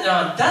durian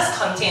does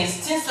contain,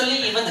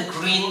 sincerely, even the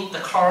green, the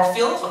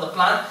chlorophyll from the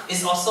plant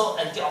is also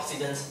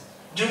antioxidants.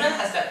 Durian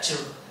has that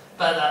too,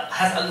 but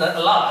has a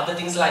lot of other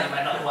things like you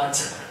might not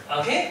want.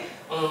 Okay?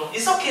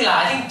 It's okay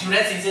lah. I think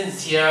durian season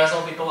is here,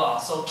 so people are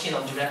so keen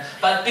on durian.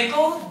 But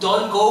people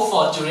don't go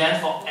for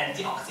durian for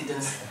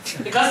antioxidants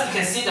because you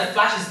can see the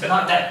flesh is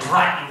not that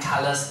bright in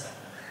colors,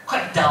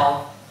 quite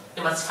dull.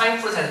 You must find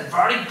fruits that are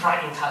very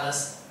bright in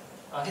colors.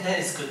 Okay, that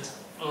is good.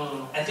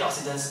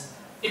 Antioxidants.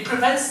 It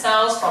prevents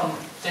cells from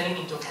turning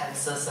into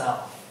cancer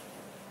cell.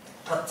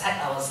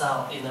 Protect our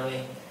cell in a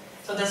way.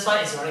 So that's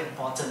why it's very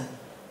important.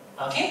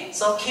 Okay,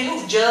 so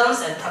killing the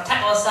germs and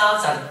protect our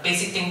cells are the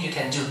basic things you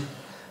can do.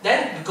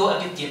 Then we go a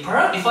bit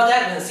deeper. Before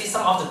that, we're going to see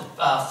some of the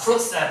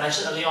fruits that I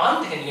mentioned earlier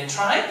on that you can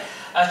try.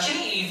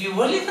 Actually, if you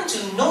really want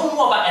to know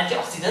more about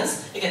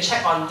antioxidants, you can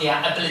check on their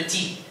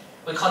ability.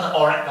 We call the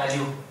ORAC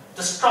value.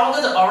 The stronger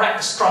the ORAC,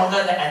 the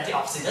stronger the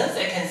antioxidants.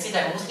 You can see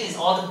that mostly it's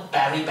all the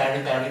berry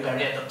at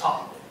the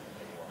top.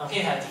 Okay,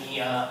 you have the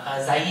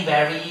acai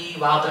berry,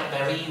 wild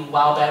blackberry,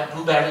 wild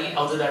blueberry,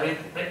 elderberry,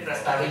 red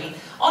raspberry.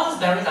 All these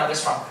berries are very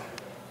strong.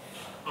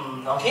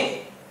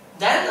 Okay.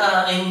 Then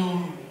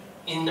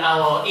in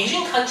our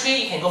Asian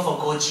country, you can go for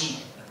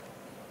goji.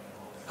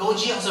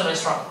 Goji also very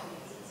strong.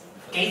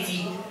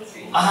 Goji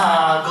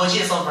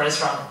is also very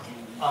strong.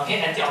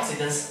 Okay,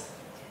 antioxidants.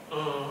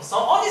 So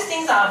all these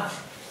things are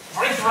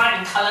very bright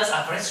in colors,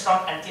 are very strong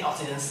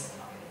antioxidants.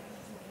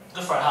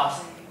 Good for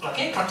health.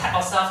 Okay, protect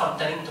ourselves from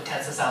turning into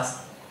cancer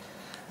cells.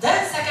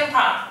 Then second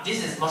part,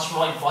 this is much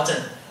more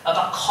important,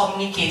 about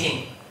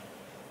communicating.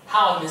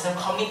 How immune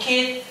cells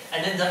communicate,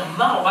 and then the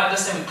amount of white blood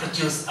cells we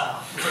produce.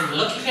 You can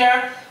look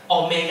here,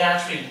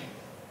 omega-3.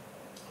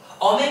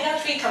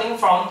 Omega-3 coming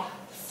from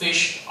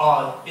fish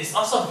oil is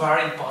also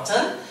very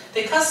important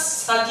because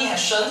study has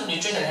shown,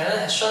 nutrition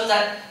has shown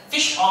that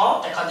fish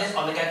oil that contains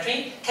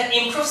omega-3 can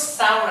improve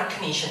cell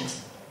recognition.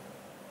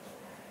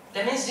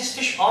 That means this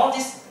fish oil,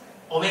 this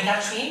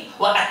omega-3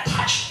 will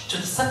attach to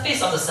the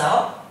surface of the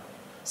cell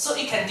so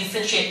it can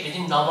differentiate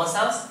between normal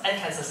cells and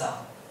cancer cells.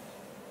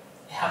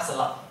 It helps a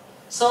lot.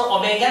 So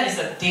omega is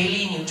a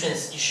daily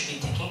nutrient you should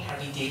be taking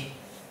every day.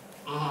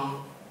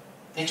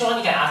 Later on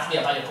you can ask me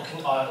about your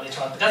cooking oil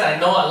later on because I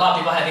know a lot of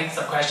people having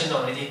some questions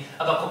already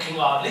about cooking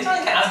oil. Later on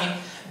you can ask me,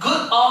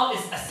 good oil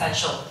is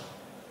essential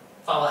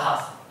for our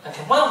health.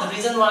 Okay, one of the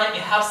reasons why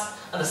it helps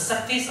on the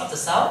surface of the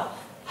cell,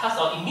 helps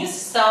our immune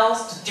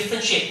cells to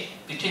differentiate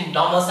between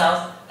normal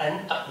cells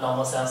and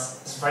abnormal cells.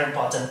 It's very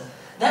important.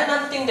 Then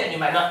another thing that you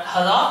might not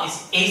heard of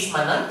is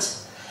ace-mannan.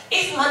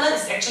 Ace-mannan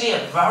is actually a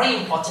very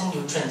important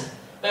nutrient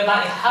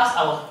whereby it helps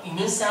our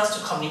immune cells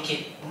to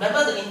communicate.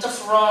 Remember the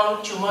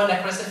interferon, tumor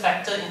necrosis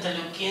factor,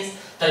 interleukins,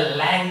 the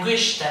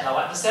language that our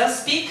white blood cells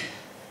speak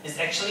is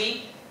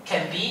actually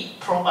can be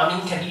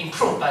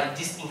improved by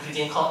this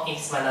ingredient called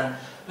ace-mannan.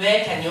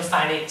 Where can you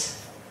find it?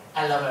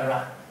 Aloe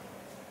vera.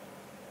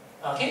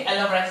 Okay,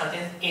 aloe vera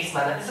contains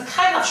ace-mannan. It's a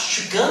kind of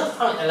sugar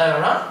found in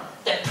aloe vera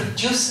that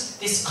produces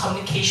this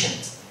communication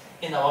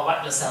in our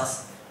white blood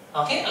cells.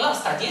 Okay, a lot of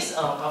studies,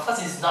 of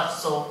course it's not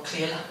so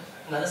clear.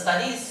 Another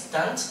study is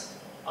done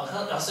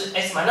also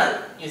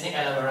ace-mannan using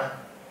aloe vera.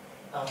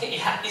 Okay,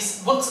 it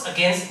works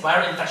against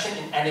viral infection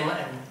in animal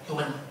and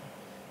human.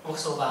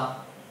 Works so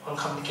well on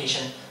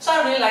communication. So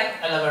I really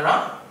like aloe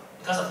vera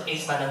because of the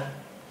ace-mannan.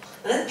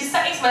 And then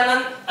besides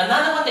ace-mannan,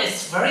 another one that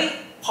is very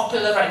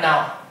popular right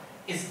now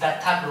is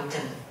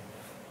beta-glucan.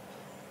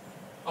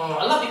 A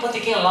lot of people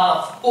taking a lot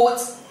of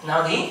oats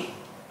nowadays,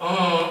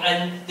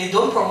 and they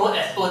don't promote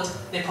as oats,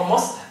 they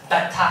promote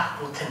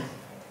beta-glucan.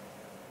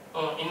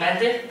 In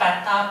Mandarin,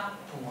 beta-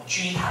补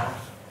聚糖.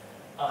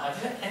 Have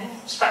you heard any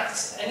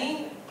strikes,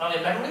 any on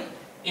your memory?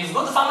 If you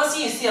go to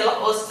pharmacy, you see a lot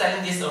of oats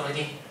selling this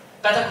already.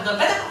 Beta-glucan.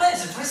 Beta-glucan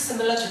is very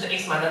similar to the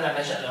ace-mannan I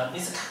mentioned earlier.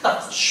 It's a kind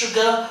of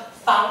sugar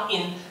found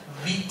in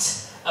wheat,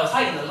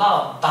 found in a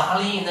lot of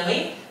barley in a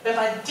way,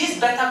 whereby this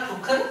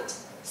beta-glucan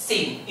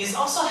same is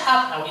also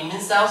help our immune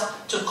cells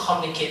to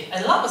communicate.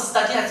 A lot of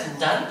study has been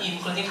done,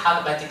 including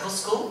Harvard Medical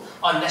School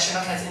or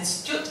National Cancer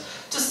Institute,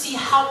 to see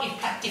how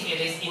effective it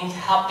is in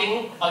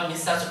helping our immune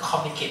cells to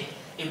communicate.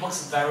 It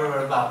works very,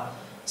 very well.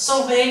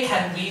 So where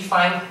can we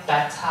find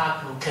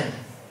beta-glucan?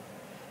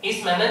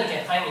 Ace-mannan you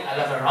can find in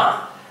aloe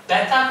vera.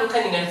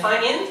 Beta-glucan you can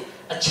find in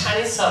a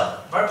Chinese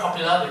herb, very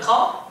popular, we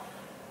call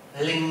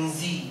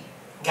Lindsay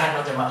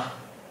Ganoderma.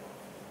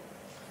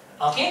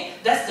 Okay,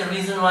 that's the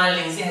reason why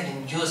Lindsay has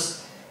been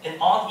used in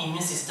all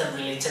immune system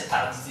related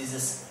type of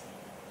diseases.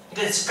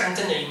 Because it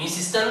strengthens the immune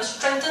system,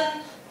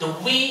 strengthens the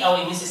way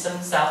our immune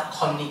system cells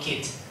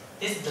communicate.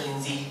 This is the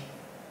Lindsay.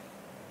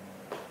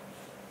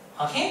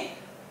 Okay?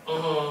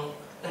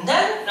 And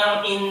then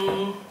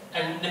in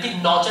the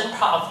bit northern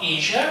part of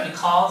Asia, we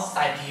call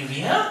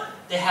Siberia,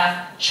 they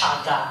have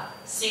chaga,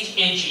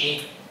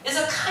 C-H-A-G-A. It's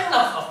a kind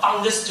of a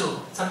fungus too,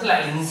 something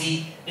like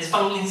Lindsay.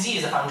 Lindsay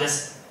is a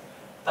fungus.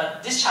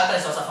 But this chaga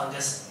is also a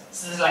fungus.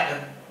 So it's like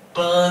a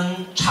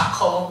burnt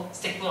charcoal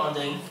sticking on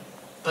the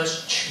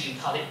birch tree, we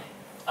call it.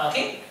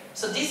 Okay?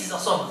 So this is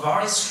also a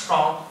very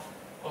strong,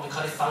 what we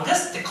call it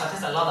fungus, that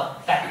contains a lot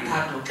of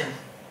beta-glucan.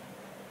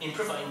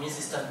 Improve our immune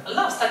system. A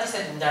lot of studies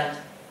have been done.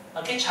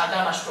 Okay,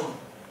 chaga mushroom.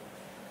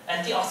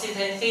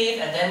 Antioxidant,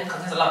 and then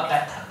contains a lot of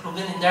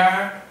beta-glucan in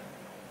there.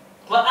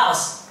 What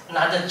else?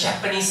 Another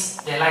Japanese,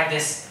 they like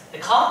this. They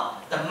call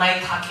the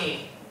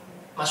maitake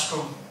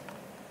mushroom.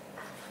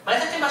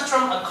 Maitake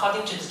mushroom,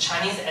 according to the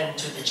Chinese and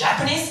to the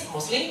Japanese,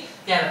 mostly,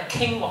 they are the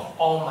king of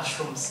all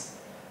mushrooms.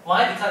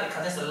 Why? Because it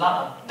contains a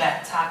lot of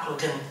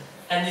beta-glucan.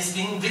 And it's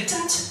been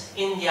written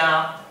in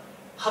their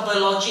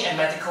herbology and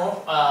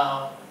medical,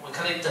 we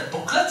call it the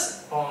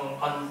booklets,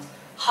 on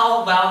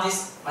how well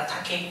this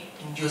maitake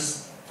is used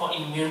for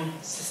immune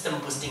system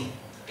boosting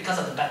because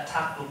of the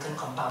beta-glucan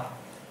compound.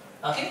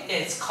 Okay,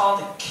 it's called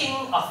the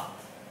king of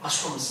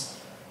mushrooms.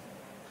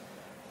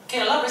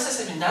 Okay, a lot of research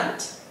has been done.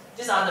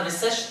 These are the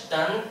research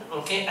done,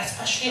 okay,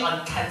 especially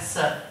on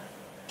cancer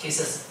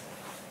cases.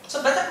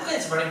 So beta-glucan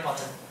is very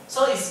important.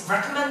 So it's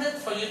recommended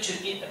for you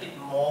to eat a bit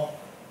more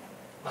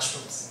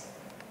mushrooms.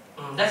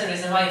 That's the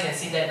reason why you can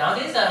see that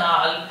nowadays they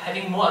are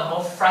having more and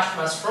more fresh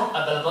mushroom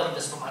available in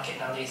the supermarket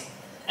nowadays.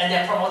 And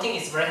they're promoting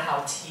it's very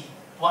healthy.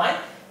 Why?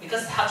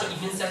 Because it helps your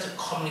immune cells to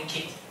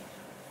communicate.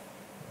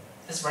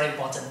 That's very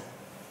important.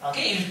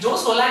 Okay, if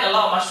those who like a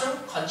lot of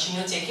mushroom,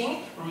 continue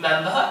taking.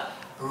 Remember,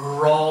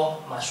 raw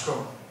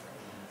mushroom,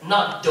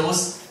 not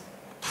those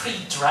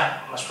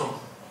pre-dried mushroom.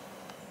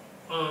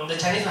 The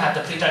Chinese will have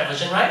the pre-dried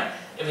version, right?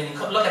 If when you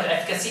look at the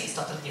efficacy, it's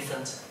totally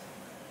different.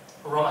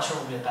 Raw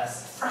mushroom will be the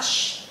best.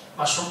 Fresh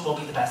mushroom will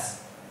be the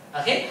best.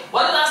 Okay?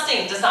 One last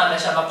thing, just now I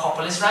mentioned about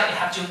propolis, right? It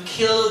helps you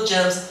kill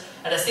germs.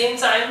 At the same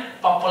time,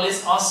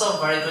 propolis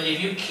also very good. If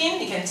you're keen,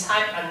 you can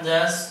type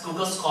under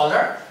Google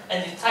Scholar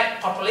and you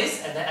type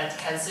propolis and then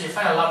anti-cancer. You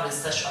find a lot of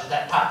research on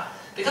that part.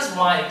 Because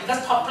why?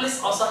 Because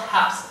propolis also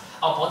helps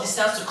our body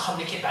cells to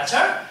communicate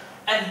better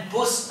and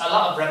boosts a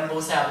lot of rainbow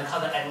cells. We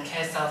call the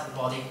NK cells in the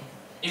body.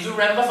 If you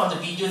remember from the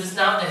video just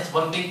now, there's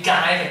one big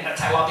guy that can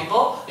attack a lot of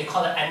people. We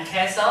call it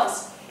NK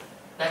cells,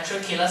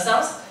 natural killer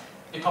cells.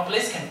 The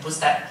propolis can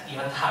boost that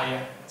even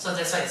higher. So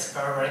that's why it's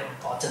very, very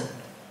important.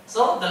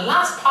 So the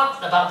last part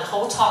about the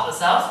whole talk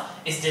itself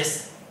is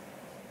this.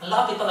 A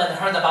lot of people when they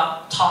heard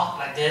about talk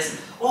like this,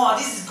 wow,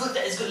 this is good,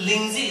 that is good,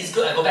 Lindsay is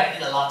good, I go back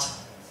and eat a lot.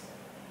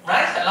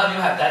 Right? A lot of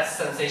you have that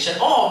sensation.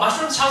 Oh,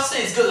 mushroom chowder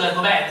is good, I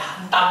go back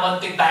and dump one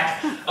big bag.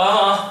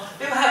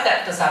 People have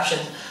that perception.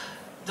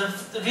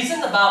 The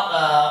reason about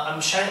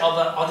I'm sharing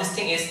all this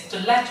thing is to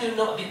let you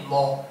know a bit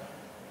more.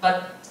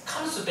 But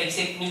comes to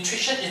basic,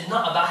 nutrition is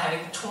not about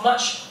having too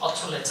much or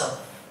too little.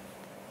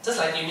 Just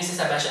like the immune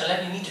system I mentioned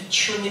earlier, you need to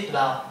tune it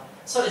well.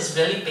 So it's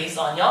really based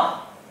on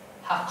your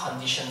health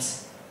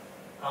conditions.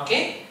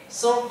 Okay?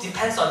 So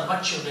depends on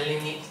what you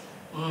really need.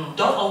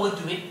 Don't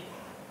overdo it.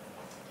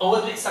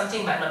 Overdo it,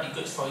 something might not be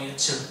good for you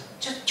too.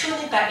 Just tune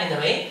it back in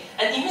a way.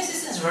 And immune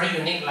system is very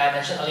unique, like I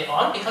mentioned earlier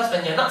on, because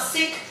when you're not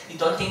sick, you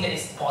don't think that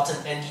it's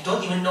important, and you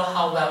don't even know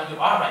how well you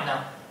are right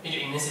now with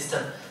your immune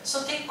system.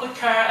 So take good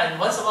care, and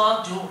once in a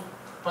while do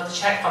blood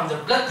check from the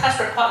blood test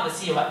report to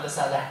see your white blood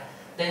cell there.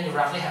 Then you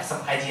roughly have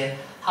some idea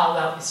how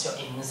well is your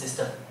immune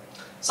system.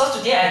 So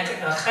today I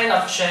kind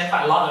of share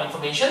quite a lot of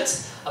information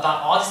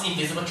about all this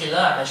invisible killer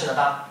I mentioned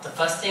about. The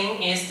first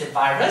thing is the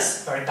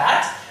virus, very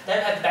bad. Then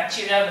we have the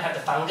bacteria, we have the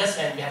fungus,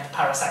 and we have the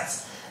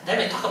parasites. Then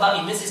we talk about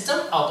immune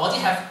system. Our body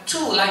have two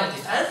lines of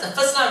defense. The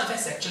first line of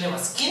defense is actually our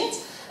skin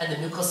and the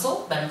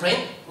mucosal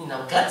membrane in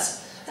our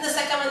guts. And the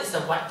second one is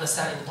the white blood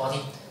cell in the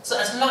body. So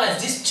as long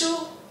as these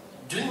two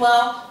doing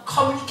well,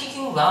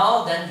 communicating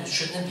well, then you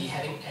shouldn't be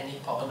having any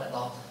problem at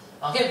all.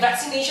 Okay,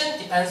 vaccination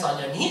depends on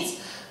your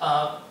needs.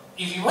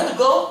 If you want to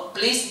go,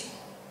 please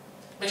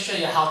make sure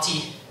you're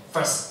healthy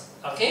first.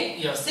 Okay,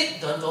 you're sick,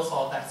 don't go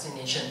for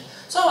vaccination.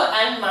 So I'll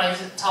end my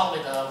talk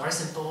with a very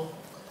simple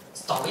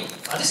story.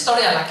 This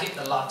story I like it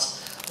a lot.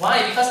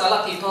 Why? Because a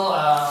lot of people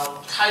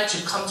try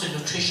to come to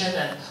nutrition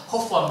and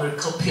hope for a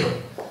miracle pill.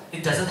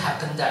 It doesn't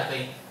happen that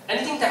way.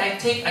 Anything that I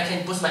take, I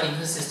can boost my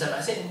immune system.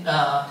 I said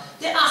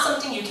there are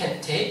something you can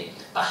take,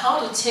 but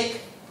how to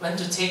take, when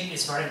to take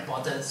is very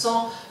important.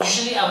 So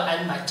usually I will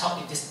end my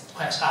talk with this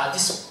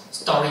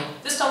story.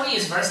 This story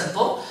is very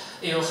simple.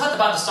 You heard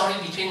about the story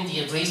between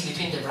the race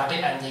between the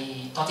rabbit and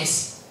the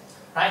tortoise,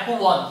 right?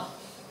 Who won?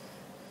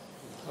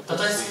 The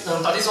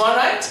tortoise won,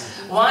 right?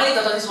 Why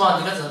the tortoise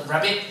won? Because the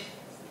rabbit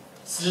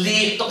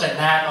took a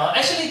nap.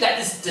 Actually, that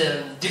is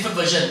the different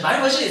version. My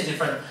version is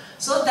different.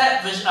 So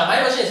that version,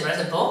 my version is very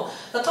simple.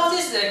 The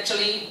tortoise is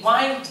actually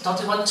why the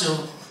tortoise want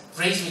to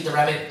race with the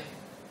rabbit.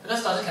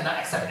 Because the tortoise cannot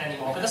accept it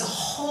anymore. Because the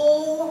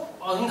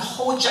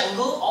whole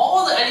jungle,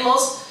 all the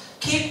animals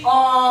keep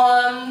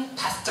on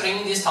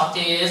pestering this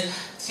tortoise,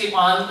 keep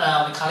on,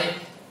 we call it,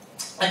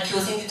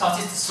 accusing the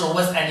tortoise the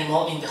slowest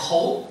animal in the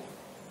whole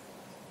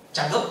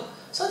jungle.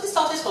 So this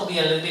tortoise will be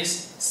a little bit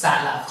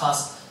sad, of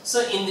course. So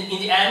in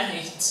the end,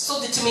 he's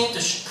so determined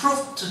to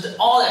prove to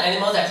all the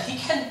animals that he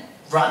can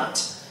run.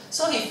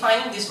 So he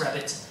finds this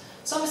rabbit.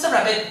 So Mr.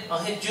 Rabbit,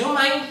 okay, do you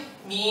mind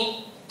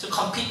me to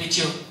compete with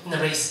you in the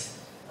race?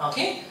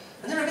 Okay?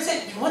 And the rabbit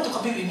said, you want to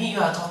compete with me? You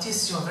are a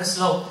tortoise, you are very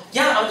slow.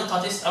 Yeah, I want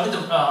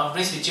to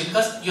race with you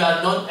because you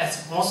are known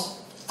as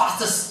most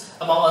fastest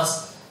among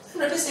us.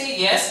 And the rabbit said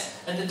yes.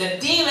 And the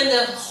day when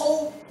the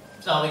whole,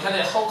 we call it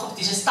the whole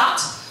competition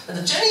starts, and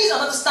the journey is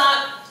about to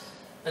start,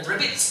 and the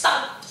rabbit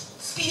start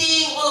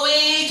speeding all the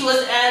way towards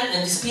the end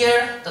and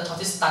disappear. The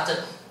tortoise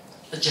started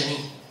the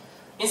journey.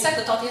 Inside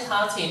the tortoise's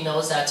heart, he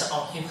knows that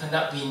he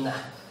cannot win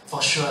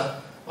for sure.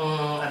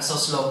 I'm so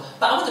slow.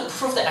 But I want to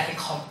prove that I can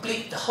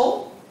complete the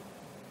whole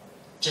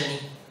journey,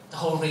 the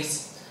whole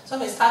race. So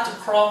we start to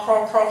crawl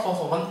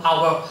for 1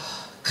 hour,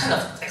 kind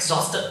of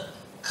exhausted,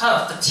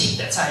 kind of fatigued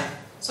that time.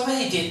 So what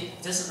he did,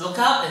 just look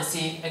up and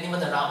see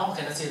anyone around.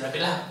 Cannot see the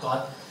rabbit,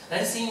 gone.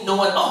 Then see no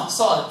one,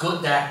 saw a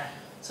goat there.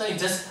 So he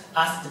just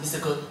asked Mr.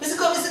 Goat, Mr.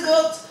 Goat, Mr.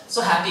 Goat.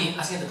 So happy,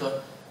 asking the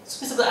goat.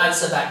 So Mr. Goat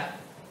answered back,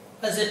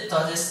 what is it,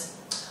 tortoise?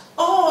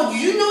 Oh,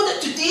 you know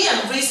that today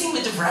I'm racing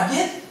with the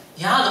rabbit?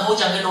 Yeah, the whole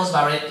jungle knows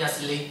about it. You're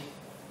silly.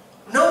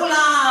 No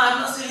lah,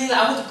 I'm not silly.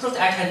 I want to prove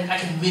that I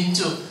can win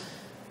too.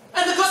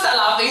 And the goat started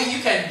laughing. You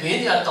can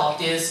win, you're a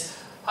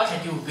tortoise. How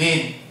can you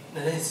win?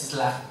 And then he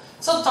laughed.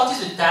 So the tortoise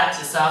with that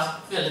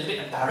itself feel a little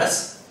bit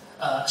embarrassed,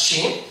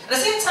 ashamed, at the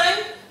same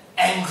time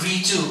angry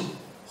too.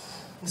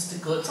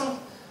 Mr. Goat,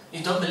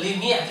 you don't believe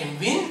me, I can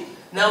win?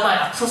 Now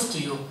I prove to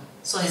you.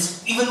 So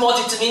he's even more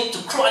determined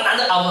to crow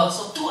another hour.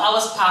 So 2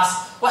 hours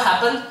passed. What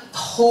happened? The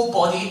whole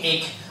body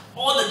ached.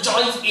 All the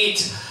joints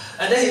ached.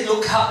 And then he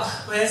looked up,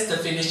 where's the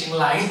finishing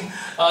line?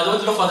 I don't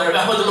want to look for the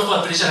I want to look for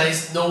the finishing line,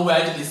 it's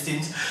nowhere to be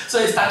seen. So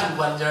he started to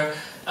wonder,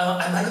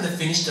 am I going to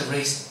finish the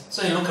race?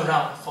 So he looked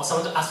around for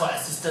someone to ask for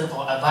assistance,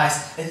 for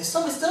advice. And he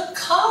saw Mr.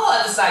 Cow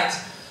at the side.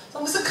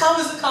 So Mr. Cow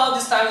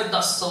this time is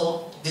not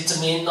so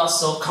determined, not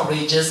so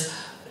courageous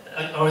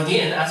already,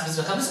 and asked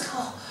Mr. Cow,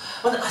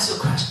 I want to ask you a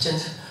question.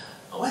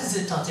 What is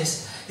it,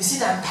 tortoise? You see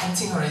that I'm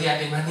panting already, I've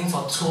been running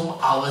for 2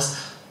 hours.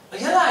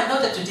 Yeah, I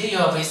know that today you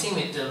are racing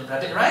with the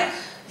rabbit, right?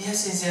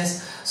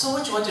 Yes. So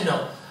what do you want to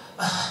know?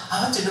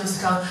 I want to know,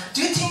 Mr. Cow,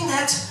 do you think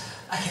that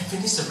I can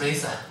finish the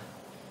race?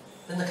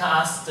 Then the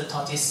cow asked the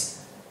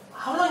tortoise,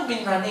 how long have you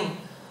been running?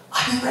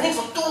 I've been running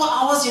for 2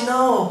 hours, you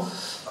know,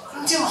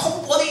 until my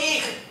whole body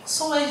ache.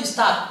 So where did you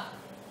start?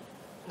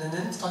 And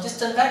then the tortoise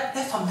turned back,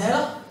 from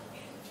there.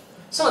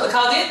 So what the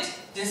cow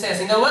didn't say a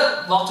single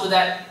word, walked to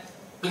that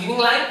beginning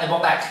line and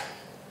walked back.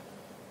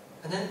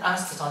 And then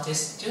asked the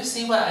tortoise, do you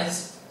see what I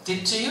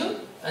did to you?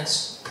 And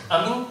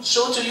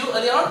showed to you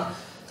earlier on?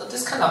 So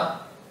this kind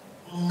of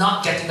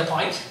not getting the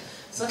point.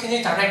 So can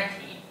you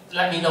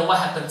let me know what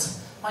happened?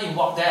 Why you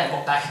walk there and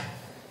walk back?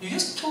 You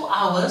used 2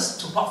 hours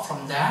to walk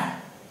from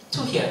there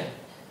to here.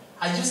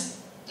 I used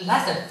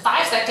less than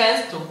 5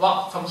 seconds to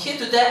walk from here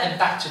to there and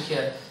back to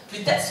here.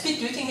 With that speed,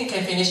 do you think you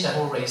can finish the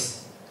whole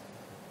race?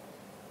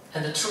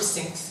 And the truth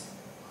sinks.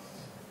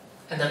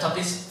 And the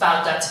tortoise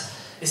felt that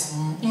it's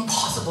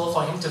impossible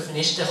for him to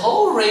finish the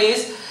whole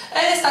race,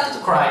 and he started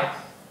to cry.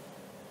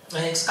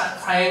 And he started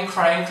crying,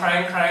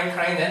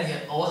 then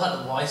he overheard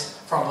the voice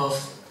from above.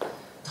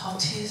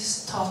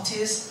 Tortoise.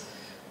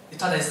 He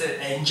thought it's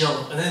an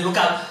angel. And then he looked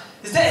up,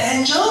 is that an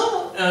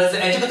angel? Is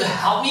the angel going to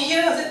help me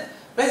here? I said,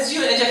 where's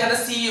you, angel? I cannot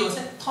see you. I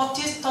said,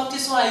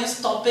 tortoise, why are you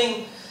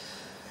stopping?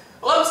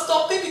 Well, I'm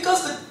stopping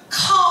because the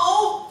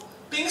cow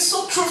being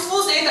so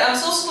truthful, saying that I'm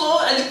so slow,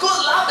 and the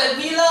goat laughed at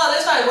me lah.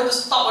 That's why I want to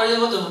stop, or I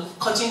want to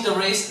continue the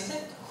race. I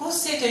said, who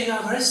said that you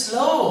are very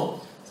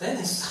slow? Then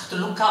he started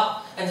to look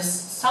up, and the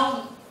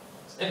sound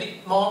a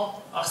bit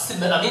more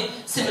similar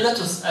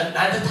to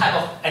another type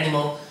of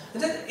animal.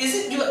 And then, is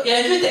it you?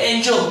 Yeah, you're the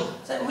angel.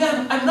 I said,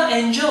 well, I'm not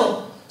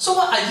angel. So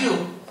what are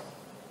you?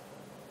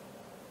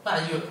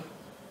 What are you?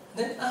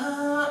 Then,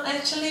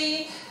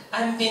 actually,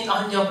 I've been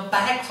on your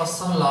back for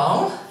so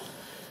long.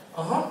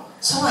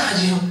 So what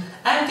are you?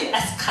 I'm the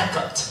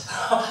escargot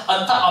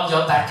on top of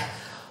your back.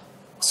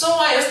 So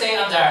why are you staying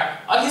up there?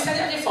 I've been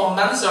standing up here for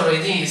months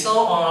already.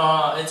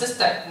 So it's just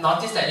that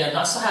notice that you're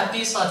not so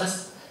happy. So I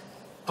just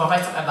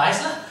provide some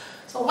advice lah.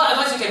 So what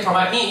advice you can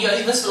provide me? You're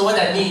even slower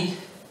than me,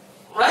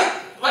 right?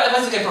 What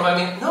advice you can provide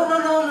me? No.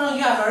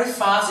 You are very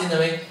fast in a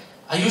way.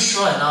 Are you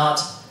sure or not?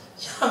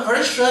 Yeah, I'm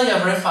very sure you're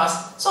very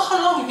fast. So how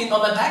long have you been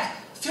on my back?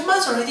 A few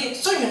months already.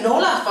 So you know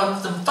lah,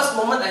 from the first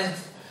moment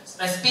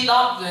I speed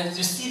up, when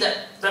you see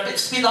that rabbit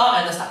speed up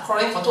and I start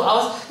crawling for 2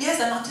 hours.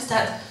 Yes, I noticed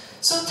that.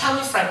 So tell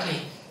me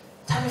frankly,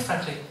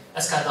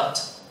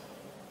 escargot,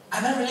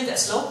 am I really that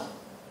slow?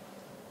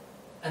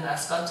 And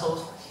escargot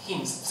told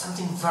him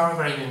something very,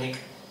 very unique.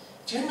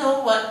 Do you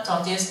know what,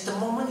 tortoise? The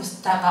moment you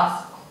step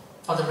up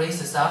for the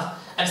race itself,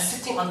 I'm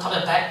sitting on top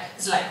of the back,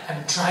 it's like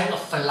I'm driving a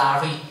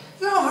Ferrari.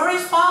 You are very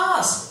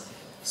fast.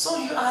 So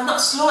you are not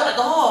slow at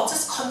all.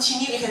 Just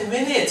continue, you can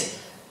win it.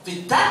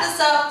 With that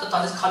itself, the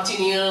tortoise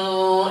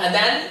continue, and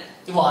then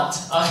he won.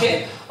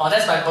 Okay? Well,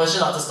 that's my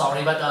version of the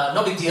story, but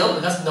no big deal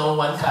because no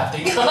one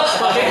clapping.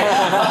 Okay?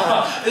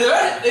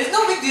 It's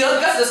no big deal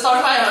because the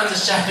story I want to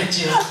share with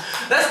you.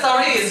 That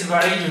story is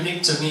very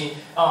unique to me.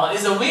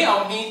 It's a way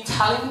of me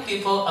telling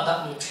people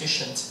about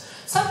nutrition.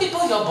 Some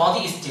people, your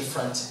body is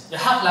different. Your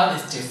health level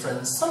is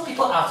different. Some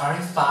people are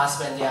very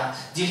fast when they are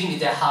dealing with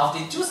their health.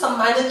 They do some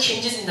minor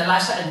changes in their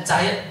lifestyle and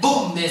diet,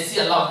 boom, they see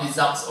a lot of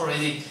results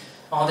already.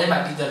 Or they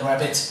might be the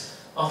rabbit.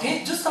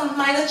 Okay, do some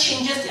minor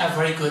changes, they are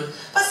very good.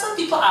 But some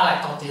people are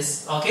like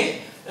tortoise,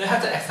 okay? You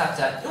have to accept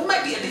that. You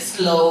might be a bit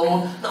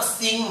slow, not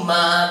seeing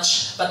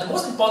much, but the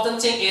most important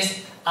thing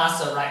is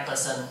ask the right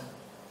person.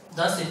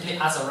 Don't simply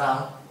ask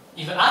around.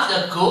 If you ask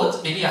your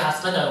goat, maybe your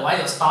husband or wife,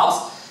 your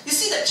spouse, you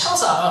see that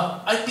Charles,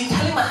 I've been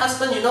telling my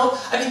husband, you know,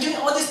 I've been doing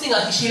all these things,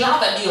 she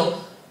laughed at me.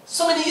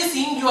 So many years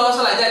seeing you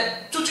also like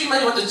that, 2-3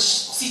 months you want to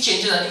see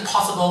changes,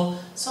 impossible.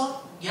 So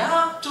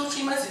yeah,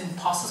 2-3 months is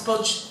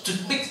impossible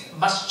to make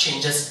much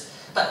changes.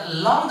 But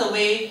along the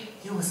way,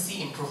 you will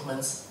see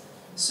improvements.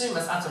 So you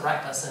must ask the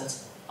right person.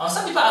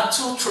 Some people are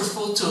too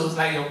truthful to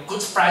like your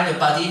good friend, your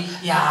buddy.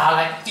 Yeah,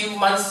 like few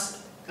months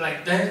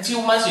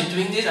you're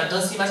doing this, I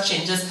don't see much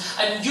changes.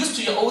 I'm used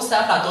to your old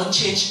self, don't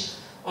change.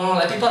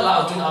 Like people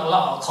are doing a lot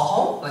of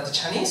alcohol, like the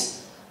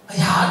Chinese.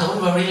 Yeah,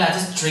 don't worry lah,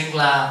 just drink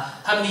lah.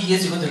 How many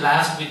years you going to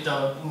last with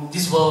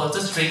this world?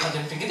 Just drink,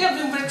 continue drinking. They are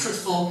being very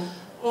truthful.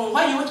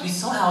 Why you want to be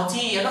so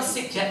healthy? You're not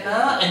sick yet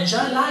now.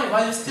 Enjoy life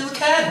while you still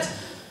can.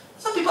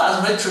 Some people are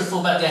very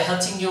truthful, but they're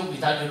hurting you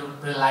without you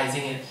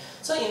realizing it.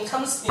 So in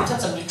terms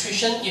of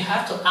nutrition, you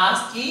have to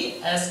ask the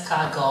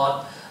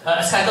escargot.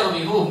 Escargot will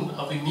be whom?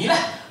 Will be me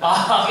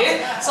lah. Okay.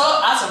 So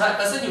ask the right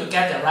person, you will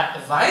get the right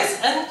advice.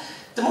 And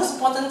the most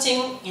important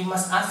thing, you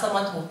must ask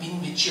someone who's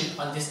been with you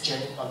on this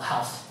journey on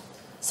health.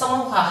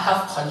 Someone who are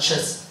health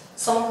conscious.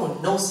 Someone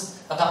who knows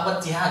about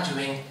what they are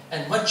doing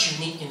and what you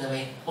need in a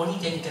way. Only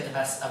then you get the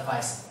best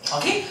advice.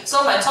 Okay.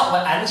 So my talk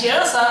will end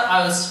here. So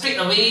I will straight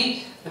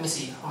away. Let me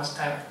see how much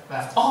time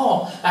left.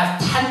 Oh, I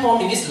have 10 more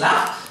minutes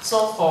left.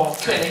 So for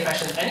Q&A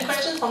questions. Any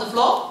questions from the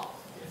floor? So,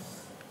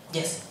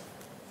 Yes.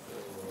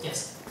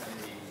 Yes.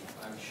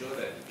 I'm sure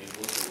that if you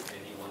go to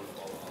any one of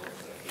our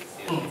houses, you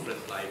see a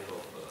different type of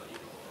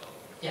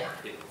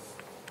things.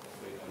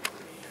 So it comes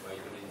to the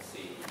vitamin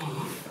C,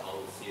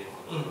 calcium,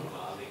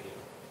 garlic.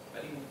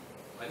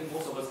 I think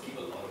most of us keep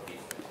a lot of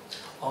these.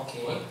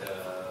 Okay.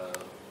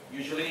 But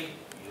usually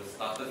you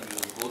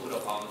go to the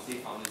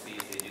pharmacy says,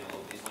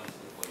 this one is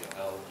good for your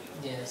health,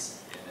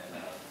 Yes. and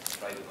then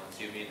try to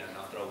consume it, and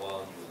after a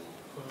while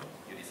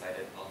you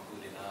decided not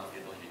good enough,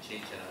 you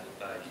change another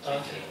type,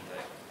 another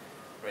type,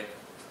 right?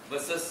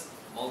 Versus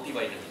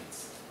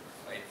multivitamins,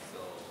 right?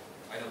 So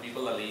I know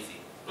people are lazy.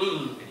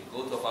 When you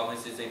go to a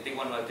pharmacy, say take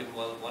one tablet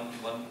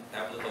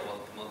of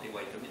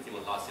multivitamins, it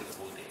will last you the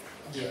whole day.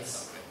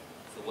 Yes. Okay.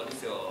 So what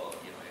is your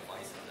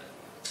advice on that?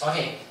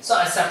 Okay, so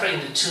I separate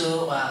into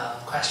two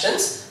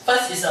questions.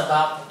 First is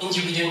about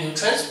individual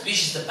nutrients,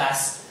 which is the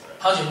best.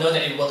 How do you know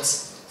that it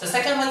works? The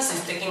second one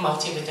is taking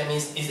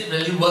multivitamins. Is it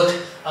really work?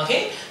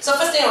 Okay, so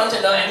first thing I want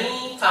to know,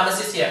 any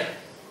pharmacists here?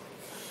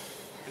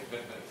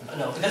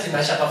 No, because you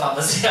mentioned about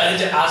pharmacy, I need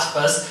to ask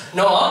first.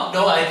 No,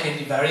 I can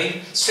be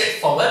very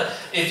straightforward.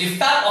 If you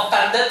felt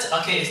offended,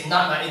 okay, it's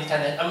not my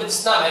intent.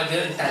 It's not my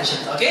real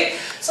intention. Okay,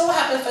 so what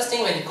happens first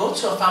thing when you go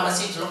to a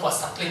pharmacy to look for a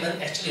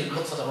supplement? Actually, you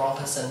look for the wrong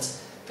person.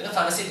 Because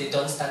pharmacy, they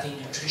don't study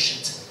nutrition.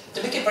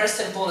 To make it very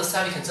simple, the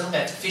stuff you can look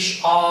at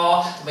fish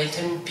oil,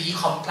 vitamin B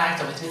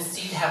complex, or vitamin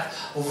C, they have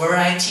a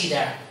variety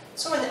there.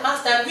 So when you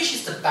ask them which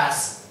is the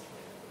best,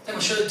 they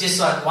will show you this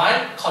one.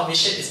 Why?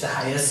 Commission is the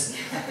highest.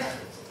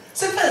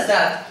 Simple as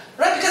that.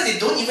 Right? Because they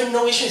don't even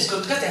know which one is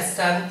good, because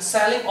they're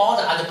selling all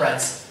the other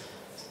brands.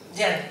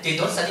 Yeah, they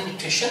don't study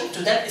nutrition,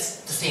 to them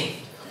it's the same.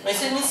 When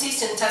vitamin C,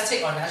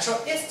 synthetic or natural,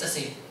 it's the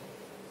same.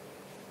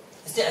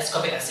 It's the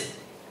ascorbic acid.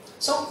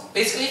 So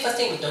basically, first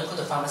thing, we don't go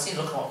to pharmacy,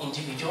 look for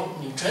individual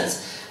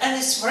nutrients, and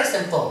it's very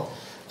simple.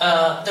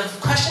 The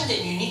question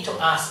that you need to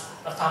ask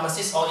a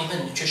pharmacist or even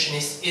a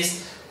nutritionist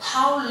is,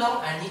 how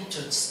long I need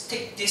to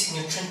take this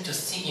nutrient to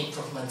see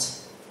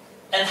improvement,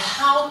 and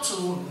how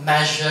to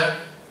measure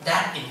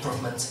that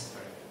improvement.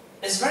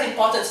 It's very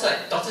important. It's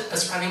like doctor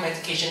prescribing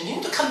medication. You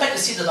need to come back to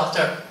see the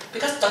doctor,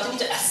 because the doctor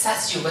needs to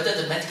assess you whether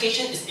the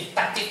medication is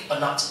effective or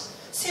not.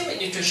 Same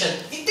with nutrition.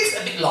 It takes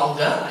a bit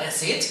longer, like I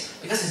said,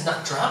 because it's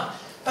not drug,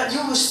 but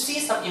you will see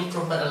some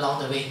improvement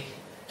along the way.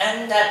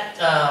 And that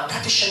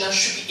practitioner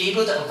should be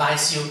able to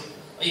advise you.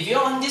 If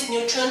you're on this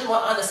nutrient,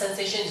 what are the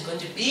sensations going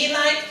to be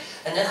like,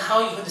 and then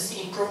how you're going to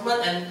see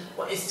improvement, and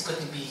what is going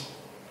to be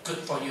good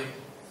for you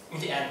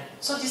in the end.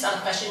 So these are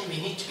the questions we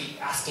need to be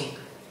asking.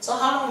 So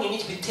how long you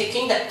need to be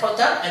taking that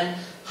product, and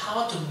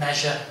how to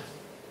measure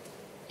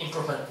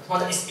improvement,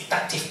 whether it's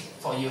effective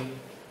for you.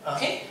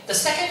 Okay? The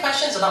second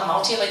question is about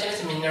multivitamins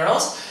and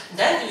minerals.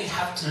 Then we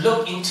have to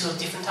look into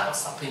different types of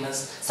supplements.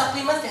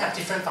 Supplements, they have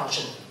different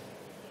function.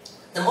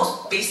 The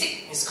most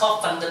basic is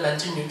called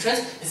fundamental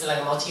nutrients. It's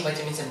like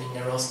multivitamins and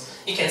minerals.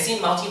 You can see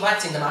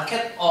multivitamins in the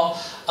market, or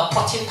a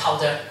protein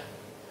powder,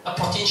 a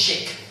protein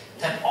shake.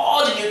 They have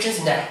all the nutrients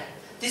in there.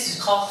 This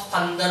is called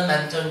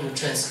fundamental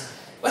nutrients.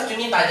 What do you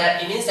mean by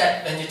that? It means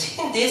that when you're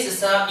taking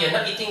this, you're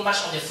not eating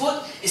much of the food,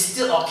 it's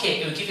still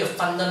okay. It will give you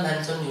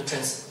fundamental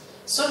nutrients.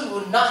 So you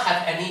will not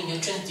have any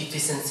nutrient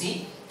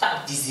deficiency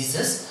type of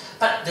diseases,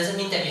 but it doesn't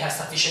mean that you have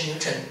sufficient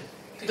nutrient.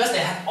 Because they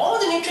have all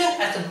the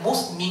nutrients at the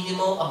most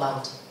minimal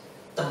amount.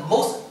 The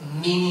most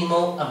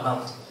minimal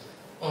amount.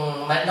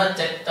 Might not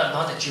the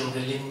amount that you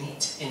really need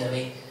in a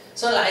way.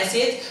 So like I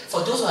said,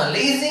 for those who are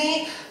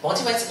lazy,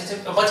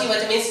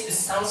 multivitamins, it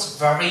sounds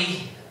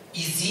very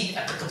easy,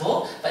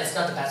 applicable, but it's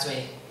not the best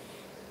way.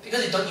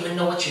 Because you don't even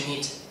know what you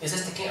need. You're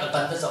just taking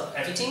abundance of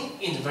everything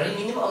in a very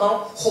minimal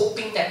amount,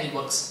 hoping that it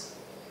works.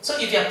 So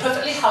if you're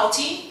perfectly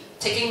healthy,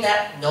 taking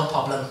that, no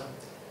problem.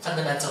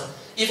 Fundamental.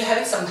 If you're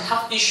having some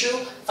health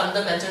issue,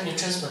 fundamental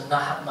nutrients will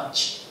not help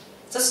much.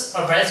 Just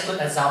a very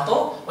good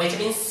example,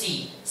 vitamin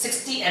C.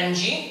 60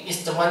 mg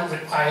is the one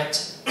required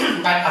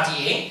by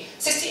RDA.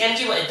 60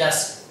 mg, what it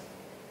does?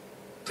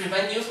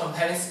 Prevent you from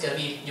having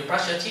scurvy. You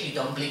brush your teeth, you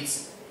don't bleed.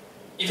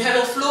 If you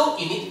have a flu,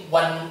 you need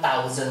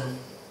 1,000.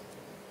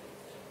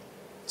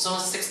 So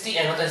 60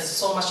 and there's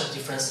so much of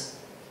difference.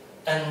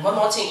 And one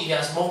more thing, if you're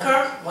a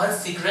smoker, one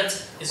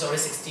cigarette is already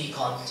 60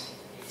 gone.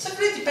 So it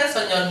really depends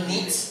on your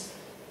needs,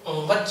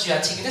 on what you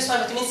are taking. That's why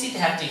vitamin C, they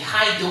have the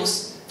high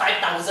dose,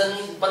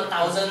 5,000,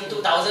 1,000,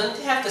 2,000.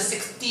 They have the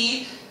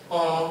 60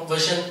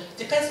 version.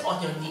 Depends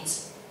on your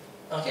needs.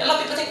 Okay, a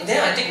lot of people think,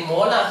 then I take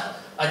more lah.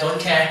 I don't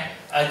care.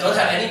 I don't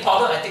have any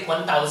problem. I take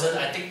 1,000.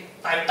 I take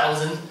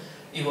 5,000.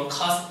 it will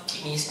cause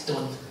kidney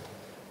stone.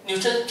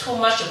 Nutrient too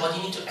much, your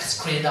body need to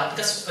excrete it out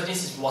because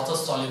this is water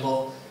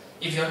soluble.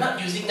 If you're not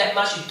using that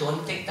much, you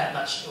don't take that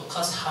much, it will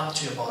cause harm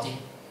to your body.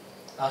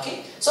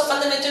 Okay, so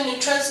fundamental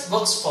nutrients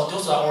works for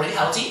those who are already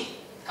healthy,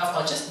 health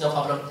conscious, no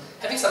problem.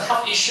 Having some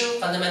health issue,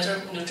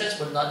 fundamental nutrients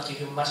will not give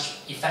you much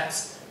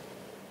effects.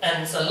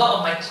 And a lot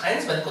of my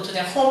clients, when I go to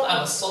their home, I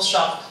was so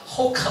shocked,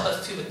 whole cupboard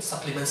filled with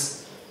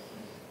supplements.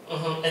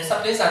 And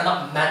supplements are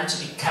not meant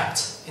to be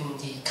kept in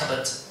the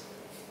cupboard.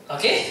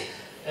 Okay,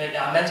 they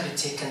are meant to be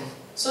taken.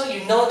 So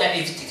you know that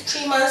if you take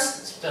 3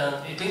 months,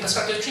 you're being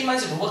prescribed for 3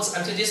 months, if it works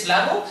until this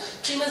level,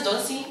 3 months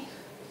don't see,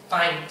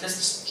 fine,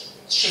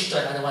 just shift to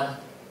another one.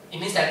 It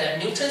means that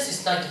the nutrients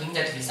is not giving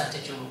that result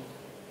that you're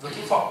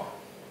looking for.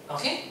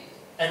 Okay?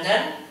 And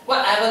then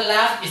whatever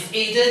left is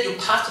either you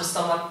pass to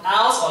someone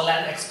else or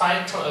let it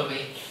expire, throw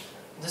away.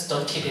 Just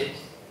don't keep it.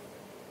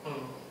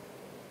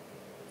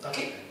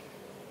 Okay?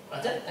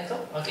 That's it?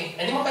 Okay.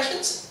 Any more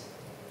questions?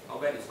 How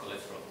bad is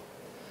cholesterol?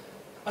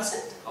 What's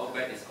it? How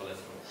bad is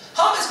cholesterol?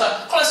 How is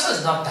cholesterol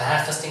is not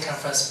bad, first thing comes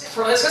first.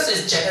 Cholesterol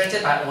is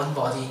generated by our own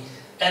body.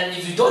 And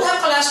if you don't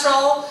have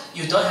cholesterol,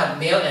 you don't have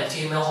male and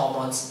female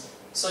hormones.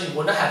 So you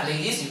will not have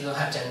ladies, you will not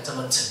have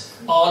gentlemen.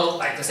 All look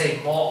like the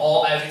same,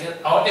 all everything,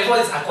 everyone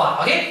is aqua,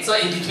 okay? So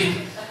in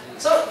between.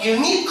 So you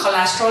need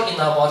cholesterol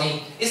in our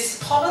body. Its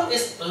problem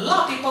is a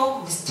lot of people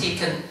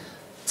mistaken.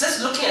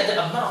 Just looking at the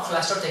amount of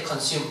cholesterol they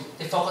consume,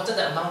 they've forgotten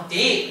the amount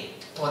their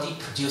body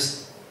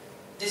produce.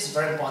 This is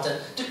very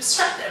important. To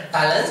strike that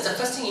balance, the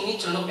first thing you need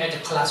to look at the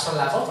cholesterol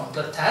level from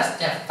blood test.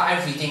 There are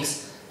 5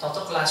 readings.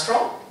 Total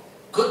cholesterol,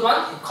 good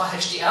one, you call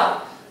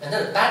HDL, and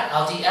then the bad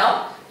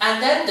LDL,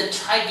 and then the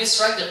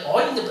triglyceride, the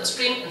oil in the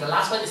bloodstream, and the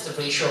last one is the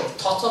ratio,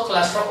 total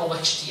cholesterol over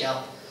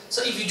HDL.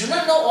 So if you do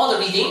not know all the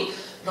reading,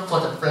 look for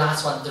the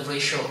last one, the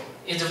ratio.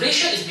 If the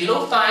ratio is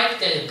below 5,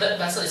 then the blood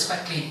vessel is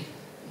quite clean.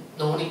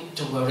 No need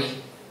to worry.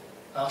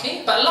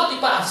 Okay? But a lot of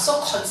people are so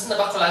concerned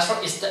about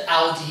cholesterol is the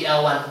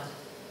LDL one.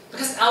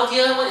 Because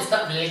LDL one is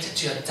not related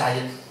to your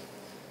diet.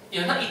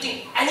 You're not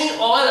eating any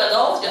oil at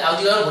all, your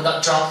LDL will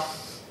not drop.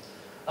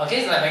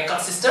 Okay, so like my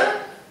god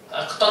sister,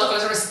 total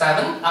cholesterol is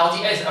 7,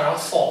 LDL is around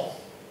 4.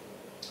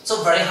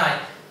 So very high.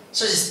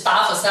 So she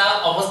starved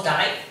herself, almost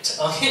died.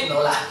 Okay,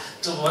 no lah.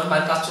 1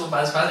 month plus 2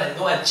 months plus, and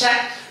go and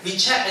check,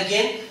 recheck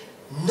again,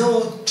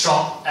 no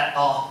drop at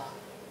all.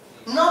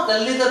 Not a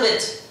little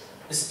bit.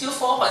 It's still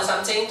 4 point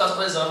something, total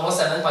cholesterol is almost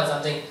 7 point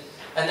something.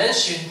 And then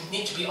she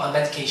need to be on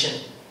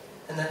medication.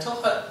 And I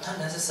told her, not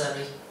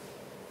necessary.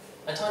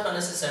 I told her not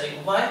necessary.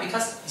 Why?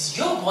 Because it's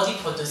your body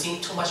producing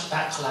too much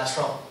bad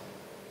cholesterol.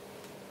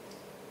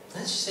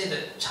 Then she said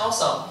that, Charles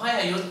Loh,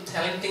 why are you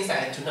telling things that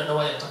I do not know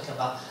what you're talking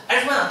about?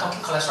 Everyone are talking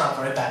cholesterol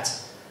are very bad.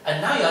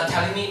 And now you are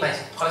telling me my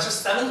cholesterol is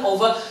 7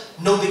 over,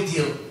 no big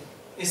deal.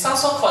 It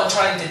sounds so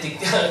contradicting.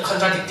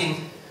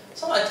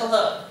 So I told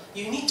her,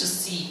 you need to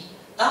see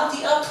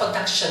LDL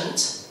production,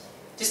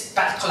 this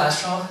bad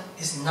cholesterol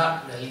is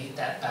not really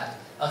that bad.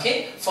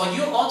 Okay? For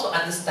you all to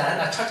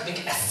understand, I try to make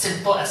it as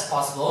simple as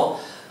possible.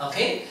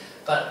 Okay?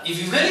 But if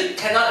you really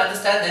cannot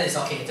understand, then it's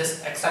okay.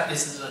 Just accept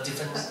this is a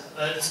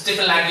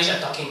different language I'm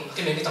talking.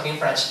 Okay, maybe talking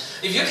French.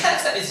 If you can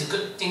accept, it's a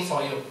good thing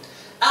for you.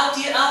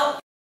 LDL.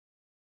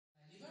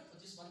 My liver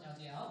produces one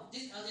LDL.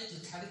 This LDL to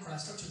carry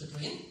cholesterol to the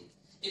brain.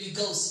 If it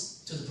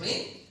goes to the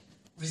brain,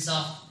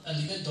 resolve. A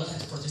liver don't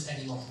have to produce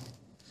anymore.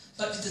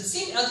 But with the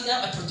same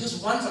LDL, I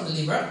produce one from the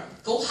liver,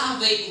 go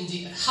halfway in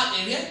the heart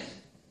area,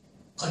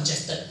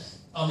 congested,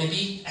 or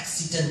maybe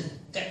accident,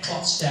 get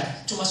clots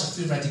there, too much of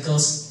free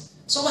radicals.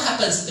 So what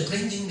happens? The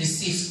brain didn't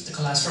receive the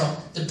cholesterol.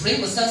 The brain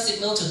will send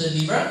signal to the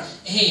liver,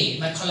 hey,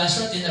 my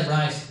cholesterol didn't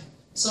arrive.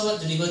 So what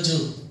the liver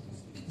do?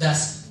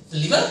 Thus, the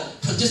liver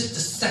produces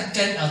the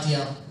second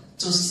LDL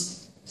to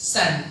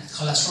send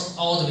cholesterol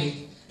all the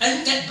way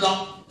and get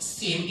blocked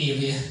same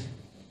area.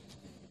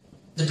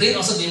 The brain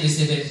also didn't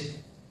receive it.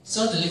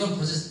 So the liver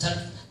produces the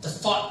third, the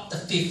fourth, the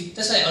fifth.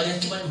 That's why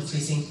LDL keep on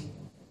increasing.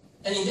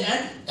 And in the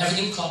end,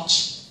 everything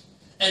clogs.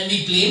 And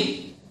we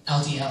blame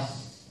LDL.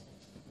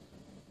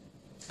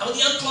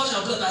 LDL clogs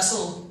our blood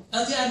vessel.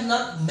 LDL are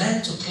not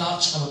meant to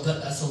clog our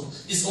blood vessel.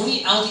 It's only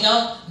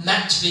LDL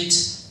matched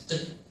with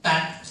the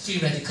bad free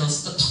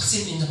radicals, the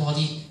toxin in the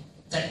body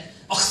that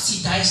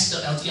oxidize the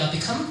LDL,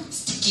 become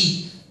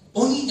sticky.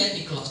 Only then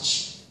it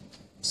clogs.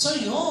 So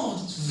your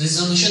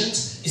resolution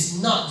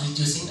is not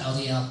reducing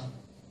LDL.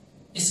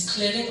 It's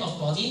clearing of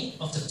body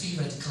of the free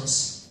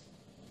radicals.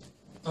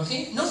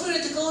 Okay? No free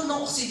radical,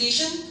 no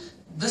oxidation,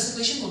 blood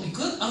circulation will be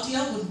good.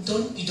 LDL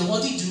the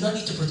body do not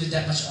need to produce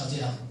that much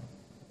LDL.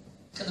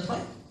 Get the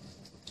point?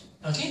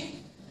 Okay?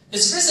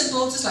 It's very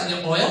simple, just like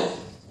your oil.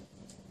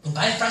 You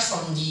buy fresh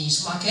from the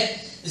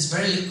supermarket, it's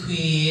very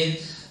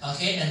liquid.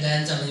 Okay, and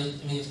then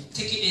when you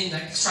take it in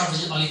like extra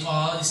virgin olive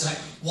oil, it's like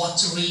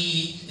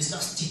watery, it's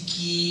not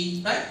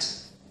sticky, right?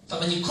 But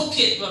when you cook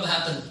it, what will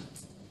happen?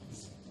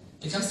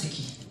 It becomes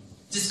sticky.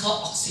 This is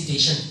called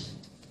oxidation.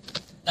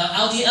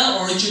 Now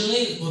LDL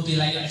originally would be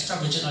like your extra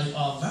virgin olive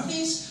oil,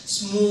 very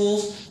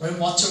smooth, very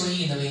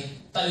watery in a way.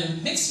 But when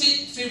you mix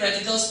with free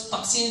radicals,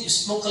 toxin, you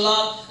smoke a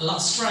lot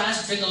of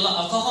stress, drink a lot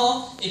of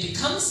alcohol, it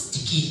becomes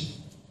sticky.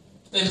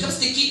 When it becomes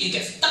sticky, it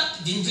gets stuck,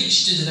 it didn't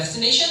reach to the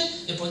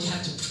destination, your body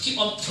has to keep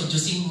on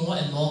producing more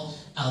and more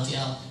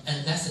LDL,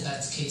 and that's the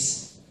bad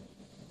case.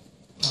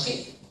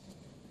 Okay?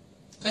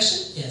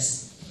 Question?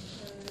 Yes.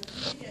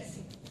 Uric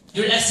acid.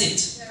 Uric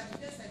acid. Yeah,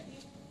 because I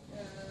think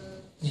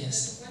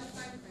Yes. one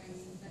time I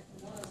had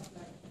a lot of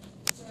like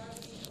soya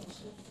bean or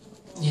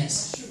tofu or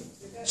Yes. mushroom.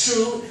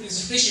 True,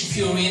 it's rich in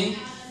purine.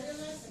 I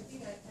realized I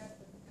think I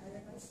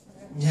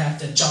have You have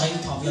the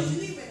joint problem.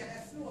 Usually when I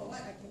have flu or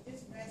what, I can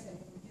just rest and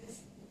it will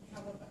just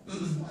recover. But so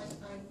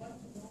I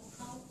want to know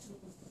how to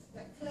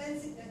like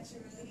cleanse it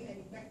naturally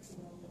and back to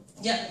normal.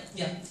 Yeah.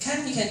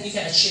 You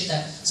can achieve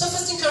that. So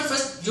first thing comes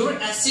first,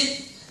 uric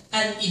acid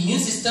and immune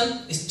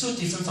system is two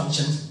different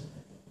functions.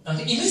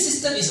 Okay, immune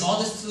system is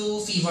all the flu,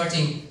 fever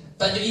thing.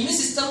 But your immune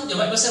system, your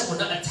white blood cell will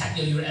not attack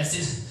your uric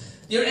acid.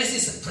 Uric acid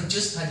is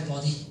produced by the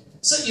body.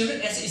 So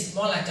uric acid is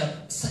more like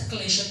a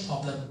circulation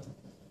problem.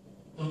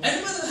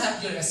 Everyone who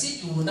have uric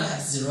acid, you will not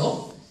have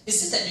zero. It's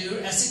just that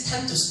uric acid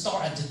tend to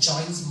store at the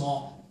joints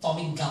more,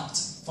 forming gout,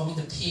 forming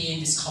the pain,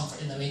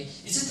 discomfort in a way.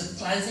 It's just the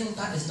cleansing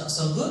part is not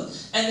so good.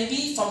 And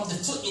maybe from the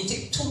food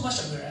intake, too much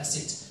of uric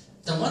acid.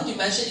 The one you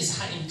mentioned is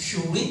high in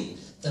purine,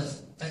 the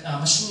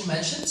mushroom you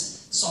mentioned,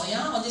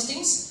 soya, all these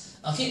things.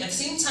 Okay, at the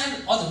same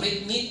time, all the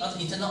red meat, all the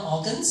internal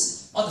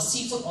organs, all the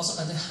seafood also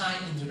contain high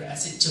in uric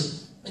acid too.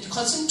 When you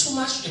consume too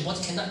much, your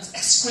body cannot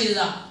excrete it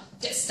out,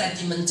 get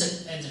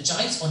sedimented at the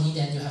joints, only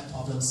then you have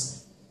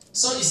problems.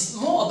 So it's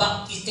more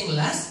about eating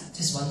less,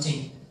 this is one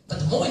thing. But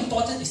the more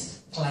important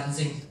is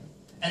cleansing.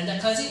 And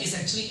that cleansing is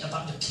actually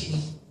about the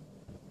kidney.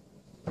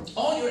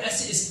 All uric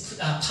acid is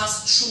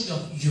passed through your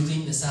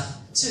urine itself.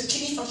 So your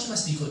kidney function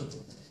must be good.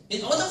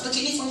 In order for the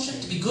kidney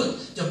function to be good,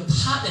 your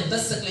heart and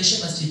blood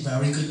circulation must be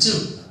very good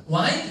too.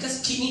 Why?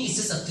 Because kidney is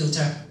just a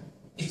filter.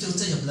 It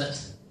filters your blood.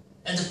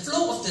 And the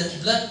flow of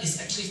the blood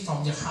is actually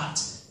from your heart.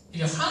 If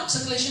your heart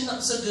circulation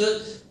not so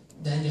good,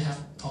 then you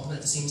have problem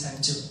at the same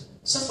time too.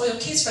 So for your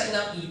case right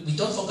now, we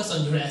don't focus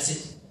on uric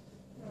acid.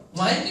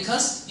 Why?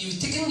 Because if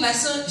you're taking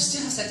lesser, you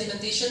still have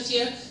sedimentation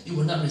here, it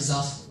will not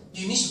resolve.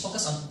 You need to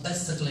focus on blood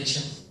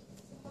circulation.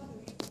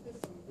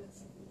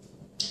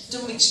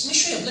 To make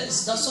sure your blood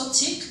is not so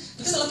thick,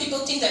 because a lot of people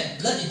think that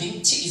blood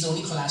being thick is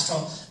only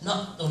cholesterol.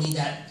 Not only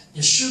that,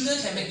 your sugar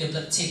can make your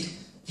blood thick.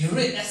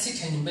 Uric acid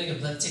can make your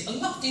blood thick. A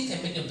lot of things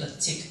can make your blood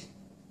thick.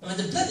 And when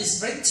the blood is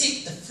very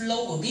thick, the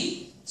flow will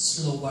be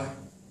slower.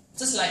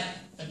 Just like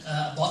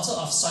a bottle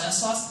of soy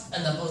sauce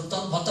and a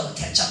bottle of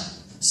ketchup.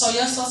 Soy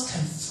sauce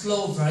can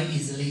flow very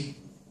easily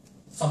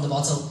from the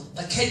bottle.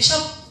 But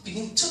ketchup,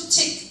 being too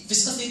thick,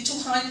 viscosity too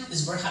high,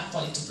 is very hard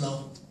for it to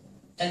flow.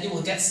 And it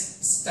will get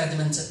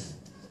sedimented.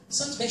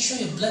 So to make sure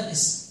your blood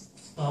is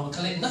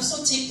not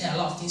so thick, there are a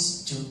lot of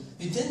things to do.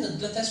 Within the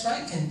blood test,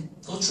 right, can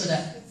go through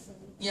that.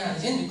 Yeah,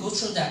 then you go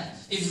through that.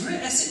 If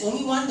uric acid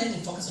only one, then you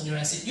focus on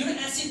uric acid. Uric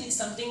acid needs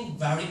something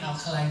very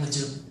alkaline would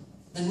do.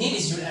 The name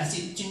is uric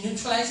acid. To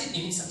neutralize it,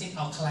 you need something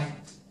alkaline.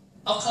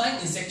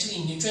 Alkaline is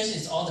actually in nutrition,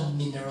 it's all the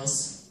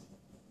minerals.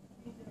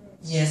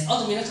 Yes,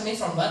 all the minerals coming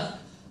from what?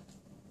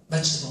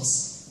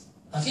 Vegetables.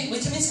 Okay,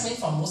 vitamins coming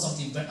from most of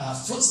the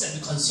fruits that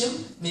we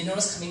consume,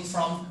 minerals coming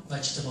from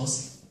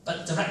vegetables.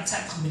 But the right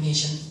type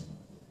combination,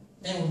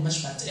 then will be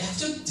much better. You have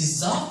to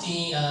dissolve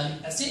the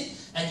acid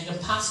and you can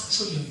pass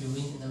through your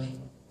urine in a way.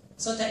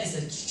 So that is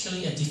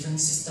actually a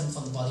different system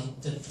from the body,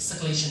 the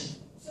circulation.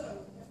 So you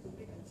have to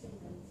wait until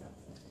the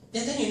results.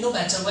 Yeah, then you know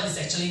better what is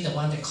actually the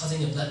one that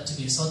causing your blood to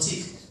be so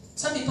thick.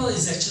 Some people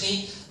is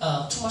actually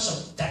too much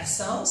of dead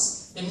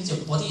cells. That means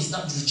your body is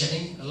not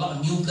regenerating a lot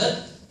of new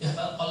blood. You have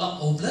a lot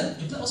of old blood.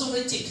 Your blood also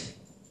very thick.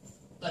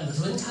 Like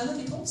maroon color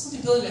people. Some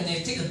people when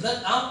they take the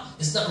blood out,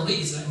 it's not red,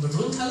 it's like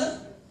maroon color.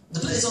 The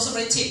blood is also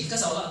very thick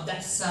because of a lot of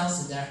dead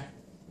cells in there.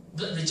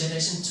 Blood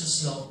regeneration too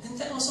slow. And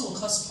that also will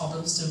cause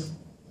problems too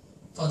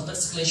for the blood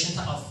circulation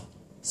type of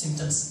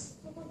symptoms.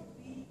 So what would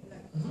be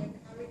like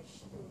encourage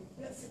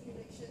blood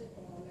circulation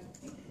or like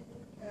thick,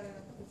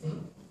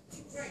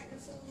 thick right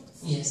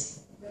vessels?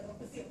 Yes. The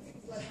opposite of thick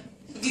is what?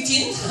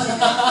 Thin.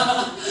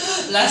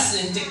 Less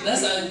intake,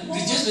 less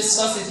reduced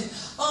viscosity.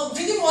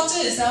 Drinking water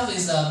itself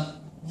is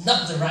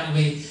not the right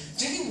way.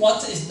 Drinking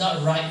water is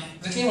not right.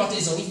 Drinking water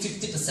is only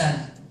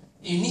 50%.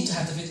 You need to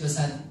have the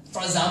 50%.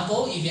 For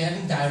example, if you're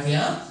having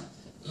diarrhea,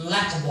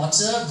 lack of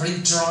water,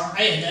 very dry,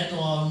 and then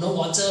no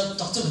water,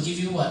 doctor will give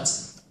you what?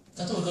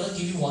 Doctor will gonna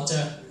give you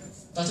water.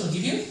 Doctor will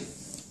give you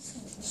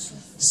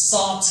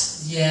salt.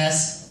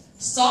 Yes,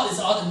 salt is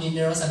all the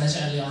minerals I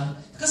mentioned earlier on.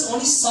 Because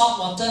only salt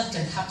water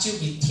can help you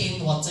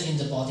retain water in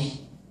the body.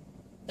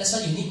 That's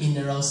why you need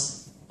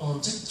minerals.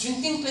 Just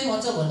drinking plain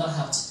water will not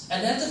help.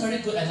 Another very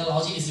good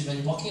analogy is when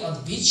you're walking on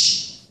the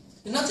beach.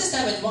 You notice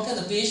that when you walk on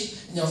the beach,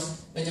 when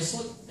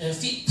your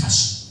feet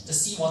touch the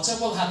sea water,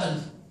 what will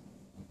happen?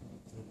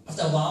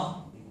 After a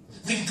while,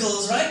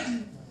 wrinkles, right?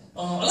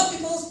 A lot of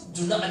people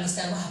do not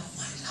understand what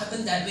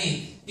happened that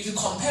way. if you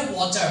compare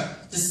water,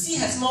 the sea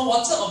has more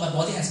water or my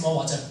body has more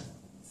water?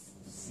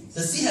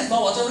 The sea has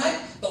more water, right?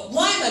 But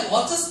why my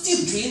water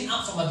still drain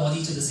out from my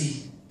body to the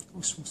sea?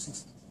 Because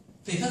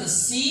the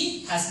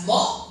sea has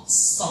more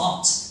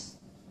salt.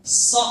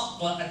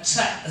 Salt will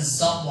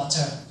absorb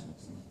water.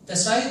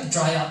 That's why it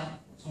dry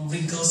up,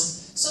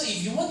 wrinkles. So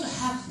if you want to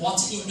have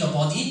water in your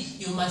body,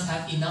 you must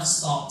have enough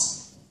salt.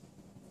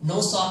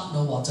 No salt,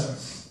 no water.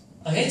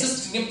 Okay,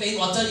 just drinking plain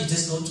water, you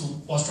just go to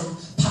washroom,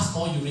 pass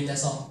more urine,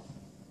 that's all.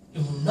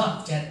 You will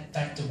not get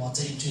back the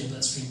water into your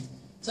bloodstream.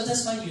 So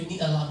that's why you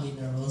need a lot of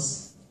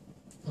minerals.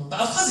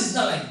 But of course, it's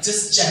not like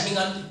just jamming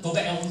on, go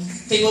back and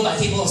table by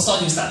table of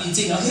salt, you start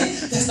eating, okay?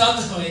 That's not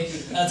the way.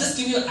 Just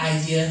give you an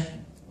idea.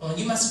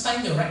 You must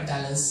find the right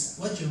balance,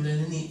 what you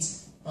really need.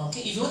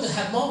 Okay, if you want to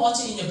have more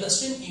water in your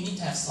bloodstream, you need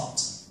to have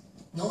salt.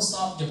 No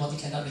salt, your body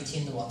cannot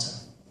retain the water.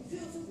 Is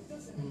it also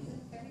because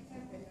every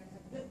time when I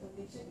have blood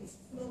donation, it's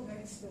flow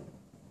very slow?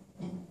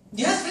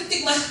 Yeah, it's very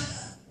thick, man.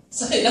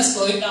 So it's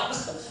not flowing out.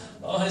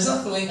 It's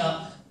not flowing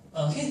out.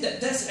 Okay,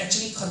 that's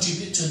actually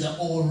contribute to the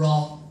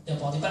overall your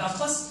body. But of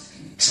course,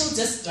 through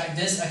this like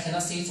this, I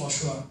cannot say for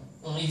sure.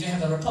 If you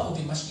have a report, it will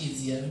be much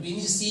easier. We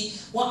need to see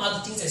what are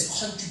the things that is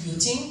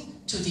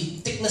contributing to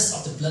the thickness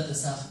of the blood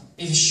itself.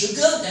 If it's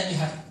sugar, then you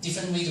have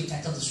different way to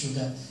tackle the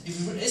sugar. If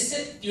uric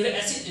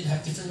acid, you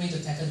have different way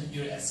to tackle the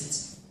uric acid.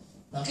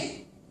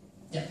 Okay?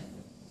 Yeah.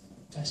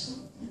 Question?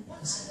 What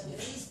are the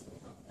ways to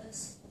help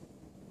us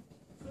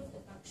improve the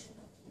function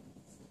of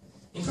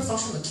kidneys? Improve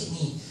function of the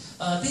kidney.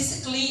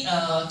 Basically,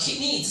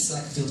 kidney is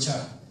like a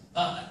filter.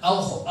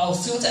 Our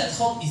filter at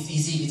home is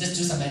easy. We just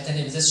do some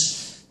maintenance. We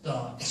just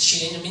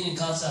exchange. I mean,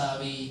 because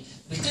we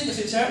clean the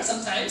filter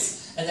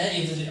sometimes, and then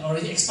if it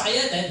already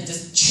expired, then we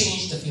just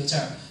change the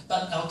filter.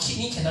 But our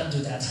kidney cannot do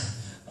that.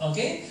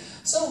 Okay.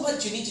 So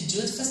what you need to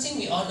do? The first thing,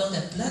 we all know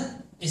that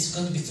blood is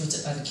going to be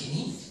filtered by the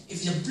kidney.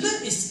 If your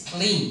blood is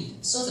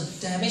clean, so the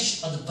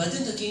damage or the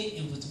burden to the kidney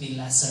it would be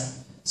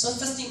lesser. So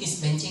first thing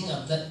is maintaining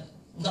a blood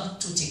not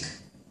too thick.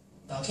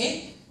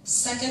 Okay.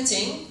 Second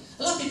thing,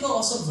 a lot of people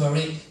also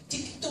worry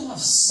taking too much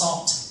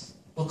salt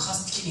will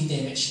cause kidney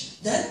damage.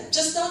 Then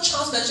just now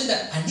Charles mentioned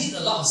that I need a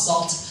lot of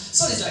salt,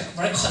 so it's like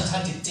very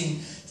contradicting.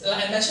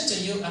 Like I mentioned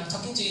to you, I'm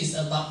talking to you is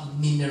about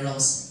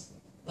minerals.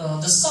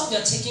 The salt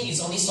you're taking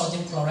is only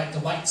sodium chloride,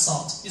 the white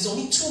salt. There's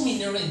only 2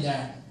 minerals in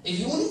there. If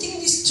you only take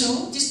these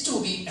two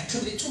will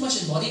accumulate too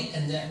much in the body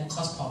and that will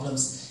cause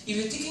problems. If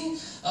you're taking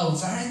a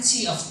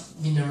variety of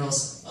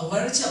minerals, a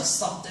variety of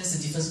salt, that's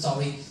a different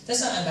story.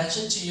 That's why I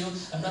mentioned to you,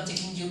 I'm not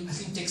taking you, I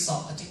think take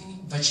salt, I'm taking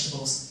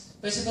vegetables.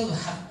 Vegetables will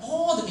have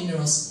all the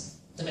minerals,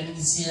 the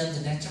magnesium, the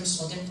natrium,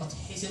 sodium,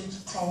 potassium,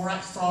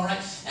 chloride, fluoride,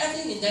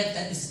 everything in there,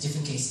 that is a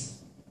different case.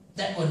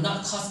 That will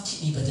not cause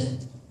kidney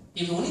burden.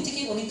 If you're only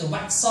taking only the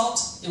white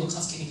salt, it will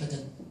cause kidney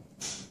burden.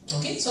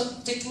 Okay, so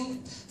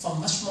taking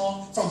from much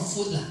more from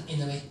food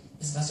in a way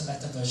is much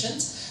better version.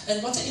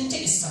 And water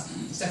intake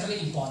is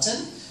definitely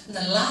important. And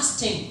the last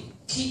thing,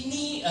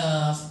 kidney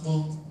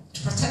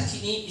to protect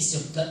kidney is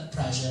your blood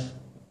pressure.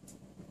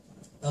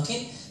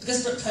 Okay,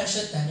 because blood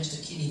pressure damages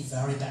the kidney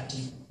very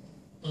badly.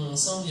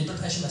 So your blood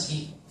pressure must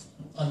be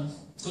on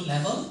good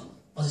level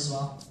as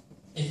well.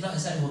 If not,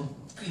 that will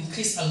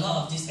increase a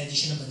lot of this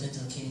additional burden to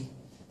the kidney.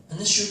 And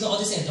then sugar, all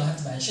these things I don't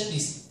have to mention,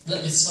 is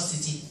blood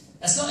viscosity.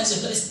 As long as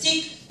your blood is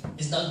thick,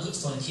 it's not good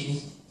for the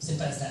kidney.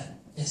 Simple as that.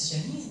 Yes,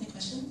 Jenny, any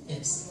question?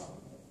 Yes.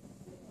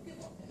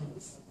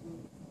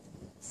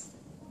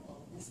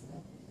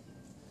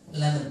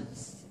 Lemon.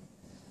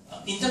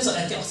 In terms of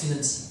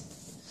antioxidants,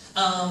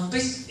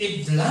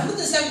 if lemon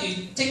itself,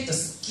 you take the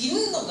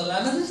skin of the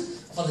lemon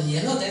for the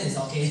yellow, then it's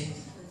okay.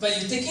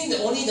 But you're taking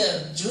only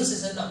the juice,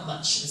 is not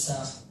much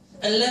itself.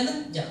 And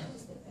lemon, yeah.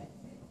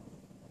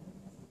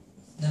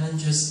 Lemon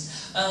juice.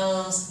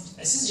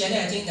 Since Jenny,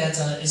 I think that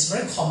it's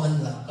very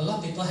common. A lot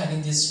of people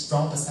having this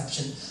wrong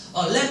perception.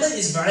 Lemon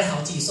is very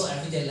healthy, so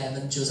everyday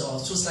lemon juice or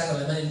 2 slices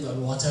of lemon in the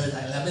water.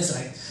 Like lemon is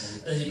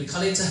like, we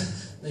call it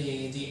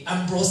the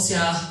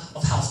ambrosia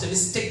of health. That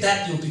means take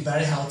that, you'll be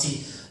very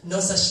healthy. No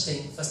such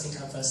thing. First thing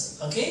comes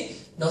first. Okay?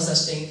 No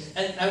such thing.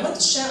 And I want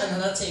to share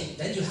another thing.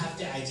 Then you have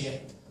the idea.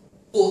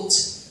 Oat.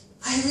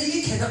 I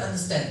really cannot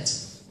understand.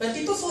 When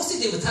people fall sick,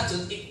 they will have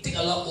to take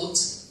a lot of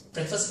oats.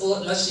 Breakfast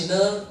oat, lunch,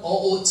 dinner,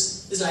 all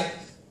oats. It's like,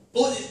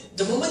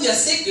 the moment you're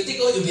sick, you take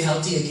oat, you'll be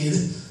healthy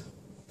again.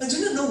 I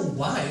do not know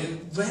why,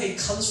 where it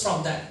comes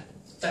from, that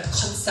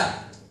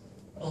concept.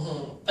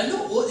 I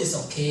know oat is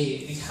okay.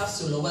 It helps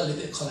to lower a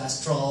little bit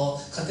cholesterol,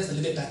 contains a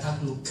little bit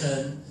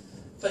beta-glucan.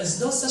 But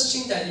it's no such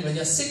thing that when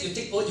you're sick, you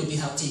take oat, you'll be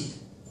healthy.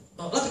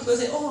 A lot of people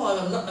say,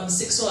 I'm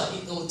sick, so I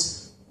eat oat.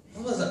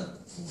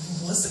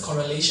 What's the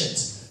correlation?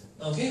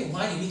 Okay,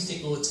 why you need to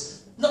take oat?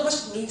 Not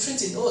much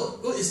nutrients in oat.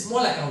 Oat is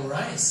more like our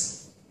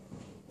rice.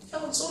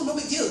 So no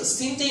big deal.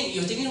 Same thing.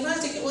 You're taking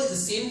rice, taking oat, it's the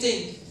same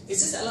thing.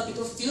 It's just that a lot of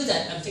people feel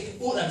that I'm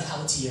taking oat, I'm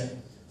healthier.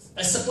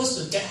 I'm supposed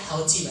to get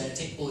healthy when I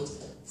take oat.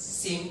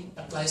 Same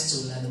applies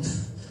to lemon.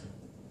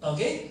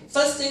 Okay?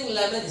 First thing,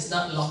 lemon is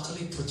not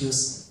locally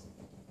produced.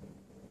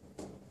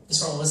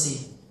 It's from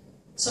overseas.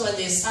 So when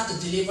they start to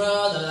deliver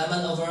the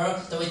lemon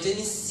over, the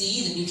vitamin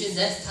C, the nutrients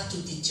there start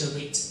to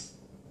deteriorate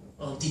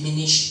or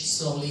diminish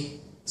slowly.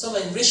 So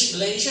when you reach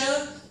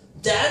Malaysia,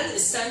 then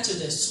it's sent to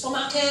the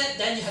supermarket,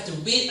 then you have to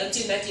wait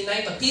until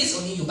 99 per piece,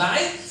 only you buy,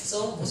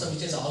 so most of the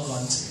nutrients are all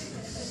gone.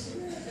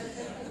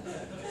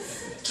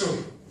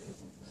 True.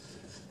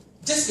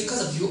 Just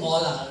because of you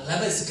all,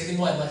 lemon is getting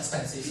more and more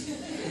expensive.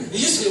 It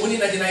used to be only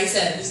 99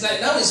 cents, it's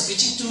like now it's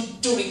reaching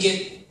 2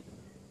 ringgit.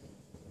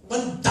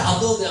 One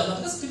double the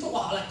amount, because people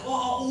are like,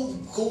 oh,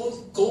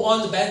 go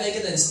on the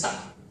bandwagon and start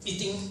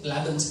eating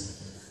lemons.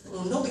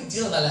 No big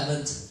deal about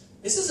lemons.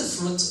 It's just a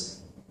fruit.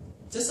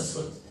 Just a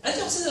fruit.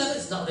 Antioxidant level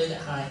is not really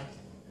that high.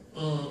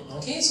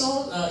 Okay,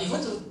 so if you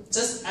want to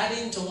just add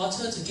into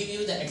water to give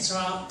you the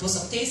extra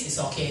boost of taste, it's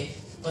okay.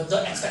 But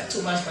don't expect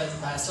too much by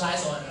a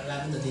slice or a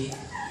lemon a day.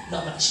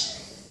 Not much.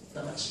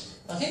 Not much.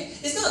 Okay?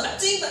 It's not a bad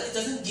thing, but it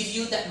doesn't give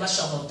you that much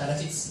of a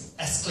benefits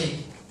as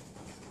claimed.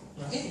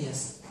 Okay?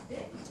 Yes.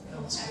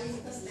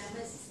 Because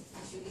lemon is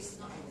actually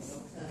not a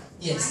local.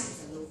 Yes. Lime is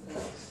a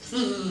local.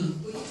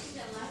 Would you think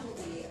that lime will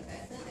be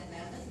better than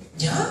lemon?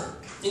 Yeah.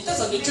 In terms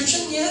of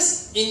nutrition,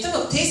 yes. In terms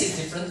of taste, it's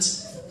different.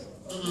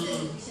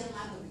 Nutrition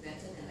lime will be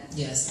better than lemon.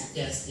 Yes,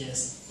 yes, yes.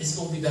 It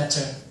will be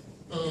better.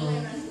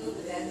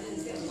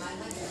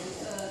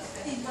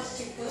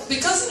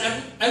 Because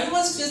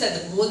everyone feels that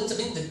the moon, I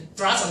mean the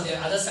grass on the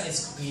other side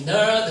is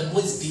greener, the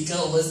moon is bigger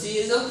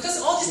overseas,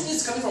 because all this news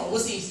is coming from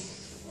overseas.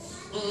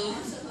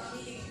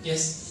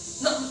 Yes.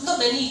 Not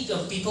many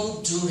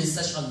people do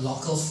research on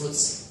local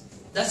fruits.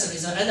 That's the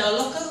reason. And our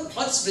local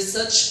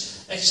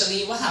research,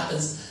 actually, what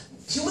happens?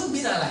 Human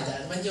beings are like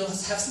that. When you have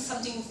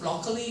something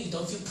locally, you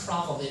don't feel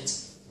proud of it.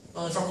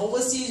 From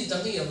overseas, you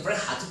don't think it's very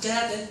hard to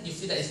get, then you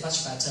feel that it's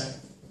much better.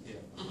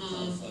 Yeah.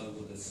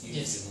 With the seeds,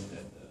 Yes. you know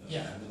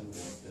that lemon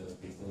water,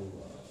 people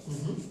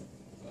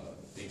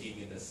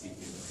taking in the seed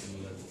is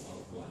similar to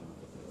alkaline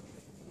water.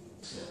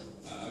 So,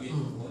 I mean,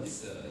 what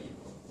is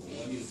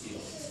what do you see?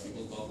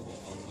 People talk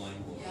about alkaline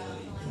water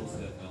improves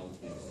their health.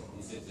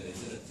 Is it a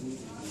truth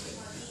to do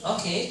that?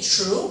 Okay,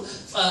 true.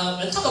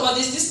 When talk about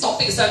this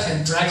topic itself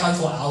can drag on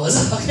for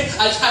hours. Okay,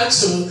 I try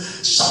to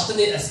shorten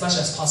it as much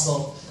as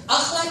possible.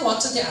 Alkaline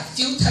water, there are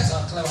few types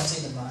of alkaline water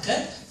in the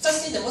market.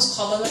 Firstly, the most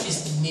common one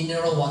is the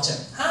mineral water.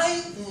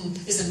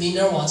 It's the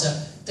mineral water.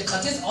 It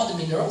contains all the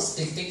minerals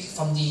they take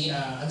from the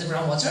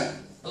underground water.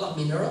 A lot of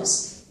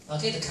minerals.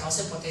 Okay, the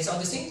calcium, potassium, all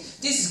these things.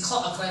 This is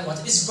called alkaline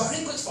water. It's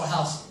very good for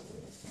health.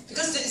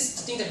 Because that is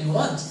the thing that we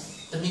want.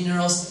 The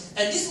minerals.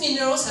 And these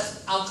minerals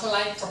have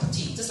alkaline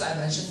property. Just like I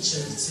mentioned to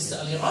the sister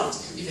earlier on.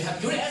 If you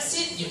have uric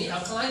acid, you need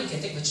alkaline, you can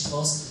take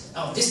vegetables.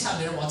 This type of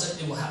mineral water,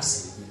 it will help.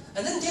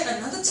 And then there are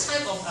another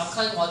type of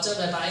alkaline water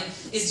whereby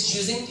it's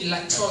using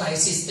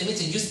electrolysis. That means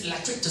they use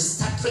electric to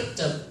separate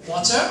the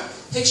water,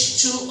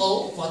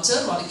 H2O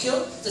water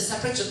molecule, to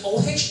separate to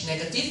OH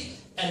negative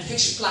and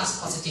H plus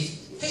positive.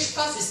 H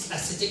plus is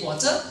acidic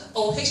water,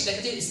 OH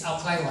negative is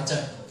alkaline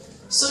water.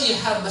 So you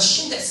have a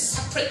machine that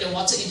separates the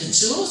water into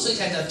two, so you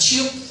can the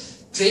tube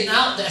drain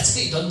out, the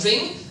acidic you don't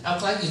drink,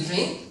 alkaline you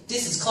drink.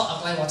 This is called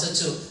alkaline water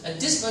too.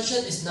 And this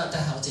version is not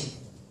that healthy.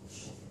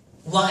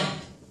 Why?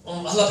 A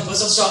lot of people are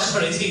so shocked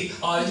already.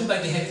 You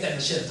might be having that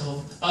machine at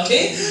home.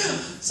 Okay?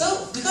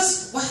 So,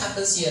 because what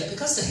happens here?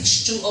 Because the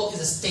H2O is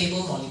a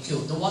stable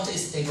molecule. The water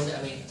is stable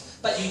that way.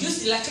 But you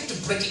use electric to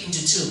break it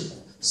into two.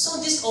 So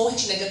this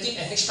OH negative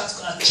and H plus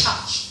got a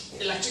charge,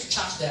 electric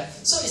charge there.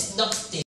 So it's not stable.